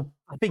that sort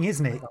of thing,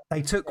 isn't it?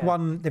 They took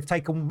they've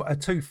taken a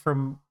tooth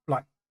from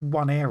like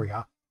one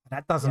area, and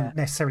that doesn't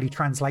necessarily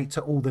translate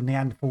to all the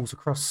Neanderthals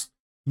across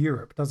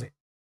Europe, does it?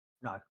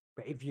 No,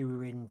 but if you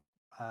were in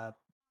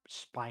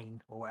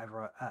Spain or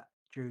whatever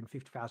during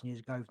 50,000 years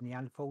ago, the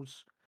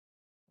Neanderthals,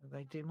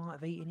 might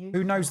have eaten you.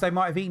 Who knows? They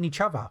might have eaten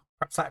each other.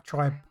 Perhaps that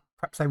tribe,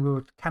 perhaps they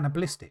were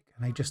cannibalistic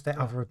and they just ate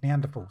other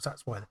Neanderthals.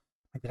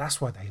 Maybe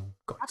that's why they all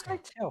got extinct. How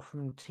do they tell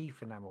from teeth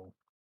enamel?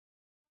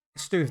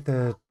 It's to do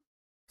with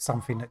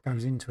something that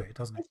goes into it,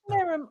 doesn't it?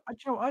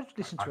 I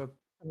listened to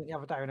something the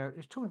other day and it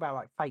was talking about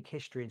like fake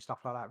history and stuff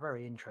like that.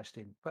 Very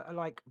interesting. But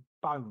like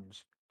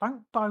bones,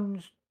 don't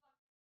bones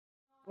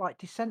like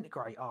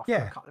disintegrate after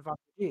a couple of 100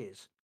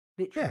 years?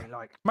 Literally,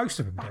 like most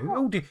of them do. It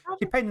all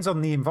depends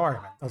on the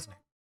environment, doesn't it?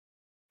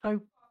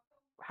 So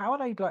how are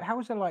they like? How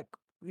is there like?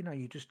 You know,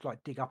 you just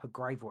like dig up a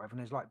grave or whatever, and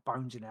there's like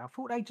bones in there. I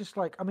thought they just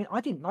like. I mean, I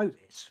didn't know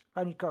this.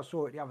 I only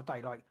saw it the other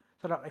day. Like,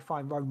 so that they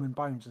find Roman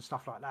bones and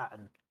stuff like that.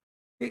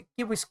 And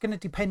it was going to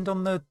depend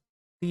on the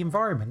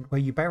environment where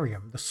you bury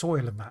them. The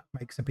soil and that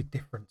makes a big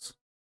difference.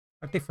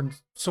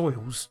 Different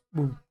soils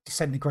will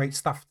disintegrate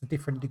stuff to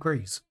different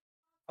degrees.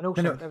 And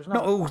also, there was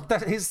not all.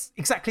 That is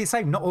exactly the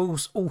same. Not all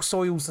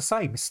soils the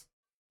same. It's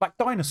like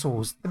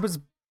dinosaurs. There was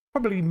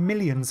probably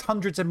millions,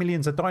 hundreds of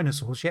millions of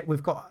dinosaurs. Yet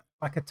we've got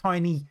like a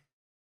tiny.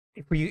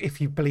 If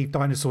you believe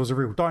dinosaurs are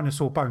real,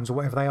 dinosaur bones or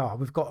whatever they are,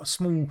 we've got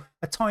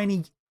a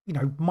tiny,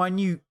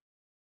 minute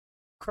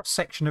cross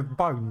section of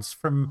bones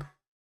from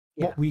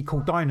what we call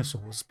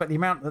dinosaurs. But the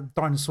amount of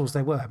dinosaurs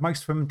there were,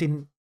 most of them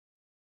didn't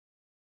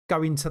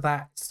go into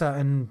that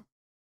certain.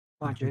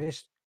 Mind you, I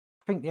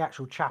think the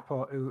actual chap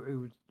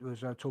who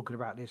was talking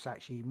about this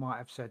actually might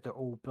have said that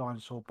all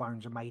dinosaur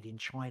bones are made in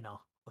China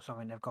or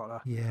something. They've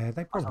got Yeah,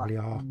 they probably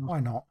are. Why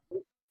not?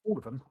 All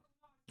of them.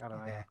 I don't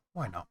know. Yeah,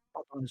 why not?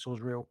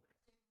 Dinosaurs real.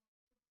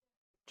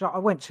 So I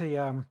went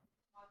to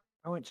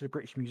the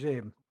British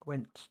Museum.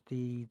 Went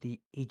to the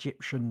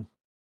Egyptian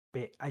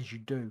bit as you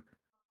do.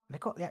 They've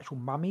got the actual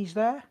mummies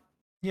there.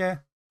 Yeah.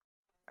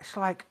 It's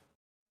like,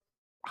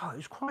 it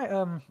was quite.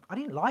 I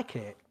didn't like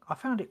it. I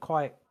found it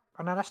quite.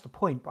 I know that's the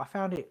point, but I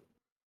found it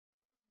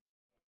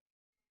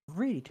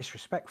really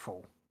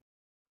disrespectful.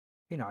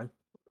 You know.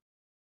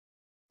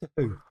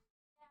 Who?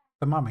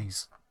 The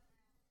mummies.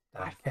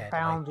 They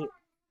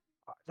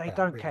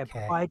don't care.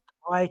 But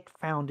I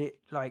found it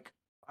like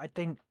I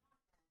didn't.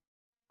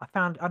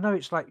 I know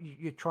it's like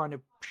you're trying to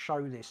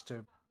show this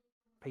to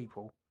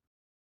people,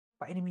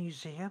 but in a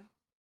museum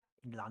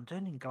in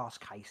London in glass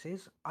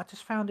cases, I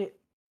just found it.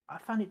 I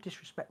found it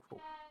disrespectful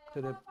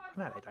to the.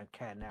 No, they don't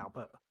care now,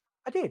 but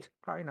I did.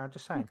 Like,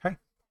 just saying. Okay.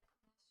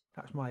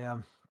 That's my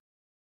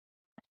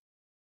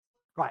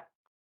right.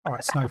 All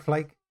right,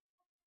 Snowflake.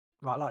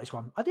 Right, I like this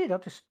one. I did. I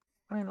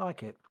didn't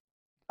like it.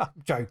 I'm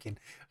joking.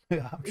 I'm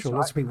It's sure all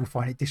lots of right. people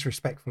find it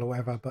disrespectful or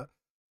whatever, but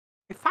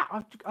In fact,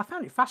 I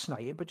found it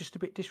fascinating, but just a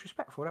bit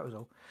disrespectful. That was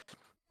all.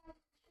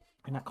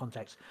 In that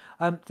context,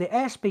 the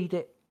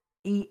Airspeed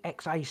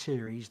EXA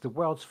series, the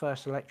world's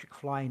first electric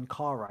flying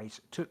car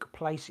race, took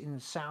place in the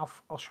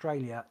South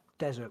Australia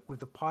desert with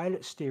the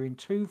pilot steering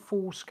two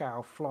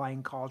full-scale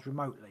flying cars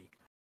remotely.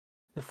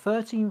 The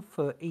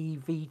 13-foot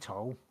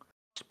eVTOL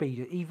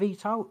speeder.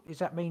 eVTOL, does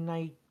that mean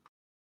they?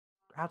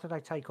 How do they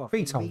take off?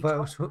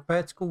 VTOL,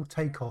 vertical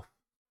takeoff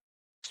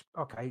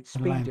Okay,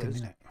 and landing, speeders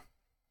isn't it?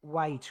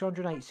 weigh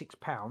 286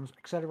 pounds,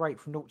 accelerate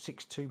from 0 to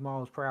 62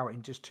 miles per hour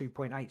in just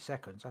 2.8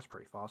 seconds. That's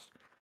pretty fast.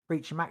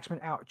 Reach a maximum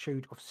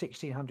altitude of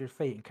 1,600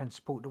 feet and can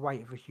support the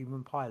weight of a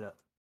human pilot.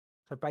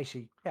 So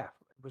basically, yeah,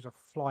 it was a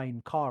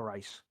flying car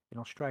race in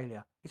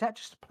Australia. Is that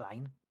just a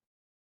plane?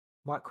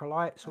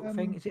 Microlight sort of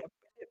thing? Is it?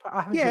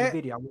 I haven't seen a Yeah,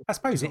 video. I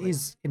suppose it of it.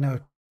 is in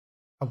a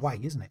way,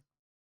 isn't it?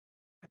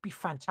 It'd be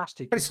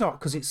fantastic. But it's not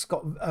because it's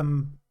got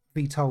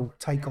VTOL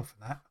takeoff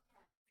and that.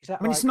 Is that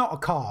I mean, like? it's not a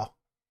car.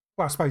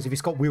 Well, I suppose if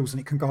it's got wheels and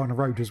it can go on a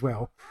road as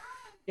well,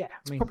 Yeah,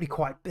 it's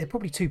they're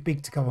probably too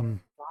big to go on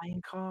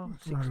flying car.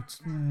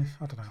 roads. Yeah,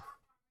 I don't know.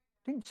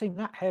 Didn't seem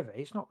that heavy.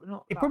 It's not.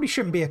 It probably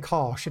shouldn't be a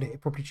car, should it?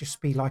 It'd probably just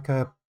be like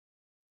a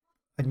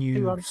new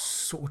 200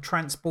 sort of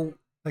transport.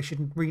 They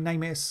should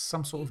rename it as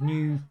some sort of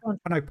new,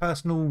 I know,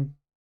 personal.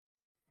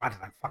 I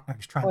don't know. Fuck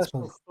knows,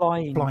 transport,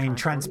 personal flying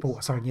transport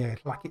or something. Yeah,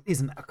 like it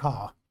isn't a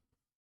car.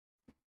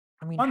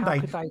 I mean, One how day,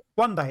 could they?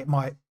 one day it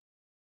might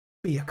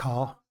be a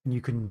car, and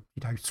you can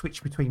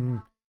switch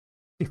between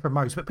different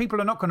modes. But people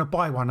are not going to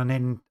buy one and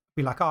then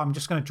be like, "Oh, I'm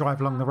just going to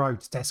drive along the road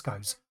to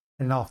Tesco's,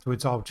 and then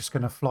afterwards, I'm just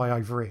going to fly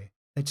over here."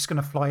 They're just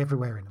going to fly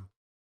everywhere in them.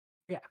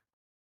 Yeah.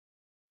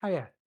 Oh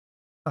yeah.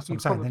 That's what You I'm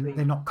saying. probably-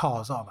 They're not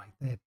cars, are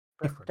they? They're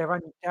But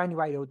different. the only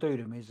way they'll do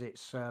them is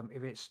if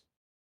it's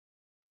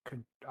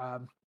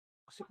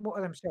what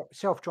are them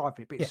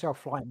self-driving, but it's Yeah.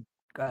 self-flying,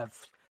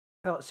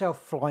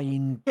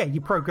 self-flying. Yeah,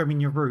 you program in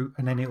your route,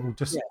 and then it will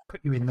just Yeah.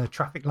 put you in the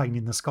traffic lane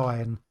in the sky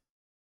and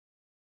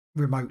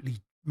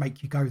remotely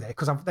make you go there.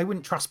 Because they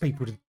wouldn't trust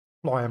people to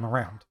fly them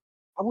around.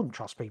 I wouldn't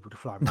trust people to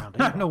fly 'em around.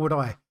 No, either. nor would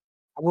I.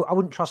 I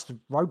wouldn't trust the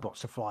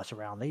robots to fly us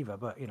around either.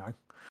 But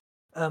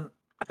I've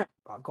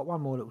got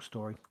one more little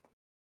story.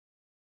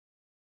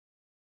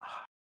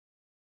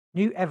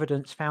 New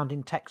evidence found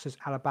in Texas,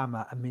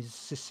 Alabama, and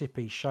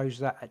Mississippi shows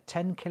that a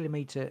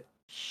 10-kilometer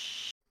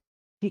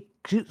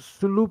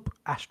Chicxulub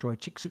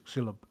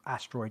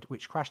asteroid,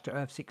 which crashed to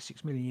Earth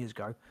 66 million years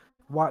ago,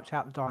 wiped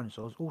out the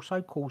dinosaurs,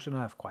 also caused an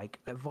earthquake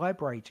that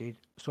reverberated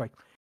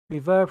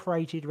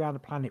around the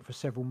planet for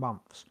several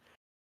months,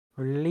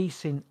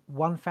 releasing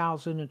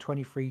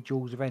 1,023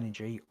 joules of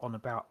energy on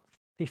about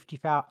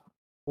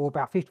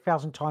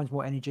 50,000 times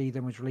more energy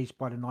than was released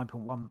by the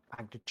 9.1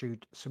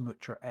 magnitude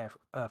Sumatra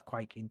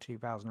earthquake in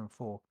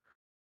 2004.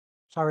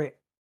 So I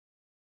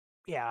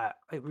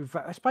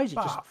suppose it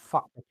just But-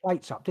 fucked the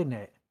plates up, didn't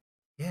it?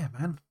 Yeah,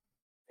 man.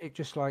 It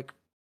just like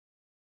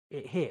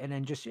it hit and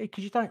then just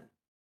because you don't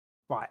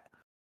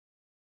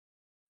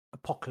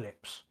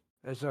apocalypse.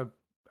 There's a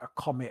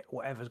comet,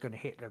 whatever's going to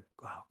hit the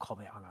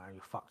comet. I don't know,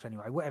 you're fucked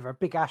anyway. Whatever, a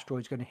big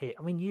asteroid's going to hit.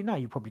 I mean,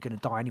 you're probably going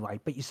to die anyway,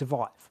 but you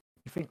survive.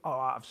 You think, oh,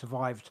 I've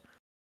survived.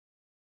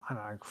 I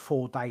don't know,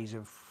 4 days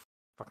of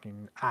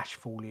fucking ash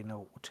falling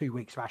or 2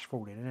 weeks of ash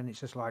falling, and then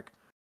it's just like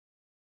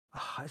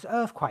it's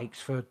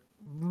earthquakes for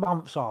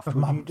months after. For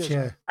months,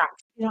 yeah.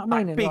 You know what I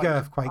mean? Like And, big like,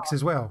 earthquakes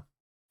as well.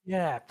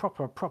 Yeah,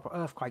 proper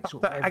earthquakes.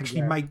 Sort That of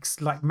actually everywhere.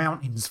 makes like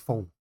mountains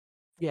fall.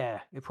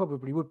 Yeah, it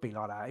probably would be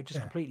like that. It just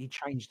Yeah. completely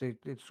changed the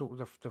sort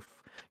of the. Do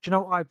you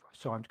know what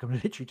Sorry, I'm going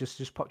to literally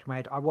just popped in my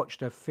head. I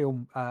watched a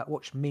film,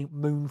 watched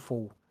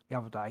Moonfall the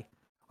other day.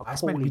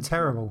 That's meant to be Appalling film.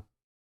 terrible.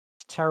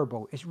 It's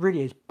terrible. It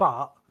really is,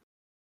 but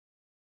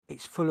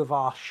it's full of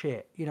our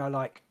shit. You know,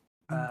 like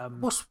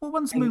What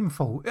one's thing-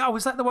 Moonfall? Oh,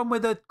 is that the one where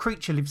the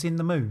creature lives in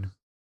the moon?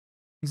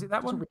 Is it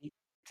that doesn't one? really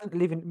doesn't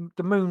live in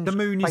the moon. The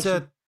moon is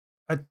a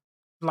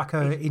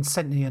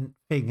insentient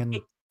thing, and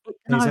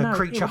there's a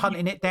creature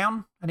hunting it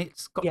down, and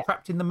it's got Yeah.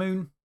 trapped in the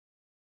moon.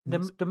 The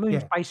moon's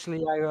yeah.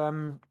 basically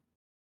a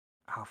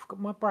I forgot.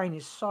 My brain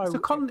is so.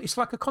 It's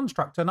like a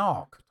construct, an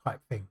arc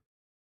type thing.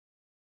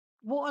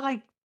 What are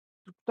they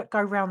that go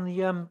around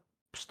the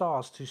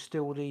stars to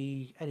steal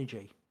the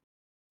energy?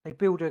 They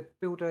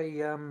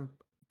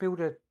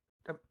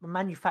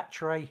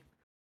manufacture a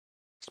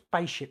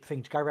spaceship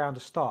thing to go around a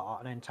star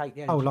and then take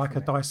the energy. Oh, like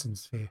from a it. Dyson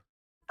sphere.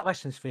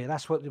 Dyson sphere.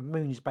 That's what the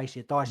moon is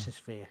basically, a Dyson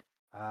sphere.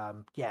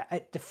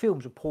 The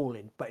film's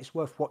appalling, but it's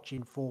worth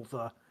watching for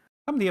the.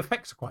 Some of the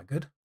effects are quite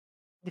good.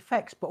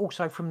 effects, but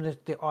also from the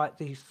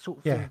sort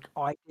of Yeah. the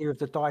idea of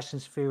the Dyson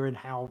sphere and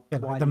how Yeah,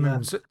 like why the the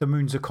Earth,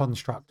 moon's a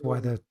construct, why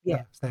the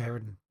yeah, Earth's there,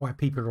 and why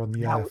people are on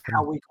the how Earth, how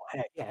and we got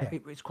here. Yeah, yeah,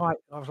 it's quite.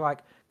 I was like,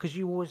 because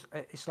you always,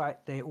 it's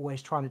like they're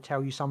always trying to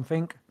tell you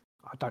something.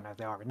 I don't know if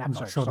they are in I'm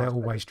that not sure they're circumstance,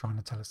 but always trying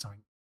to tell us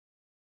something.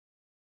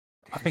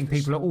 I this is think the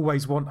people sun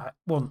always want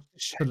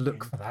to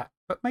look setting. for that,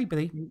 but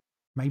maybe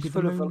It's the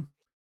full of moon.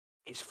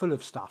 it's full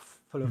of stuff,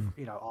 full of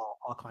Hmm.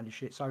 our kind of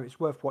shit. So it's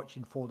worth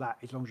watching for that,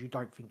 as long as you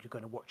don't think you're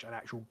going to watch an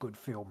actual good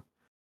film.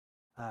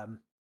 Um,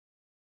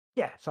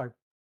 yeah. So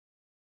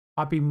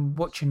I've been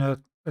watching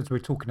as we're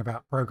talking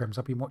about programs.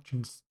 I've been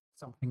watching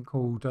something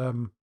called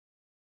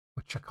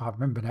which I can't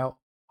remember now,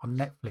 on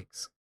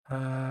Netflix.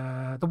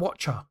 The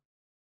Watcher,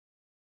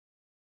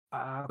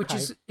 which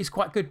okay. is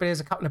quite good, but there's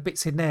a couple of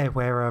bits in there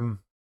where I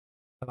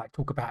like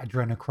talk about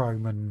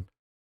adrenochrome and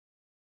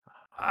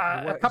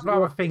a Is couple it of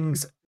worth other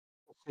things,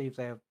 see if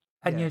they're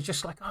and yeah. you're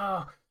just like,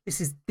 oh, this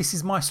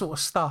is my sort of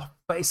stuff,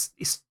 but it's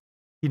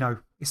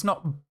it's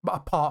not a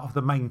part of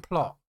the main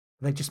plot.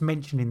 They're just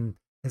mentioning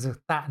there's a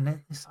that and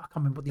this. I can't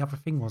remember what the other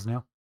thing was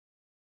now.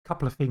 A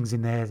couple of things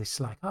in there. It's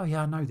like, oh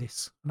yeah, I know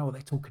this. I know what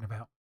they're talking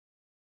about.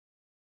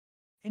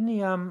 In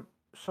the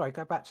sorry,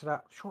 go back to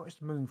that. Sure, it's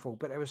the Moonfall,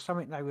 but there was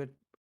something they were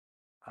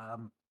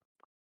um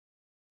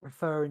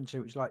referring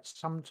to. It's like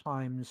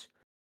sometimes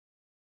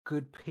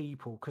good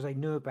people, because they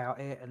knew about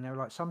it, and they were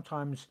like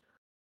sometimes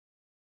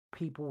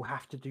people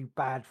have to do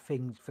bad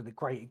things for the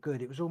greater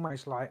good. It was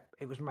almost like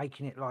it was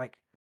making it like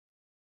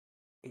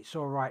it's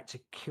all right to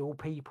kill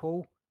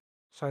people,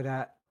 so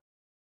that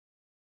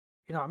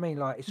you know what I mean.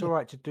 Like it's Yeah, all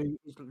right to do.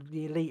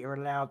 The elite are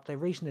allowed. The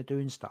reason they're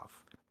doing stuff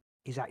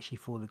is actually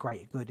for the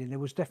greater good, and there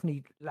was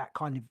definitely that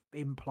kind of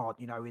implant,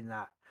 in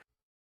that.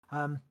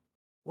 Um,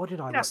 what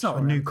did I that's watch? not a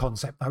Sorry, new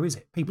concept though, is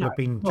it? People no, have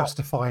been not.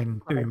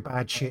 justifying doing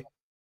bad shit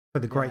for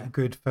the Yeah, greater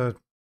good for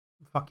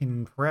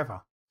fucking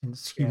forever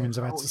since yeah. humans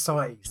have had Oh,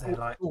 societies. They're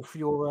like, it's all for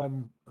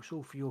your it's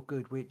all for your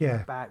good. We're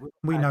yeah, bad.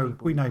 We're bad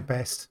people. we know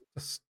best.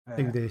 Just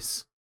do Yeah.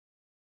 this.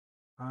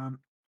 Um,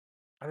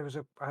 there was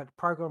a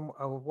program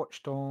I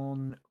watched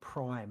on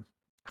Prime.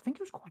 I think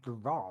it was called The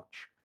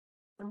Ranch.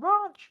 The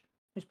Ranch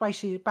is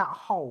basically about a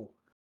hole.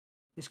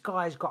 This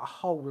guy's got a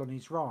hole on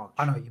his I know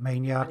ranch, what you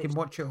mean. Yeah, I and didn't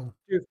watch it all.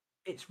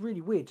 it's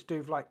really weird to do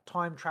with like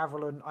time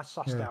travel. And I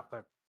sussed Yeah, out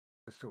the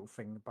sort of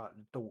thing. But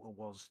the daughter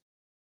was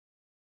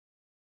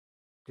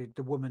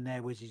the woman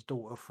there was his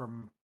daughter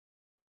from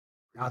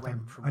who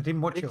went from. I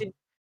didn't But watch it all.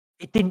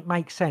 it didn't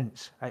make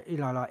sense. Like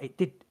it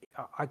did.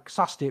 I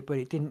sussed it, but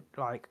it didn't.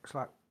 Like it's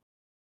like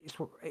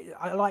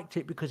I liked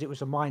it because it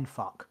was a mind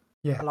fuck.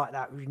 I Yeah, like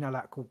that.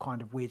 That cool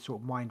kind of weird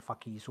sort of mind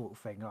fucky sort of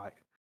thing. Like,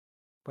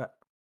 but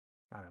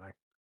I don't know.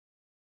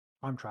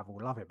 Time travel,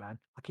 love it, man.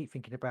 I keep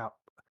thinking about.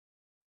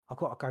 I've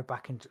got to go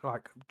back into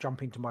like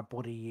jump into my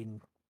body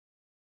in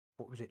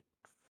what was it,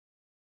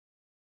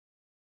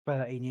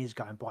 13 years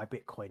ago and buy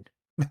Bitcoin,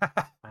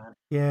 man.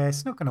 yeah,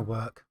 it's not going to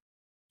work.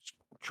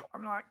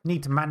 I'm like, You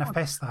need to come on.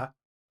 manifest that,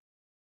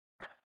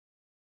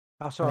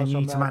 That's and why then you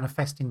I'm need to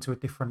manifest into a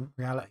different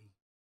reality.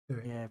 Do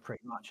it. yeah,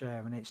 pretty much. Yeah,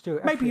 and it's still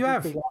Maybe you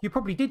it'd be have. like, You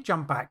probably did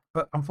jump back,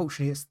 but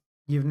unfortunately,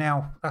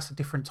 that's a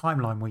different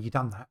timeline where you've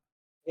done that.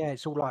 yeah,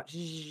 it's all like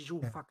it's all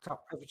Yeah. fucked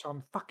up every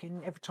time.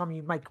 Every time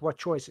you make a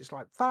choice, it's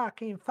like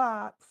fucking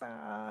fuck,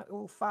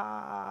 oh fuck.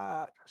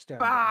 I still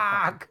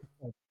haven't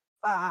got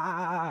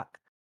my Fuck.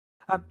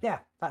 fuck. Yeah,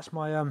 that's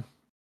my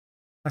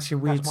That's your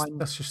that's weird. my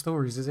That's your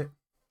stories, is it?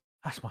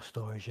 that's my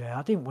stories. Yeah,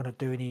 I didn't want to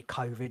do any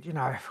COVID.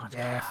 Everyone's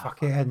Yeah, going,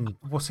 fuck it. And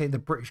what's it? The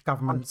British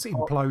government's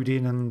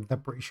imploding, and the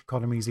British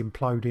economy's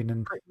imploding,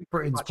 and we pretty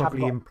Britain's much haven't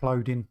probably got.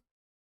 imploding.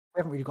 We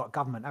haven't really got a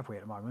government, have we,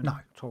 at the moment? No,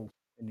 At all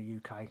in the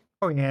UK?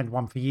 probably had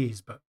one for years,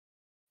 but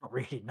Not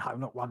really. No,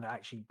 not one that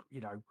actually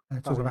they're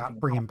does talking about anything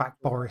bringing about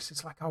back Boris.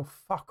 It's like, oh,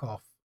 fuck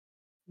off.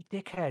 it.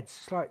 Dickheads.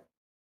 It's like,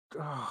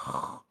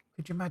 oh,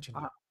 Could you imagine?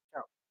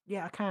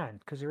 yeah, I can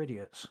because they're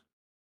idiots.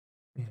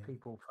 Yeah, These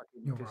people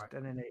fucking you're just right.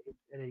 and then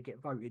they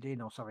get voted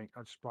in or something.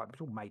 I just like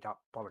it's all made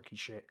up bollocky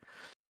shit.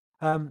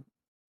 Um,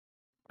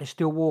 there's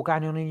still war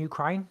going on in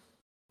Ukraine.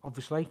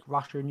 Obviously,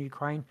 Russia and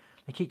Ukraine.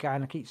 They keep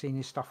going. I keep seeing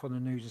this stuff on the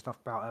news and stuff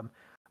about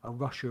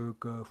Russia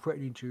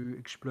threatening to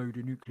explode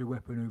a nuclear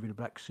weapon over the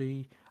Black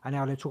Sea, and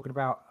now they're talking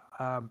about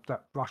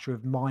that Russia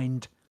have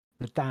mined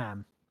the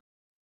dam.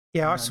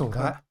 Yeah, I And saw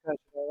that.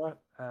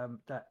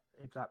 that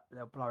if that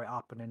they'll blow it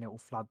up and then it will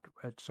flood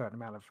a certain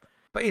amount of.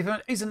 But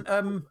isn't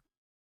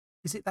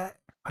is it that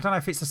I don't know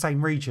if it's the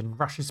same region?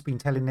 Russia's been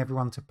telling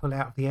everyone to pull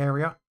out of the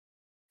area,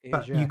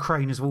 but Yeah.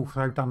 Ukraine has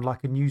also done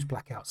like a news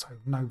blackout, so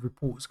no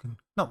reports can.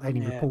 Not that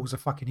any Yeah. reporters are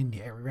fucking in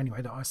the area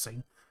anyway that I've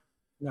seen,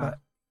 No. but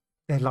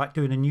they're like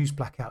doing a news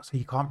blackout, so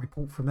you can't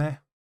report from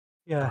there.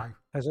 Yeah.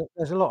 So,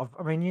 There's a lot of.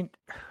 I mean,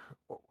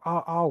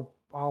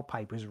 our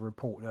papers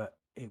report that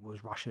it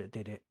was Russia that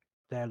did it.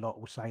 Their lot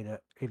will say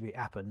that if it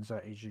happens,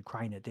 that it's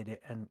Ukraine that did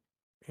it, and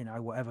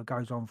whatever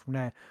goes on from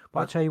there.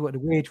 But I tell you what, the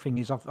weird thing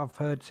is,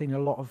 seen a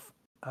lot of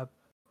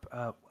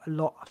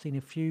I've seen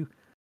a few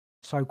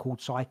so-called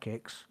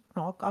psychics.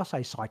 No, I'll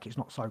say psychics,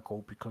 not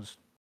so-called, because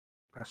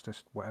that's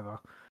just whatever.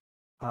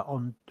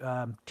 on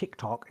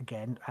TikTok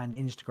again and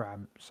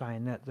Instagram,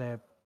 saying that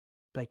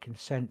they can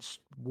sense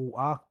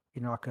water,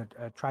 like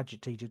a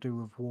tragedy to do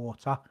with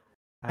water.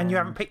 And you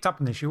haven't picked up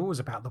on this. You're always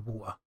about the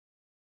water.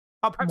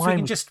 Oh, perhaps we Mine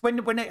can was- just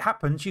when it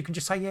happens, you can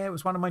just say, "Yeah, it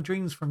was one of my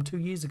dreams from 2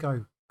 years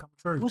ago. Come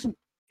true." It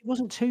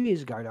wasn't 2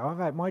 years ago though. I've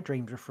had my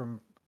dreams are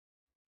from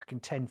fucking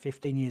 10,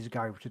 15 years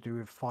ago to do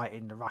with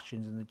fighting the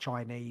Russians and the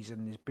Chinese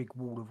and this big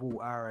wall of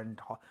water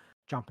and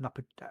jumping up.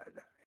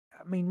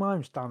 I mean,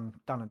 mine's done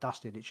and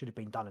dusted. It should have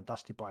been done and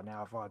dusted by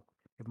now if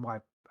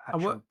my Oh,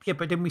 well, actual. yeah,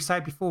 but didn't we say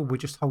before we're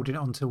just holding it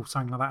on until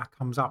something like that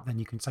comes up? Then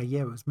you can say,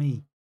 "Yeah, it was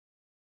me."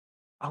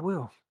 I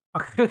will.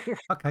 Okay.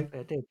 Okay.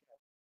 I did.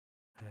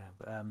 Yeah,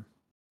 but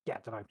yeah,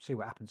 I don't know. See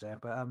what happens there.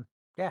 But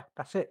yeah,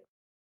 that's it.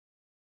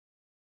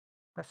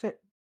 That's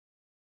it.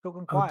 Still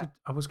gone Oh, quiet.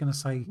 I was going to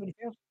say.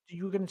 Anything else?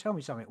 You were going to tell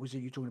me something. Was it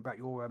you talking about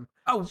your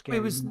Oh, scary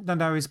it was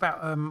no. It's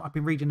about. I've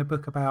been reading a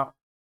book about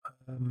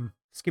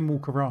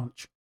Skinwalker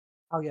Ranch,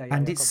 Oh yeah,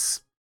 and yeah,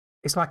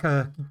 it's like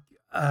a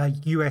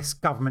US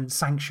government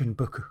sanctioned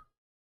book,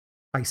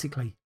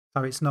 basically.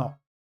 So it's not.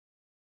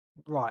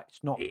 right. It's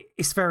not.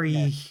 It's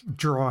very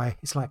dry.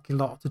 It's like a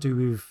lot to do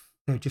with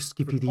they just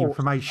give you the Reports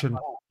and stuff information.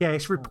 like that. Yeah,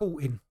 it's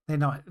reporting. They're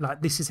not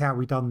like this is how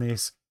we done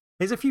this.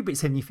 There's a few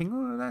bits in you think,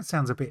 oh, that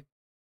sounds a bit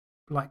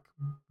like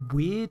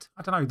weird.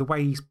 I don't know the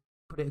way he's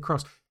put it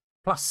across.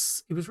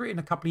 Plus, it was written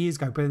a couple of years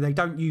ago, but they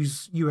don't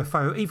use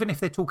UFO, even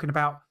if they're talking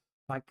about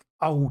like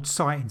old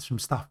sightings from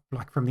stuff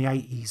like from the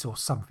 80s or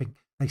something.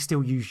 They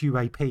still use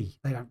UAP.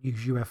 They don't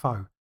use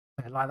UFO.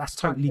 Like that's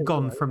totally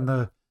gone from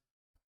the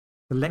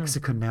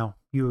lexicon now.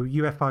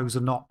 UFOs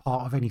are not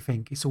part of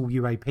anything. It's all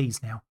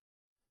UAPs now.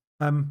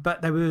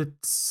 But they were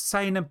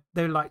saying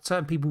they're like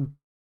certain people.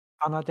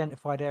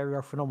 Unidentified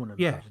aerial phenomenon.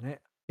 Yeah. Isn't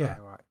it? Yeah,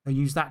 Right. they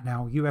use that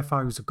now.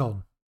 UFOs are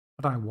gone.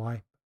 I don't know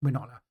why. We're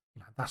not.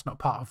 That's not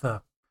part of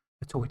the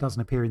at all. It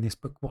doesn't appear in this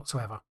book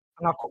whatsoever.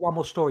 And I've got one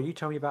more story. You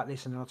tell me about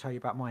this, and then I'll tell you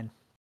about mine.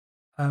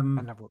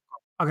 Another.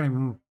 I can't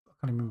even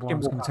remember what I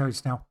was going to tell you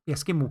just now. Yeah,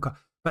 Skinwalker.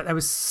 But they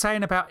were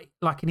saying about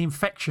like an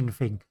infection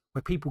thing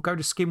where people go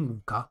to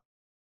Skinwalker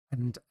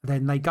and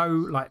then they go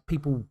like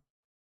people.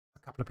 A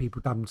couple of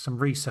people done some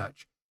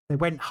research. They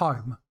went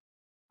home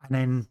and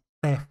then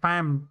their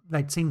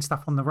they'd seen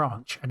stuff on the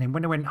ranch, and then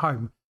when they went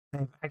home,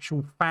 their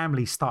actual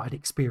family started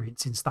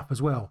experiencing stuff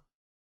as well.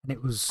 And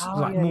it was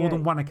like more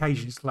than one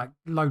occasion. It's like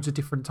loads of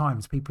different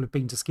times people have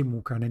been to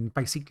Skinwalker, and then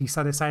basically,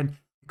 so they're saying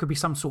it could be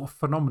some sort of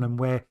phenomenon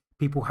where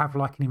people have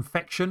like an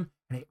infection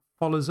and it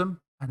follows them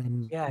and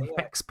then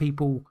infects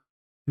people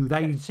who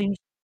they. It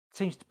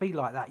seems to be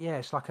like that. Yeah,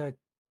 it's like a.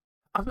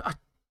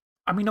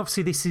 I mean,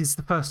 obviously, this is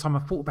the first time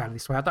I've thought about it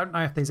this way. I don't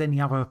know if there's any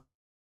other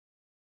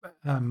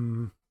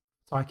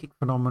psychic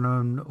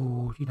phenomenon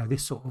or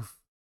this sort of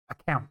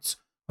accounts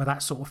where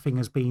that sort of thing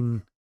has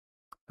been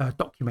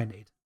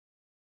documented.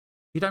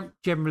 You don't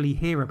generally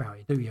hear about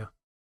it, do you?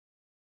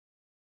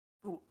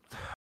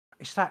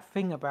 It's that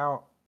thing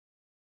about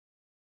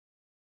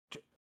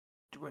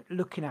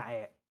looking at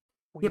it.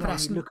 Yeah,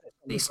 but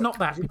it's not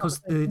that because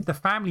the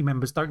family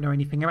members don't know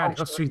anything about it.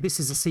 Obviously,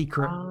 this is a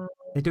secret.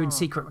 They're doing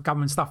secret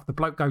government stuff. The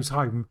bloke goes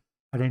home,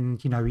 and then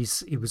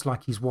it was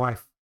like his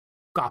wife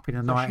got up in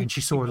the night and she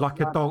saw like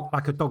a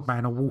dog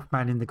man, a wolf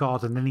man in the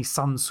garden. Then his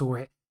son saw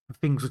it, and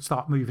things would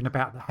start moving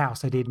about the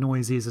house. They did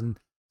noises and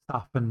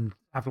stuff, and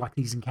have like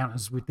these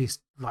encounters with this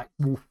like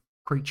wolf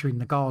creature in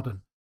the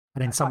garden.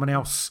 And then someone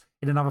else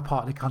in another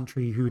part of the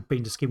country who had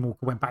been to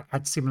Skinwalker went back,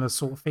 had similar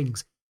sort of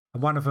things.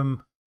 And one of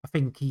them, I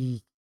think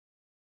he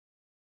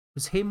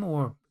was him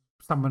or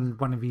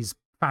one of his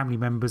family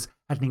members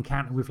had an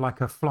encounter with like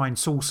a flying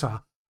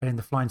saucer, and then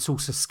the flying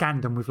saucer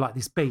scanned them with like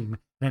this beam,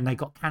 and then they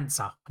got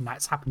cancer. And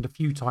that's happened a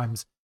few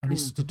times. And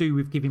it's to do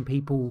with giving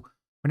people,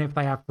 whenever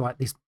they have like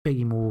this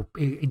beam or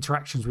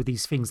interactions with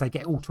these things, they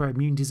get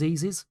autoimmune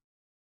diseases.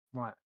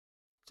 Right.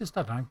 Just,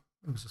 I don't know.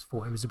 I just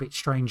thought it was a bit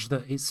strange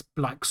that it's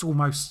like it's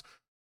almost,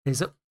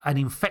 there's an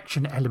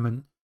infection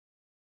element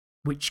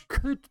which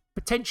could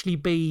potentially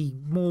be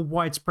more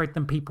widespread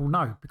than people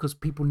know, because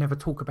people never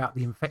talk about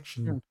the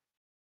infection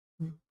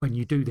when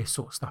you do this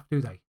sort of stuff,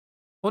 do they?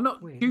 Well,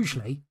 not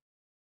usually.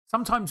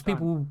 Sometimes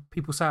people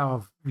say,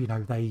 oh,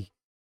 they,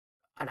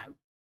 I don't know,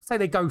 say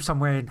they go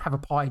somewhere and have a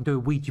party and do a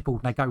Ouija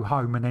board and they go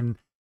home, and then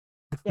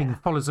the thing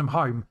follows them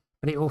home,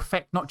 but it will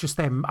affect not just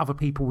them, other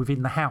people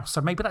within the house.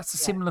 So maybe that's a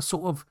similar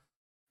sort of,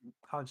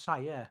 I would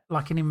say, yeah,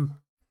 like an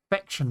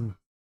infection,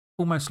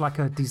 almost like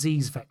a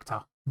disease vector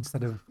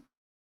instead of.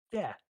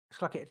 Yeah, it's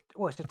like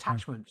it's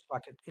attachments,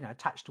 like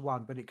attached to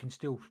one, but it can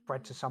still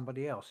spread to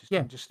somebody else.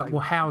 Yeah, well,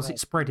 how's it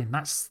spreading?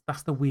 That's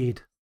the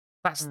weird.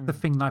 That's the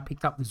thing that I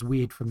picked up was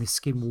weird from this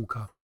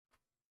Skinwalker.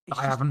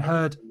 I haven't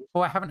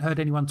heard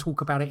anyone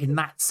talk about it in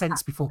that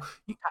sense before.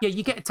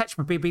 You get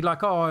attachment, but it'd be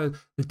like, oh,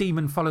 the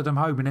demon followed them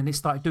home and then it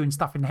started doing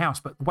stuff in the house.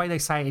 But the way they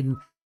say it in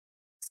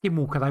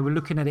Skinwalker, they were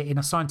looking at it in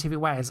a scientific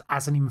way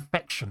as an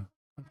infection,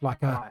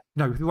 like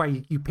the way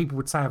people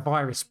would say a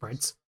virus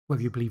spreads,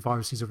 whether you believe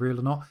viruses are real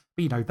or not.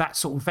 But that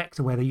sort of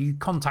vector where you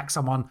contact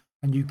someone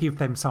and you give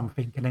them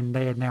something and then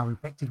they're now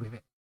infected with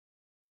it.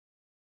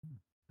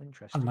 I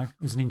Interesting. don't know.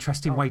 It was an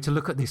interesting way to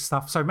look at this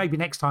stuff. So maybe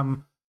next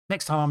time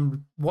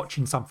I'm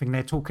watching something,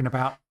 they're talking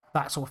about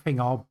that sort of thing,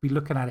 I'll be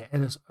looking at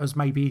it as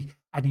maybe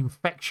an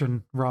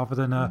infection rather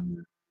than a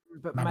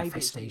But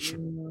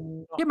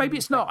manifestation. Not Yeah, maybe an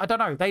it's not. I don't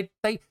know.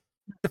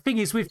 The thing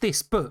is with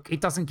this book, it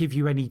doesn't give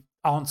you any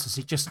answers.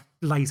 It just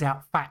lays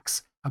out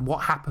facts and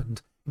what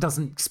happened. It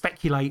doesn't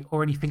speculate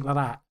or anything like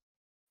that.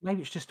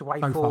 Maybe it's just a way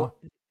So far.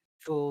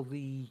 for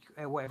the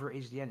whatever it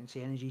is, the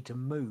energy to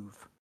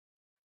move.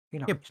 You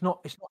know, Yeah.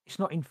 it's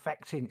not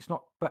infecting. It's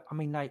not. But I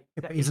mean,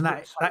 But isn't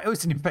that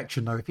is an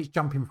infection though? If it's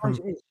jumping from,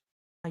 it is.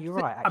 No, you're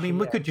right. I Actually, mean,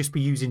 we could just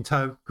be using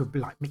could be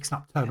like mixing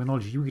up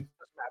terminology. You could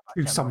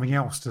choose something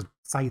else to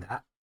say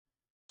that.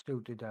 Still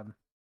did.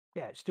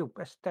 That's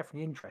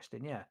definitely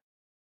interesting. Yeah.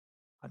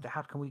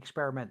 How can we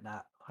experiment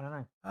that? I don't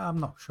know. I'm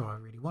not sure I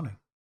really want to.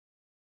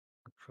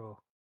 I'm sure.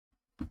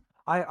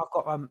 I've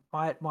got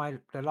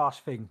the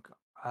last thing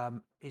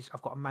is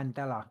I've got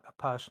a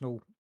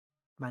personal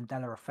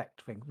Mandela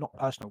effect thing. Not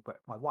personal, but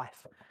my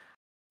wife.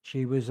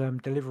 She was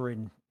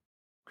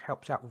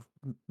helps out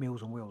with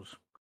Meals on Wheels,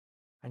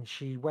 and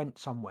she went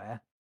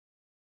somewhere,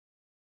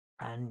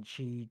 and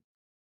she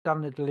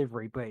done the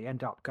delivery, but it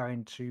ended up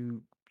going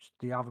to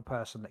the other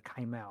person that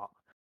came out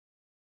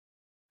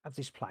of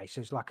this place.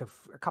 There's like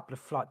a couple of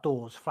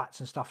flats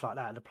and stuff like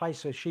that. The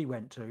place that she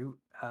went to,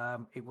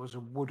 it was a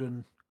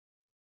wooden.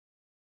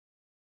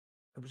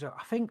 It was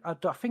I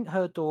think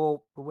her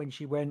door when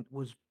she went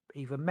was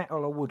either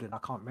metal or wooden. I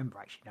can't remember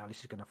actually now. This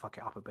is going to fuck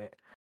it up a bit.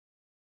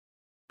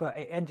 But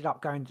it ended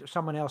up going to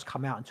someone else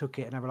come out and took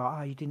it, and they were like,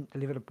 "Oh, you didn't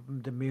deliver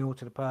the meal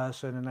to the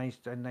person,"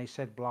 and they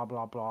said blah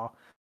blah blah.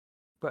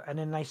 And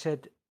then they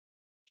said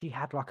she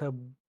had like a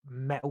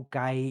metal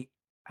gate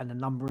and the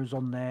numbers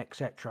on there,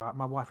 etc.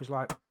 My wife was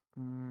like,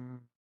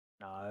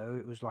 "No,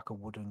 it was like a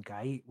wooden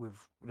gate with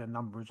the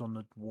numbers on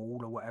the wall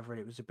or whatever.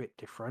 It was a bit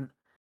different."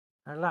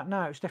 And I'm like,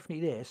 "No, it's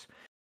definitely this."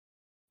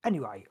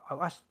 Anyway,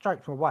 I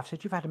spoke to my wife.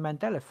 Said, "You've had a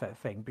Mandela effect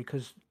thing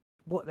because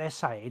what they're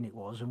saying it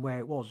was and where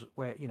it was,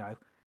 where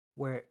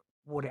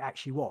what it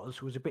actually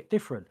was a bit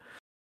different."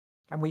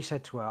 And we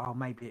said to her, "Oh,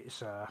 maybe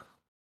it's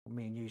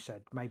me and you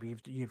said maybe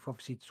you've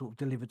obviously sort of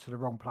delivered to the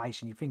wrong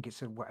place and you think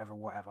it's a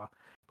whatever."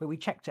 But we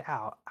checked it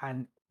out,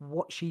 and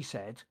what she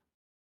said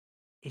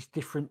is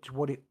different to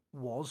what it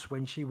was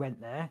when she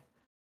went there.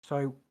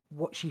 So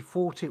what she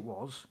thought it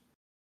was,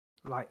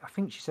 like I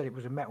think she said it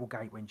was a metal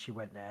gate when she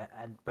went there,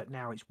 but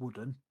now it's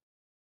wooden.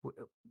 We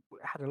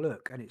had a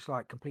look, and it's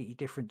like completely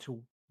different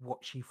to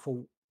what she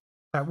thought.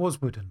 That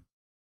was wooden.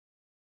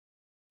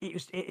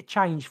 It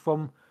changed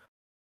from.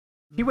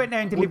 You went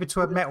there and delivered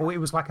to a metal. It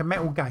was like a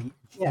metal gate.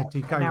 Yeah,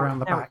 to go around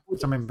the back. I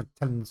remember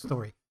telling the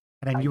story.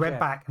 And then you went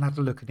back and had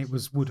a look, and it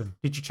was wooden.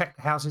 Did you check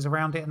the houses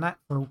around it and that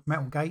for a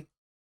metal gate?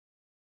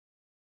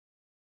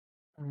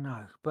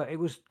 No, but it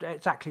was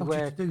exactly Why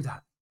where did you do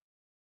that.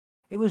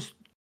 it was.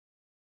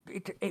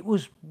 It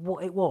was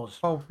what it was.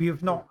 Well,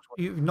 you've not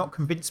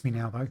convinced me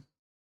now though.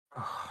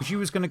 Because you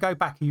was going to go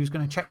back and you was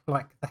going to check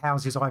like the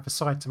houses either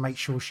side to make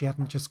sure she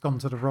hadn't just gone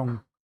to the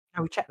wrong.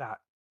 No, we checked that.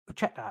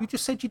 You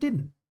just said you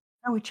didn't.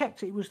 No, we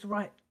checked it. It was the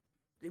right.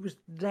 It was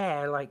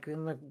there. Like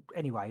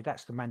anyway,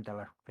 that's the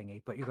Mandela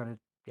thingy. But you're gonna,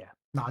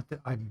 No,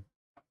 I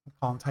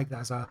can't take that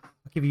as I'll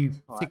give you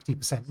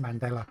 60%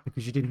 Mandela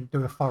because you didn't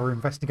do a thorough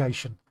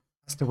investigation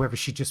as to whether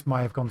she just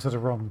might have gone to the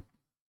wrong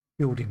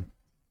building.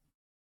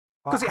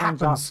 Because it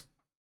happens.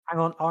 Hang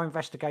on, our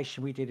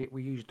investigation. We did it.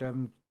 We used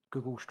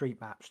Google Street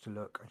Maps to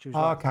look. And she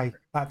was okay,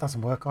 that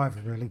doesn't work either,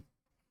 really.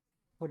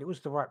 Well, it was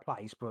the right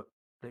place, but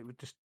it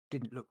just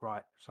didn't look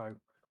right. So,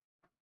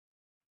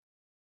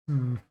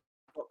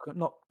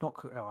 not all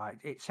right.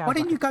 It sounds. Why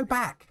didn't you go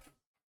back?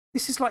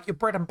 This is like your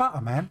bread and butter,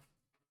 man.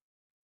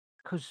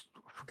 Because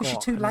you're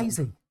too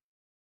lazy.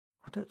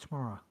 I'll do it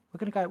tomorrow.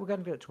 We're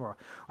gonna do it tomorrow.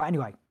 Right,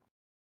 anyway,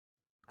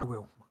 I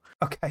will.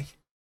 Okay.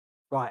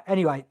 Right.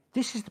 Anyway,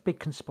 this is the Big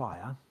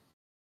Conspire.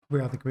 We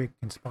are the Big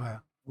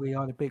Conspire. We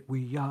are the Big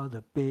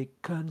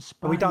Conspire.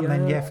 Are we done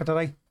then? Yeah, for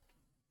today.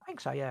 I think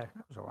so. Yeah,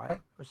 that was all right.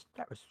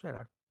 That was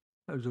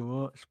all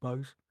right. I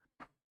suppose.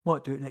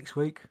 Might do it next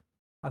week.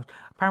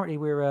 Apparently,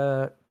 we're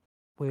a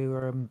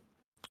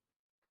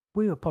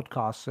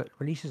podcast that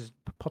releases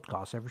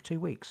podcasts every 2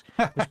 weeks.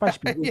 We're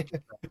supposed to be.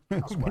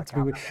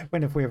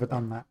 When have we ever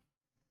done that?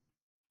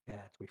 Yeah,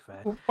 to be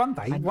fair. Well, one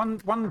day, one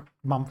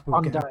month.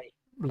 One day.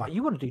 Like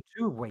you want to do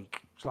 2 a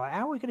week? It's like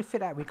how are we going to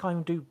fit that? We can't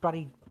even do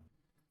bloody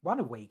 1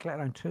 a week, let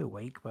alone 2 a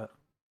week. But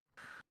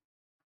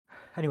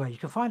anyway, you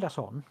can find us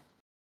on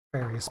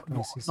various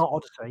places. Not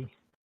Odyssey.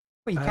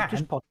 Well, you can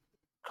just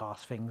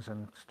podcast things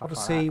and stuff.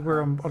 Odyssey. Like that.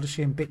 We're on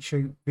Odyssey and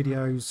BitChute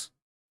videos.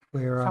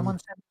 We're someone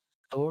sent a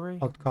story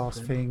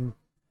podcast thing.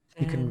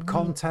 You can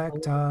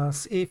contact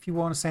us if you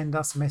want to send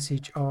us a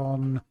message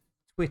on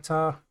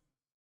Twitter.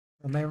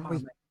 On there, aren't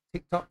we?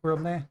 TikTok, we're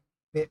on there.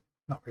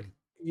 Not really.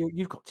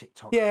 You've got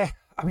TikTok. Yeah,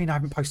 I mean, I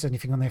haven't posted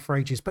anything on there for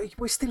ages, but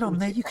we're still on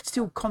there. You can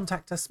still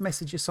contact us,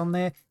 message us on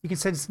there. You can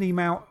send us an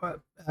email at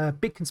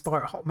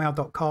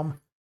bigconspire@hotmail.com.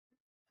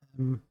 I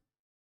don't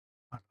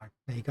know.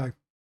 There you go.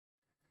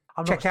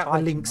 I'm check not out the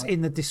spiking, links mate.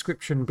 in the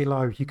description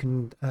below. You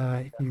can,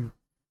 if you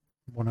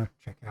want to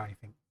check out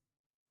anything.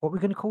 What are we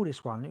going to call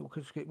this one?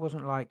 Because it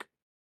wasn't like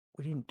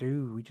we didn't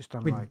do. We just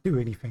done We like didn't do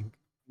anything.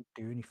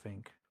 didn't do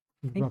anything.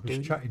 You're Didn't rubbish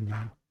do chatting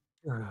now.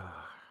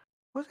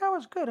 That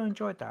was good. I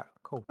enjoyed that.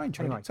 Cool. I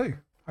enjoyed Anyway, it too.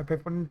 Hope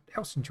everyone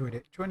else enjoyed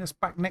it. Join us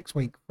back next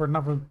week for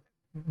another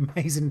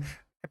amazing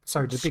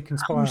episode of Big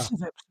Conspire.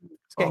 exclusive episode.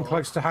 It's getting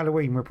close to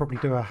Halloween. We'll probably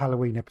do a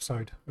Halloween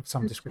episode of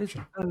some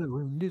description.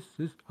 Halloween. This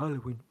is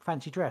Halloween.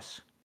 Fancy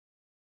dress.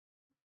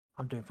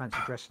 I'm doing fancy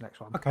dress next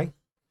one. Okay.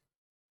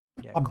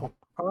 Yeah, I'm- cool.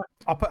 All right.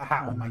 I'll put a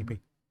hat on maybe.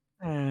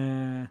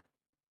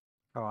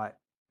 All right.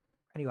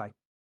 Anyway,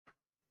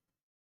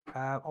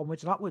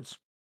 onwards and upwards.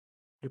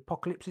 The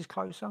apocalypse is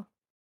closer,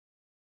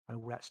 and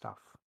all that stuff.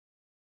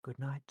 Good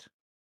night.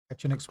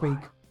 Catch you next week.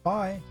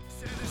 Bye.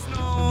 There's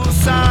no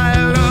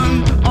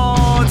silent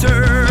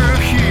order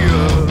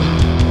here.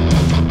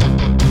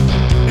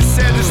 It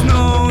said there's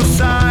no